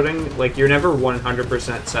with coding. Like you're never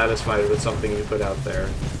 100% satisfied with something you put out there.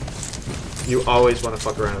 You always want to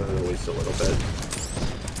fuck around with it at least a little bit.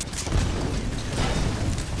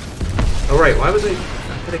 Oh right, why was I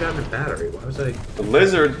could have gotten a battery? Why was I? The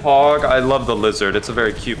lizard pog, I love the lizard. It's a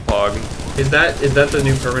very cute pog. Is that the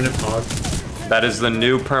new permanent pog? That is the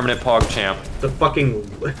new permanent pog champ. The fucking.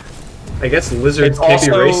 I guess lizards It's can't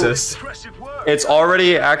be also- racist. Impressive work. It's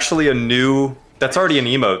already actually a new... That's already an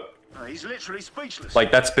emote. He's literally speechless.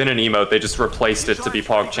 Like, that's been an emote. They just replaced it to be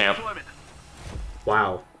pog champ.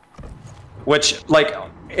 Wow. Which, like,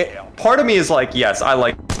 part of me is like, yes, I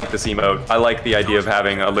like this emote. I like the idea of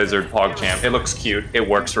having a lizard pog champ. It looks cute. It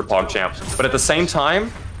works for pog champ. But at the same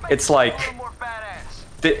time, it's like... A little more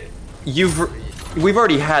badass. We've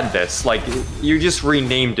already had this. Like, you just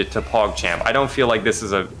renamed it to PogChamp. I don't feel like this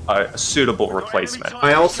is a suitable replacement.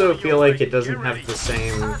 I also feel like it doesn't have the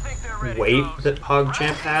same weight that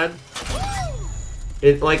PogChamp had.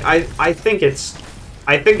 It like I think it's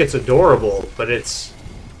adorable, but it's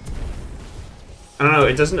I don't know,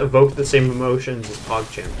 it doesn't evoke the same emotions as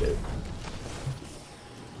PogChamp did.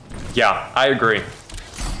 Yeah, I agree.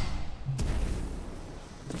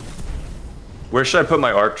 Where should I put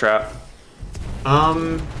my arc trap?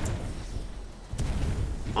 I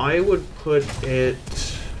would put it...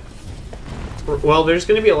 Well, there's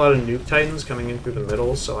going to be a lot of nuke titans coming in through the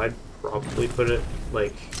middle, so I'd probably put it,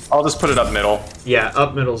 like... I'll just put it up middle. Yeah,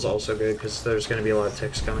 up middle's also good, because there's going to be a lot of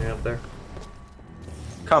ticks coming up there.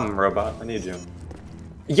 Come, robot, I need you.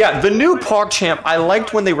 Yeah, the new PogChamp, I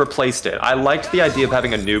liked when they replaced it. I liked the idea of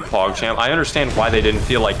having a new PogChamp. I understand why they didn't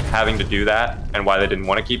feel like having to do that, and why they didn't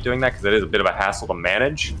want to keep doing that, because it is a bit of a hassle to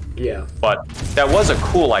manage. Yeah. But that was a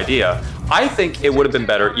cool idea. I think it would have been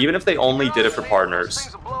better, even if they only did it for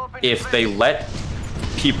partners, if they let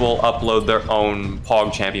people upload their own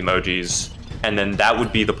PogChamp emojis, and then that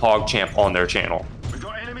would be the PogChamp on their channel. We've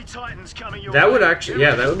got enemy Titans coming your That way. would actually,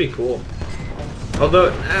 yeah, that would be cool.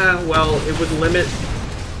 Although, well, it would limit.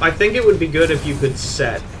 I think it would be good if you could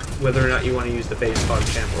set whether or not you want to use the base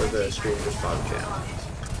PogChamp or the streamer's PogChamp.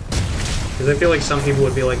 Because I feel like some people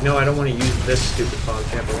would be like, no, I don't want to use this stupid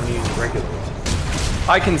PogChamp, I want to use the regular one.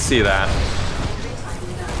 I can see that.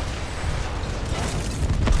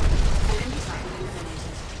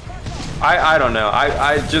 I don't know.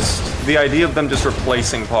 I just, the idea of them just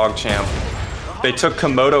replacing PogChamp, they took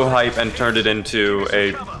Komodo hype and turned it into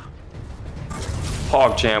a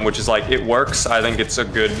PogChamp, which is like, it works. I think it's a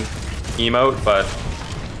good emote, but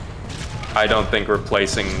I don't think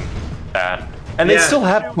replacing that. And they Yeah. still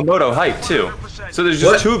have Komodo hype too. So there's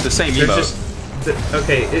just What? two of the same They're emote. just,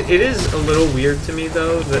 okay, it is a little weird to me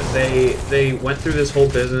though that they went through this whole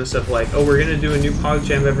business of like, oh, we're gonna do a new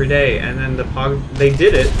PogChamp every day, and then they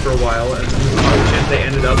did it for a while, and then the PogChamp they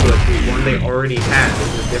ended up with the one they already had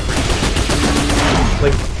was a different.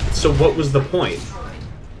 Like, so what was the point?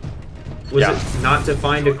 Was Yeah. it not to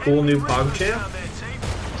find a cool new PogChamp?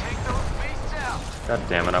 God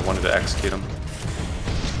damn it, I wanted to execute him.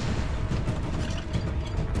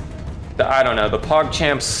 I don't know, the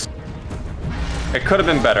PogChamps, it could have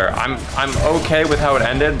been better. I'm okay with how it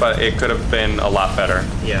ended, but it could have been a lot better.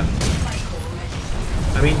 Yeah.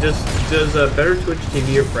 I mean, does Better Twitch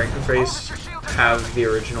TV or Frankerface have the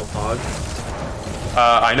original Pog?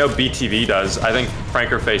 I know BTV does. I think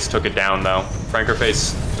Frankerface took it down though.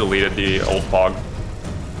 Frankerface deleted the old Pog.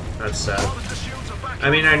 That's sad.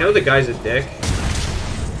 I mean, I know the guy's a dick,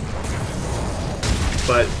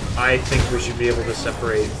 but I think we should be able to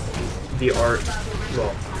separate the art,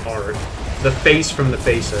 the face from the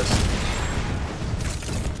faces.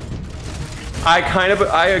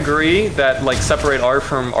 I agree that like separate art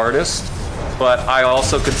from artist, but I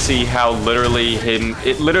also could see how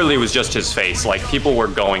it literally was just his face. Like people were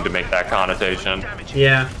going to make that connotation.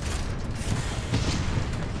 Yeah.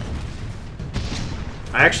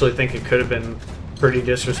 I actually think it could have been pretty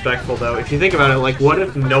disrespectful though. If you think about it, like what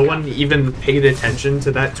if no one even paid attention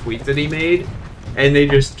to that tweet that he made? And they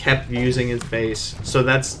just kept using his face. So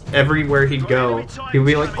that's everywhere he'd go. He'd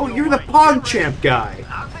be like, oh, you're the PogChamp guy.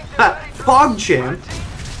 Ha, PogChamp.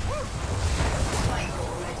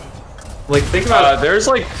 Like, think about There's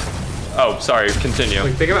like, oh, sorry, continue.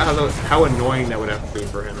 like, think about how annoying that would have to be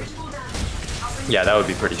for him. Yeah, that would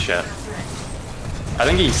be pretty shit. I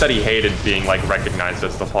think he said he hated being like recognized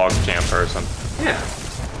as the PogChamp person. Yeah.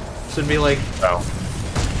 So it'd be like, So.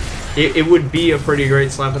 it would be a pretty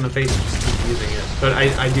great slap in the face to just keep using it. But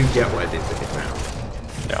I do get why they took it down.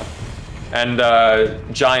 Yeah.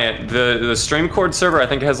 And Giant, the StreamCord server I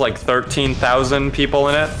think has like 13,000 people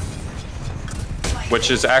in it, which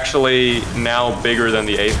is actually now bigger than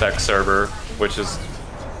the Athex server, which is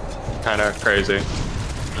kind of crazy.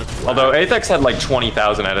 Although Athex had like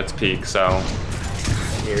 20,000 at its peak, so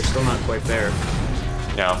Yeah, you're still not quite there.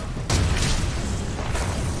 yeah.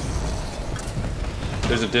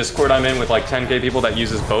 There's a Discord I'm in with like 10k people that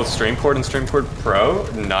uses both StreamCord and StreamCord Pro.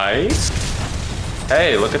 Nice.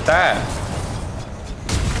 Hey, look at that.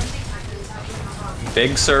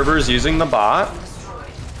 Big servers using the bot.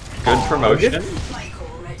 Good promotion.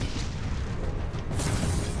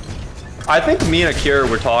 I think me and Akira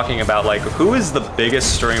were talking about like who is the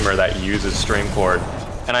biggest streamer that uses StreamCord,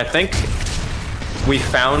 and I think we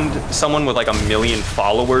found someone with like 1 million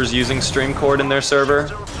followers using StreamCord in their server.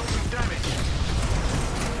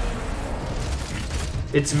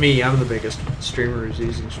 It's me. I'm the biggest streamer who's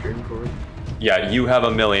using StreamCord. Yeah, you have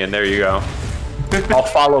 1 million. There you go. I'll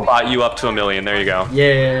follow bot you up to 1 million. There you go.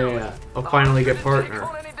 Yeah. I'll finally get partner.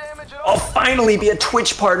 I'll finally be a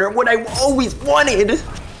Twitch partner. What I always wanted.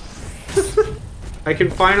 I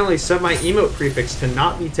can finally set my emote prefix to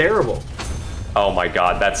not be terrible. Oh my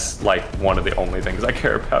god, that's like one of the only things I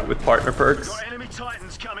care about with partner perks. Got enemy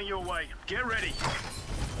Titans coming your way. Get ready.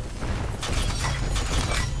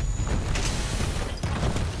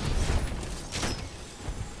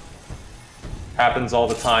 Happens all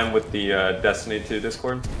the time with the Destiny 2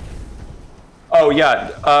 Discord. Oh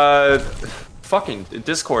yeah, fucking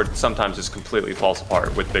Discord sometimes just completely falls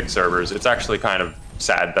apart with big servers. It's actually kind of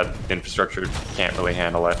sad that the infrastructure can't really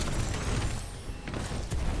handle it.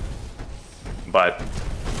 But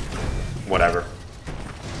whatever.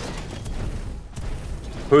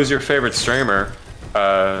 Who's your favorite streamer?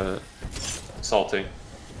 Salty.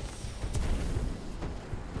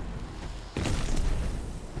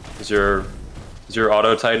 Is your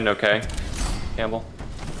auto Titan okay, Campbell?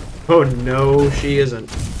 Oh no, she isn't.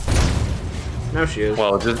 Now she is.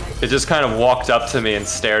 Well, it just kind of walked up to me and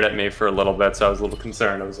stared at me for a little bit, so I was a little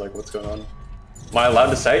concerned. I was like, what's going on? Am I allowed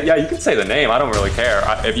to say it? Yeah, you can say the name. I don't really care.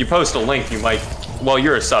 If you post a link, you might... Well,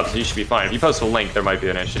 you're a sub, so you should be fine. If you post a link, there might be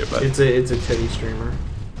an issue, but... It's a titty streamer.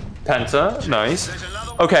 Penta? Nice.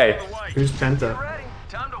 Okay. Who's Penta? Ready?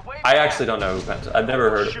 Time to wave. I actually don't know who Penta... I've never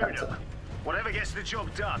heard of Shoot 'em. Penta. Whatever gets the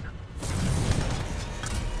job done.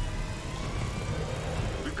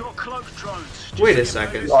 We've got cloak drones. Wait a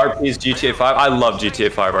second. RP's GTA 5? I love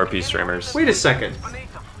GTA 5 RP streamers. Wait a second.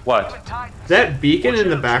 What? That beacon in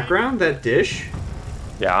the background, that dish,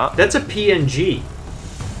 Yeah? that's a PNG.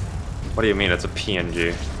 What do you mean it's a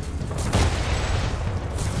PNG?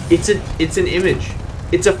 It's an image.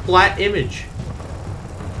 It's a flat image.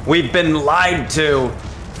 We've been lied to!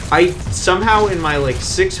 I somehow in my like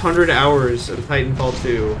 600 hours of Titanfall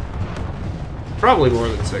 2, probably more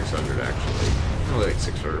than 600 actually, probably like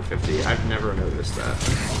 650. I've never noticed that.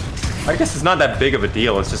 I guess it's not that big of a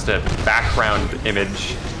deal, it's just a background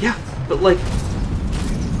image. Yeah, but like,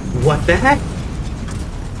 what the heck?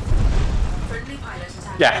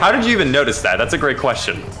 Yeah, how did you even notice that? That's a great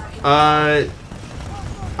question. I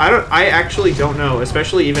actually don't know,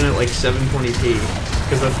 especially even at like 720p,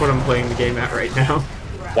 because that's what I'm playing the game at right now.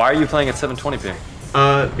 Why are you playing at 720p?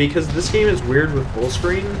 Because this game is weird with full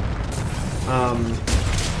screen.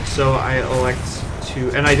 So I elect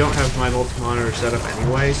to, and I don't have my multi-monitor set up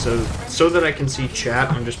anyway, so that I can see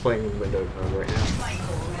chat, I'm just playing in windowed mode right now.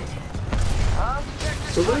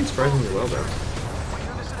 Still doing surprisingly well though.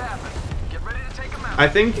 I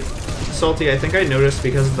think, Salty, I think I noticed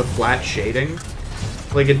because of the flat shading,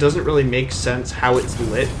 like it doesn't really make sense how it's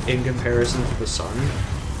lit in comparison to the sun.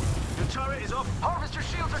 The turret is up. Harvester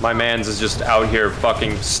shields are My man's is just out here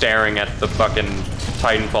fucking staring at the fucking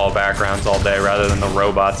Titanfall backgrounds all day rather than the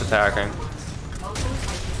robots attacking.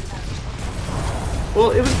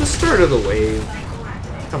 Well, it was the start of the wave.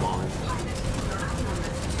 Come on.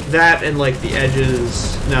 That and like the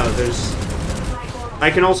edges. No, there's. I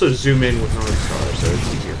can also zoom in with North Star, so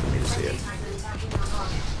it's easier for me to see it.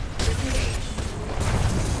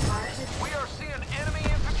 We are seeing enemy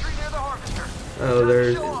infantry near the harvester. Oh,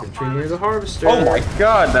 there's infantry near the harvester. Oh my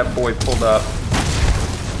god, that boy pulled up.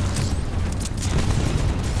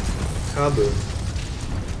 Kaboom.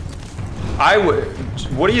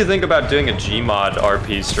 What do you think about doing a Gmod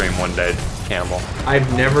RP stream one day, Campbell?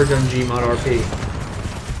 I've never done Gmod RP.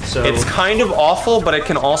 So It's kind of awful, but it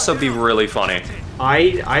can also be really funny.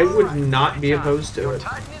 I would not be opposed to it.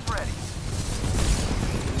 Titan is ready.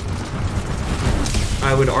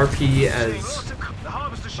 I would RP as The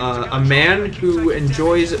harvester shields are a gonna man who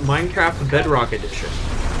enjoys Minecraft Bedrock Edition.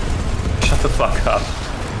 Shut the fuck up. The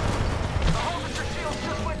harvester shields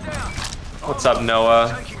just went down. What's up,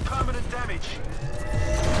 Noah? Taking permanent damage.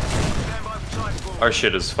 Stand by for Titanfall. Our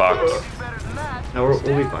shit is fucked. Better than that. No, we'll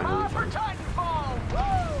be fine. We'll be For fine. Titanfall. Woo!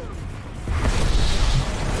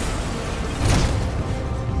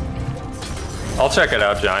 I'll check it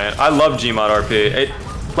out, Giant. I love Gmod RP.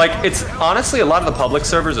 It's honestly a lot of the public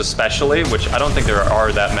servers especially, which I don't think there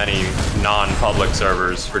are that many non-public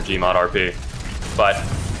servers for Gmod RP. But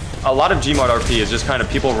a lot of Gmod RP is just kind of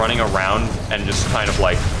people running around and just kind of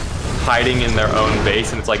like hiding in their own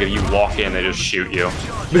base, and it's like if you walk in, they just shoot you.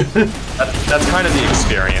 That's kind of the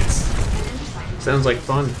experience. Sounds like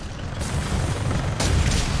fun.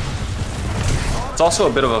 It's also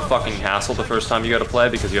a bit of a fucking hassle the first time you go to play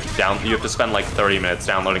because you have to spend like 30 minutes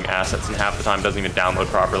downloading assets, and half the time it doesn't even download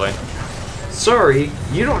properly. Sorry,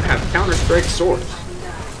 you don't have Counter-Strike Source.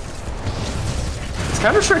 Is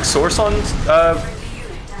Counter-Strike Source on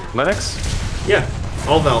Linux? Yeah,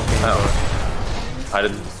 all Valve games are. Oh, I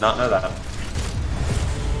did not know that.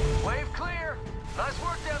 Wave clear. Nice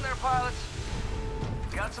work down there, pilots.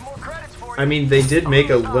 Got some more credits for you. I mean, they did make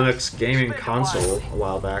a Linux gaming console a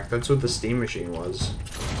while back. That's what the Steam Machine was.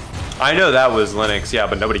 I know that was Linux, yeah,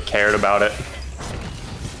 but nobody cared about it.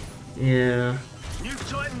 Yeah. New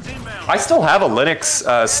Titans inbound. I still have a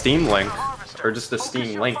Linux Steam link, or just a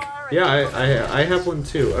Steam link. Yeah, I have one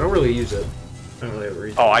too. I don't really use it. I don't really ever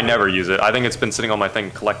use it. Oh, I never use it. I think it's been sitting on my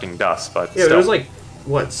thing collecting dust, but Yeah, still. it was like,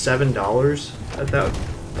 what, $7 at that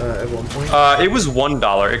at one point? It was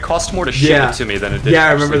 $1. It cost more to ship Yeah. it to me than it did. Yeah, I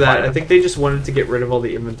to remember actually that. buy it. I think they just wanted to get rid of all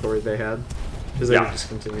the inventory they had because they were Yeah.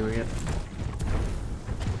 discontinuing it.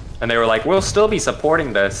 And they were like, we'll still be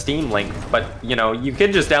supporting the Steam link, but, you know, you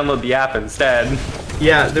can just download the app instead.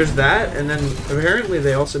 Yeah, there's that, and then apparently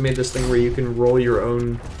they also made this thing where you can roll your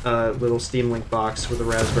own little Steam Link box with a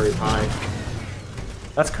Raspberry Pi.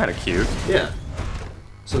 That's kind of cute. Yeah.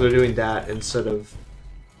 So they're doing that instead of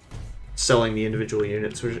selling the individual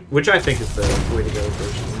units, which I think is the way to go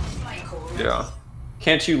personally. Yeah.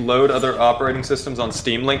 Can't you load other operating systems on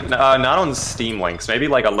Steam Link? Not on Steam Links. Maybe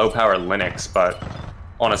like a low-power Linux, but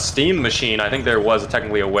on a Steam machine, I think there was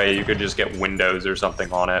technically a way you could just get Windows or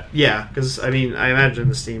something on it. Yeah, because I mean, I imagine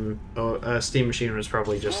the Steam machine was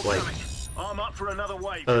probably just like I'm up for another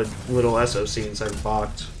wave. a little SoC inside the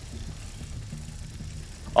box.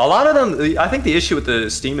 A lot of them, I think the issue with the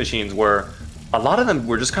Steam machines were, a lot of them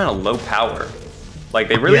were just kind of low power. Like,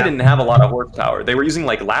 they really didn't have a lot of horsepower. They were using,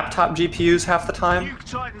 like, laptop GPUs half the time.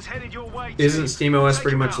 Titans headed your way. Isn't SteamOS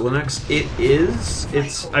pretty much Linux? It is.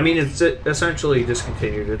 It's. I mean, it's essentially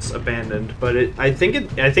discontinued. It's abandoned. But I think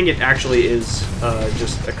it actually is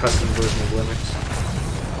just a custom version of Linux.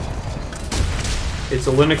 It's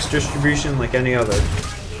a Linux distribution like any other.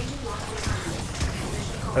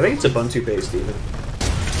 I think it's Ubuntu based even.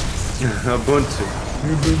 Ubuntu.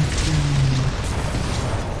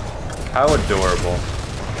 How adorable.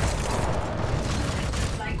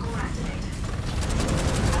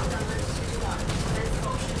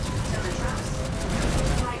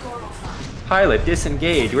 Pilot,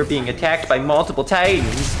 disengage. We're being attacked by multiple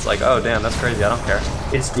Titans. It's like, oh damn, that's crazy. I don't care.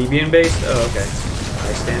 It's Debian based? Oh, okay.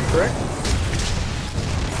 I stand correct.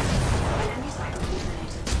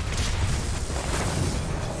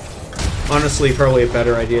 Honestly, probably a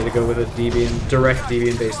better idea to go with a direct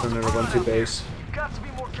Debian based than an Ubuntu base. Got to be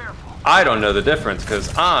more careful. I don't know the difference because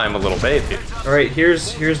I'm a little baby. Alright,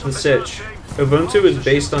 here's the sitch. Ubuntu is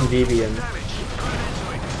based on Debian.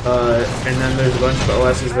 And then there's a bunch of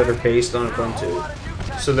OSs that are based on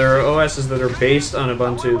Ubuntu. So there are OSs that are based on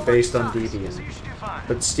Ubuntu, based on Debian.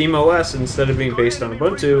 But SteamOS, instead of being based on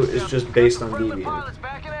Ubuntu, is just based on Debian. Pilot's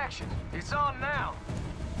back in action. It's on now.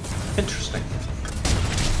 Interesting.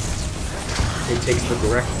 It takes the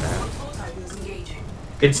direct path.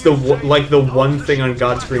 It's the one thing on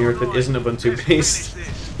God's green earth that isn't Ubuntu based.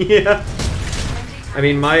 Yeah. I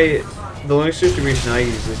mean, the Linux distribution I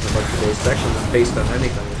use isn't Ubuntu based. It's actually not based on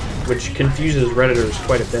anything, which confuses Redditors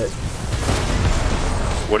quite a bit.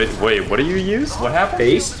 Wait, what do you use? What happened?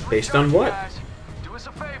 Based on what? Do us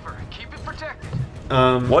a favor. Keep it protected.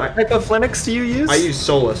 What type of Linux do you use? I use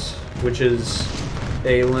Solus, which is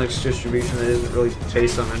a Linux distribution that isn't really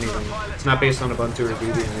based on anything. It's not based on Ubuntu or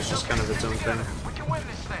Debian. It's just kind of its own thing. We can win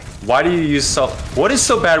this thing. Why do you use What is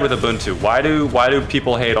so bad with Ubuntu? Why do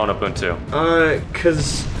people hate on Ubuntu?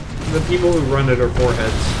 Cause the people who run it are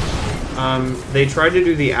foreheads. They tried to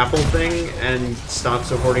do the Apple thing and stop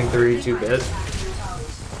supporting 32-bit,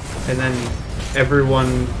 and then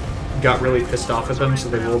everyone got really pissed off at them, so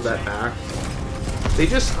they rolled that back. They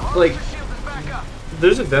just like.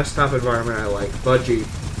 There's a desktop environment I like, Budgie,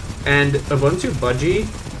 and Ubuntu Budgie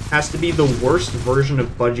has to be the worst version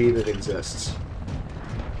of Budgie that exists.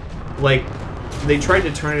 Like, they tried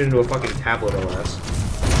to turn it into a fucking tablet OS.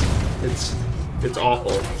 It's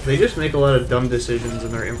awful. They just make a lot of dumb decisions,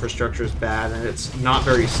 and their infrastructure is bad, and it's not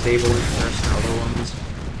very stable in comparison to other ones.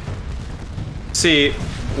 See,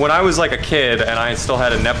 when I was like a kid and I still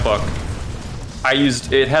had a netbook,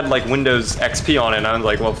 it had like Windows XP on it, and I was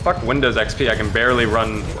like, well, fuck Windows XP, I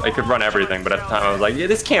could run everything, but at the time I was like, yeah,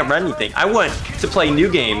 this can't run anything. I want to play new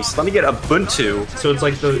games, let me get Ubuntu. So it's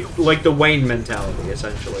like the Wayne mentality,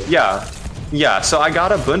 essentially. Yeah, so I got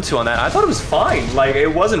Ubuntu on that. I thought it was fine. Like,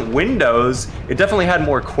 it wasn't Windows. It definitely had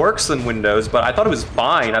more quirks than Windows, but I thought it was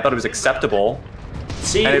fine. I thought it was acceptable.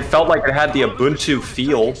 See, and it felt like it had the Ubuntu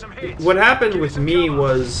feel. What happened with me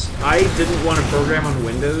was I didn't want to program on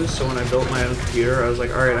Windows, so when I built my own computer, I was like,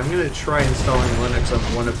 alright, I'm going to try installing Linux on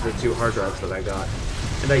one of the 2 hard drives that I got.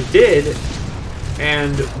 And I did,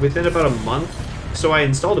 and within about a month, so I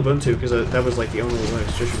installed Ubuntu because that was like the only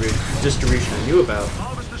Linux distribution I knew about.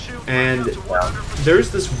 And there's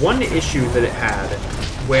this one issue that it had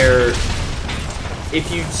where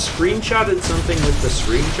if you screenshotted something with the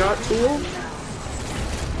screenshot tool,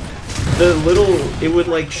 it would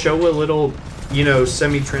like show a little,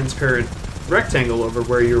 semi-transparent rectangle over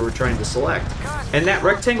where you were trying to select, and that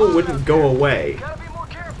rectangle wouldn't go away.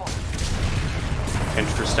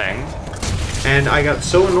 Interesting. And I got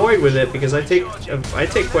so annoyed with it because I take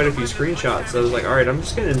quite a few screenshots. I was like, all right, I'm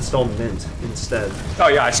just gonna install Mint instead. Oh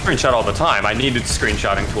yeah, I screenshot all the time. I needed a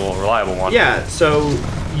screenshotting tool, a reliable one. Yeah, so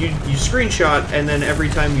you screenshot, and then every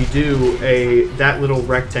time you do, that little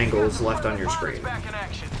rectangle is left on your screen.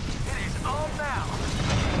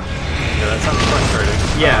 Yeah, that sounds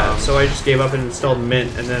frustrating. Yeah, so I just gave up and installed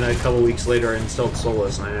Mint, and then a couple weeks later I installed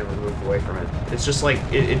Solus, and I never moved away from it. It's just like,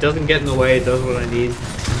 it doesn't get in the way, it does what I need. I'm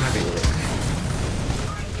happy with it.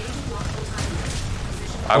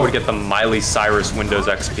 I would get the Miley Cyrus Windows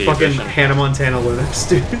XP fucking edition. Hannah Montana Linux,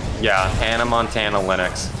 dude. Yeah, Hannah Montana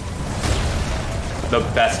Linux. The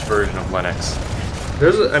best version of Linux.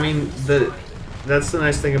 That's the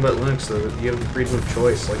nice thing about Linux, though. That you have the freedom of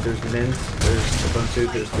choice. Like, there's Mint, there's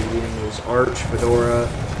Ubuntu, there's Debian, there's Arch, Fedora,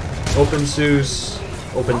 OpenSUSE,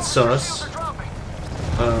 OpenSUS,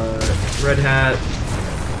 Red Hat,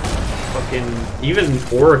 fucking... Even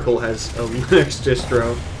Oracle has a Linux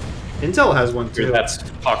distro. Intel has one, too. Dude, that's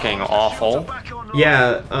fucking awful.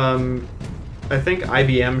 Yeah, I think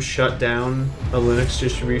IBM shut down a Linux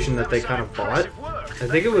distribution that they kind of bought. I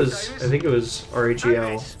think it was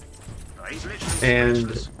RHEL.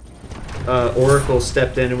 And Oracle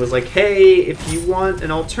stepped in and was like, hey, if you want an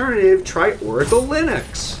alternative, try Oracle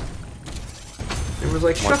Linux. It was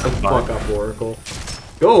like, shut the fuck up, Oracle.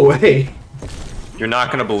 Go away. You're not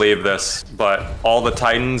going to believe this, but all the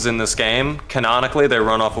Titans in this game, canonically, they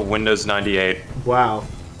run off of Windows 98. Wow.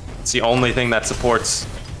 It's the only thing that supports,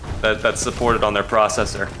 that's supported on their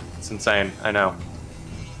processor. It's insane, I know.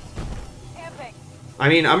 I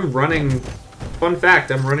mean, I'm running... Fun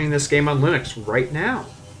fact, I'm running this game on Linux right now.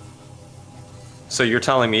 So you're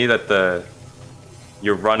telling me that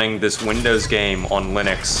you're running this Windows game on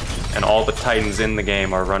Linux, and all the Titans in the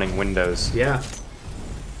game are running Windows? Yeah.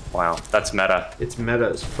 Wow, that's meta. It's meta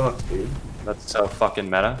as fuck, dude. That's so fucking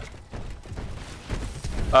meta.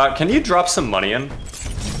 Can you drop some money in?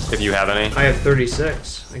 If you have any? I have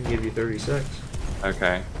 36. I can give you 36.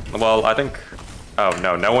 Okay. Well, I think... Oh,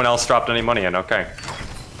 no. No one else dropped any money in. Okay.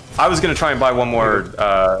 I was going to try and buy one more...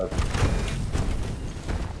 Well,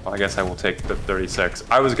 I guess I will take the 36.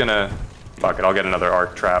 I was going to... Fuck it. I'll get another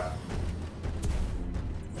arc trap.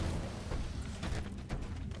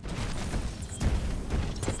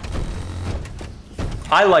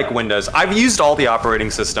 I like Windows. I've used all the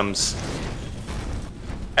operating systems.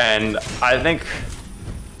 And I think...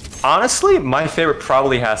 Honestly, my favorite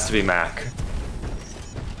probably has to be Mac.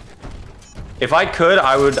 If I could,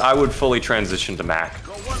 I would fully transition to Mac.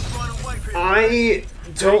 I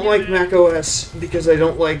don't like Mac OS because I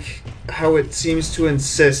don't like how it seems to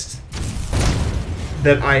insist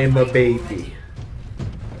that I am a baby.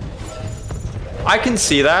 I can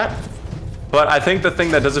see that, but I think the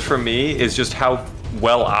thing that does it for me is just how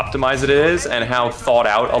well optimized it is and how thought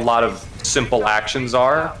out a lot of simple actions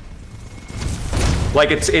are.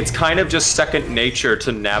 Like, it's kind of just second nature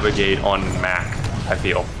to navigate on Mac, I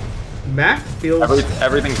feel. Mac feels...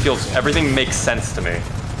 Everything makes sense to me.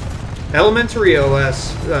 Elementary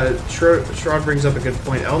OS, Shrod brings up a good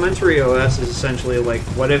point. Elementary OS is essentially like,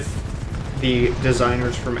 what if the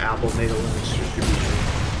designers from Apple made a Linux distribution?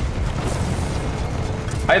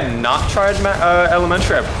 I have not tried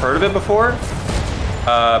Elementary. I've heard of it before.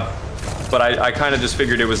 But I kind of just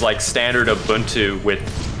figured it was like standard Ubuntu with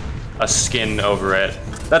a skin over it.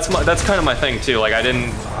 That's kind of my thing too. Like I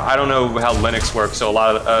don't know how Linux works, so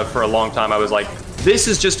for a long time I was like, this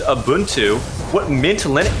is just Ubuntu. What, Mint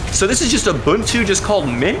Linux? So this is just Ubuntu just called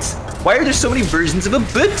Mint? Why are there so many versions of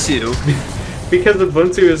Ubuntu? Because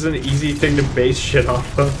Ubuntu is an easy thing to base shit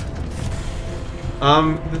off of.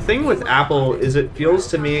 The thing with Apple is it feels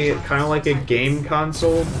to me kind of like a game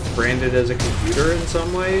console branded as a computer in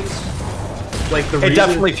some ways. Like it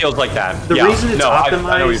definitely feels like that. The reason it's optimized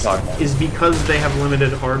I know what you're talking about. is because they have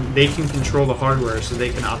limited they can control the hardware, so they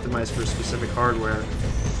can optimize for specific hardware.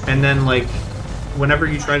 And then like, whenever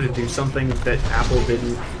you try to do something that Apple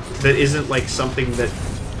didn't, that isn't like something that,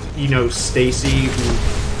 you know, Stacy, who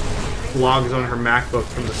vlogs on her MacBook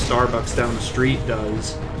from the Starbucks down the street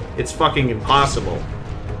does, it's fucking impossible.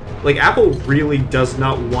 Like, Apple really does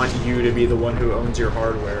not want you to be the one who owns your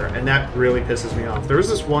hardware, and that really pisses me off. There was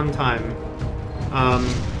this one time,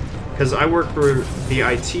 because I work for the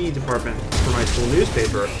IT department for my school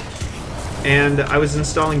newspaper, and I was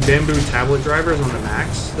installing Bamboo tablet drivers on the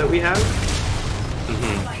Macs that we have.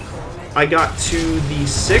 I got to the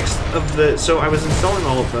 6th of the... So I was installing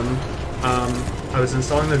all of them. I was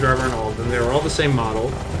installing the driver on all of them. They were all the same model.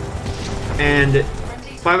 And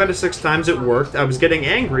 5 out of 6 times it worked. I was getting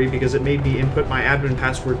angry because it made me input my admin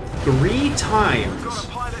password 3 times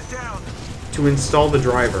to install the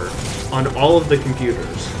driver on all of the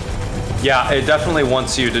computers. Yeah, it definitely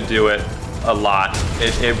wants you to do it a lot.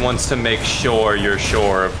 It wants to make sure you're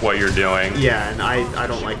sure of what you're doing. Yeah, and I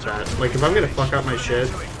don't like that. Like, if I'm gonna fuck up my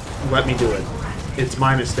shit, let me do it. It's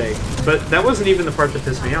my mistake. But that wasn't even the part that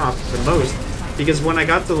pissed me off the most, because when I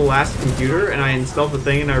got to the last computer and I installed the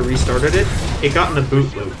thing and I restarted it, it got in a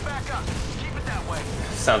boot loop.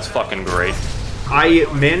 Sounds fucking great. I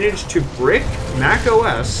managed to brick Mac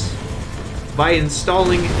OS by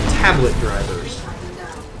installing tablet drivers.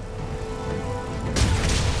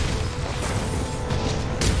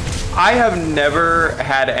 I have never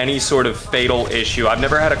had any sort of fatal issue. I've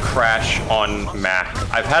never had a crash on Mac.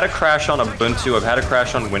 I've had a crash on Ubuntu. I've had a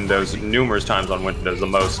crash on Windows numerous times on Windows, the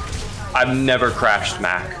most. I've never crashed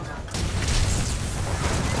Mac.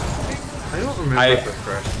 I don't remember if it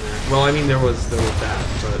crashed there. Well, I mean, there was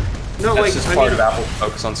that, but no, That's like just I part mean, of Apple's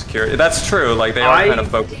focus on security. That's true. Like they are kind of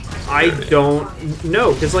focused on security. I don't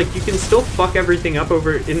know, because like you can still fuck everything up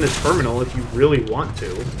over in the terminal if you really want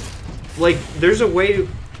to. Like, there's a way to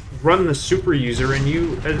run the super user, and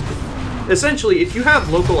you essentially, if you have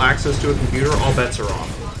local access to a computer, all bets are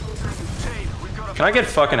off. Can I get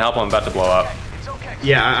fucking help? I'm about to blow up.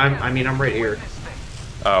 Yeah, I mean, I'm right here.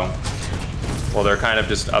 Oh. Well, they're kind of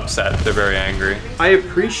just upset. They're very angry. I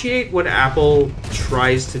appreciate what Apple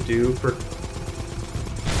tries to do for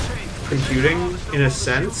computing, in a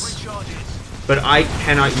sense, but I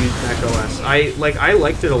cannot use macOS. I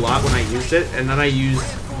liked it a lot when I used it, and then I used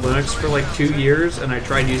Linux for like 2 years, and I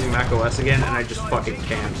tried using macOS again, and I just fucking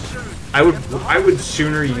can't. I would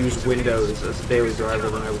sooner use Windows as a daily driver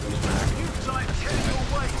than I would use Mac.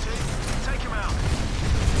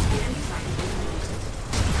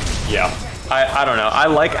 Yeah. I don't know. I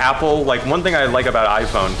like Apple. Like, one thing I like about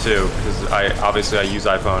iPhone too, because I use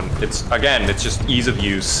iPhone. It's just ease of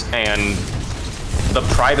use, and the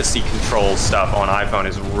privacy control stuff on iPhone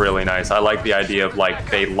is really nice. I like the idea of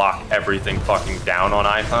like they lock everything fucking down on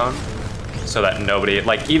iPhone, so that nobody,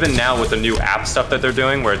 like, even now with the new app stuff that they're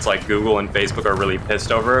doing, where it's like Google and Facebook are really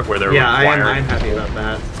pissed over it, where they're requiring. I'm happy about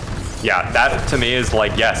that. Yeah, that to me is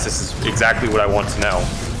like, yes, this is exactly what I want to know.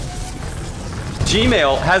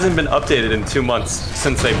 Gmail hasn't been updated in 2 months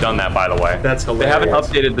since they've done that, by the way. That's hilarious. They haven't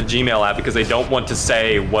updated the Gmail app because they don't want to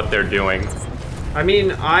say what they're doing. I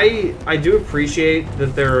mean, I do appreciate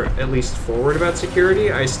that they're at least forward about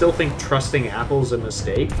security. I still think trusting Apple's a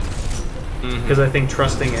mistake. Because I think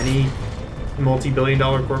trusting any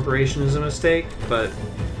multi-billion-dollar corporation is a mistake. But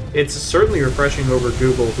it's certainly refreshing over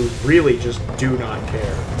Google, who really just do not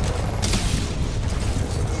care.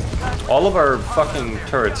 All of our fucking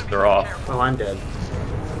turrets are off. Well, I'm dead.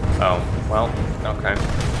 Oh, well, okay.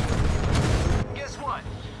 Guess what?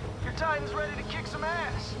 Your Titan's ready to kick some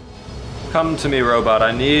ass. Come to me, robot.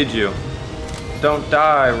 I need you. Don't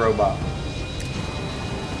die, robot.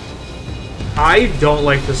 I don't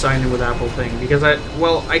like the sign in with Apple thing because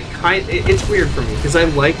it's weird for me because I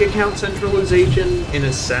like account centralization in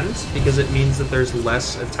a sense because it means that there's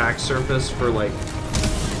less attack surface for like,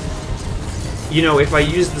 you know, if I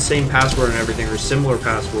use the same password and everything or similar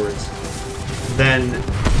passwords, then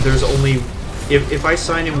there's only if I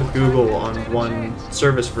sign in with Google on one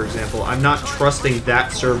service, for example, I'm not trusting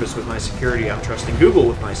that service with my security, I'm trusting Google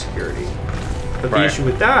with my security. But the issue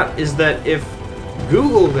with that is that if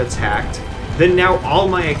Google gets hacked, then now all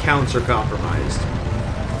my accounts are compromised.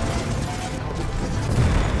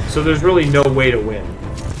 So there's really no way to win.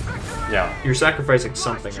 Yeah. You're sacrificing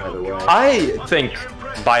something either way. I think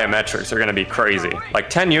biometrics are going to be crazy. Like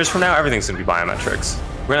 10 years from now, everything's going to be biometrics.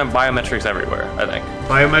 We're going to have biometrics everywhere, I think.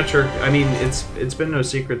 Biometric, I mean, it's been no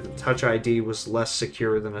secret that Touch ID was less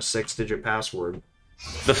secure than a 6-digit password.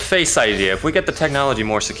 The Face ID, if we get the technology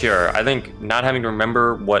more secure, I think not having to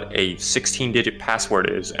remember what a 16-digit password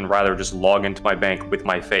is and rather just log into my bank with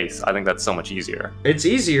my face, I think that's so much easier. It's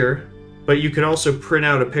easier, but you can also print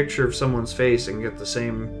out a picture of someone's face and get the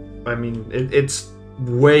same... I mean, it's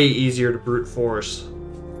way easier to brute force.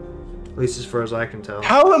 At least as far as I can tell.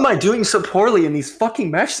 How am I doing so poorly in these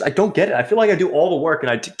fucking matches? I don't get it. I feel like I do all the work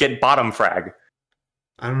and I get bottom frag.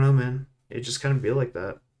 I don't know, man. It just kind of be like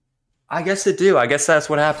that. I guess it do. I guess that's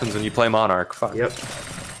what happens when you play Monarch. Fuck. Yep.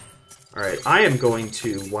 Alright, I am going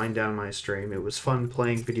to wind down my stream. It was fun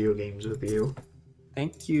playing video games with you.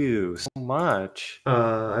 Thank you so much.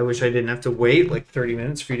 I wish I didn't have to wait like 30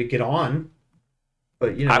 minutes for you to get on.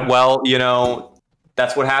 But, you know... well, you know,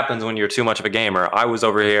 that's what happens when you're too much of a gamer. I was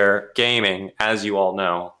over here gaming, as you all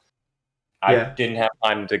know. I didn't have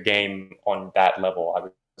time to game on that level. I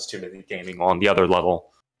was too busy gaming on the other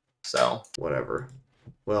level. So... Whatever.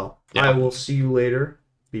 Well, yeah. I will see you later,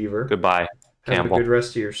 Beaver. Goodbye, Campbell. Have a good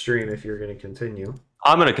rest of your stream if you're going to continue.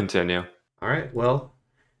 I'm going to continue. All right, well,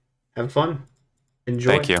 have fun.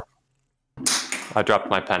 Enjoy. Thank you. I dropped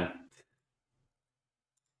my pen.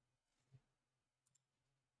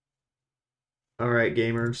 All right,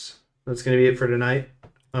 gamers. That's going to be it for tonight.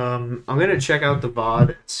 I'm going to check out the VOD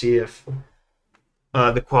and see if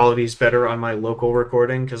the quality's better on my local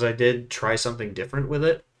recording, because I did try something different with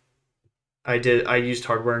it. I used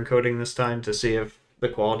hardware encoding this time to see if the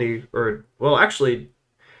quality, well, actually,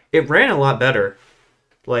 it ran a lot better.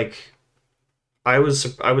 Like, I was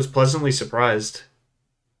pleasantly surprised.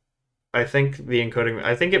 I think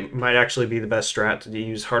it might actually be the best strat to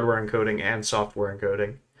use hardware encoding and software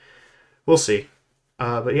encoding. We'll see.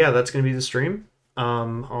 But yeah, that's going to be the stream.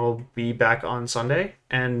 I'll be back on Sunday,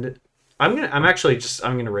 and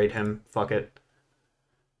I'm gonna raid him. Fuck it.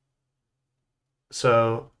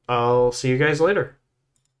 So I'll see you guys later.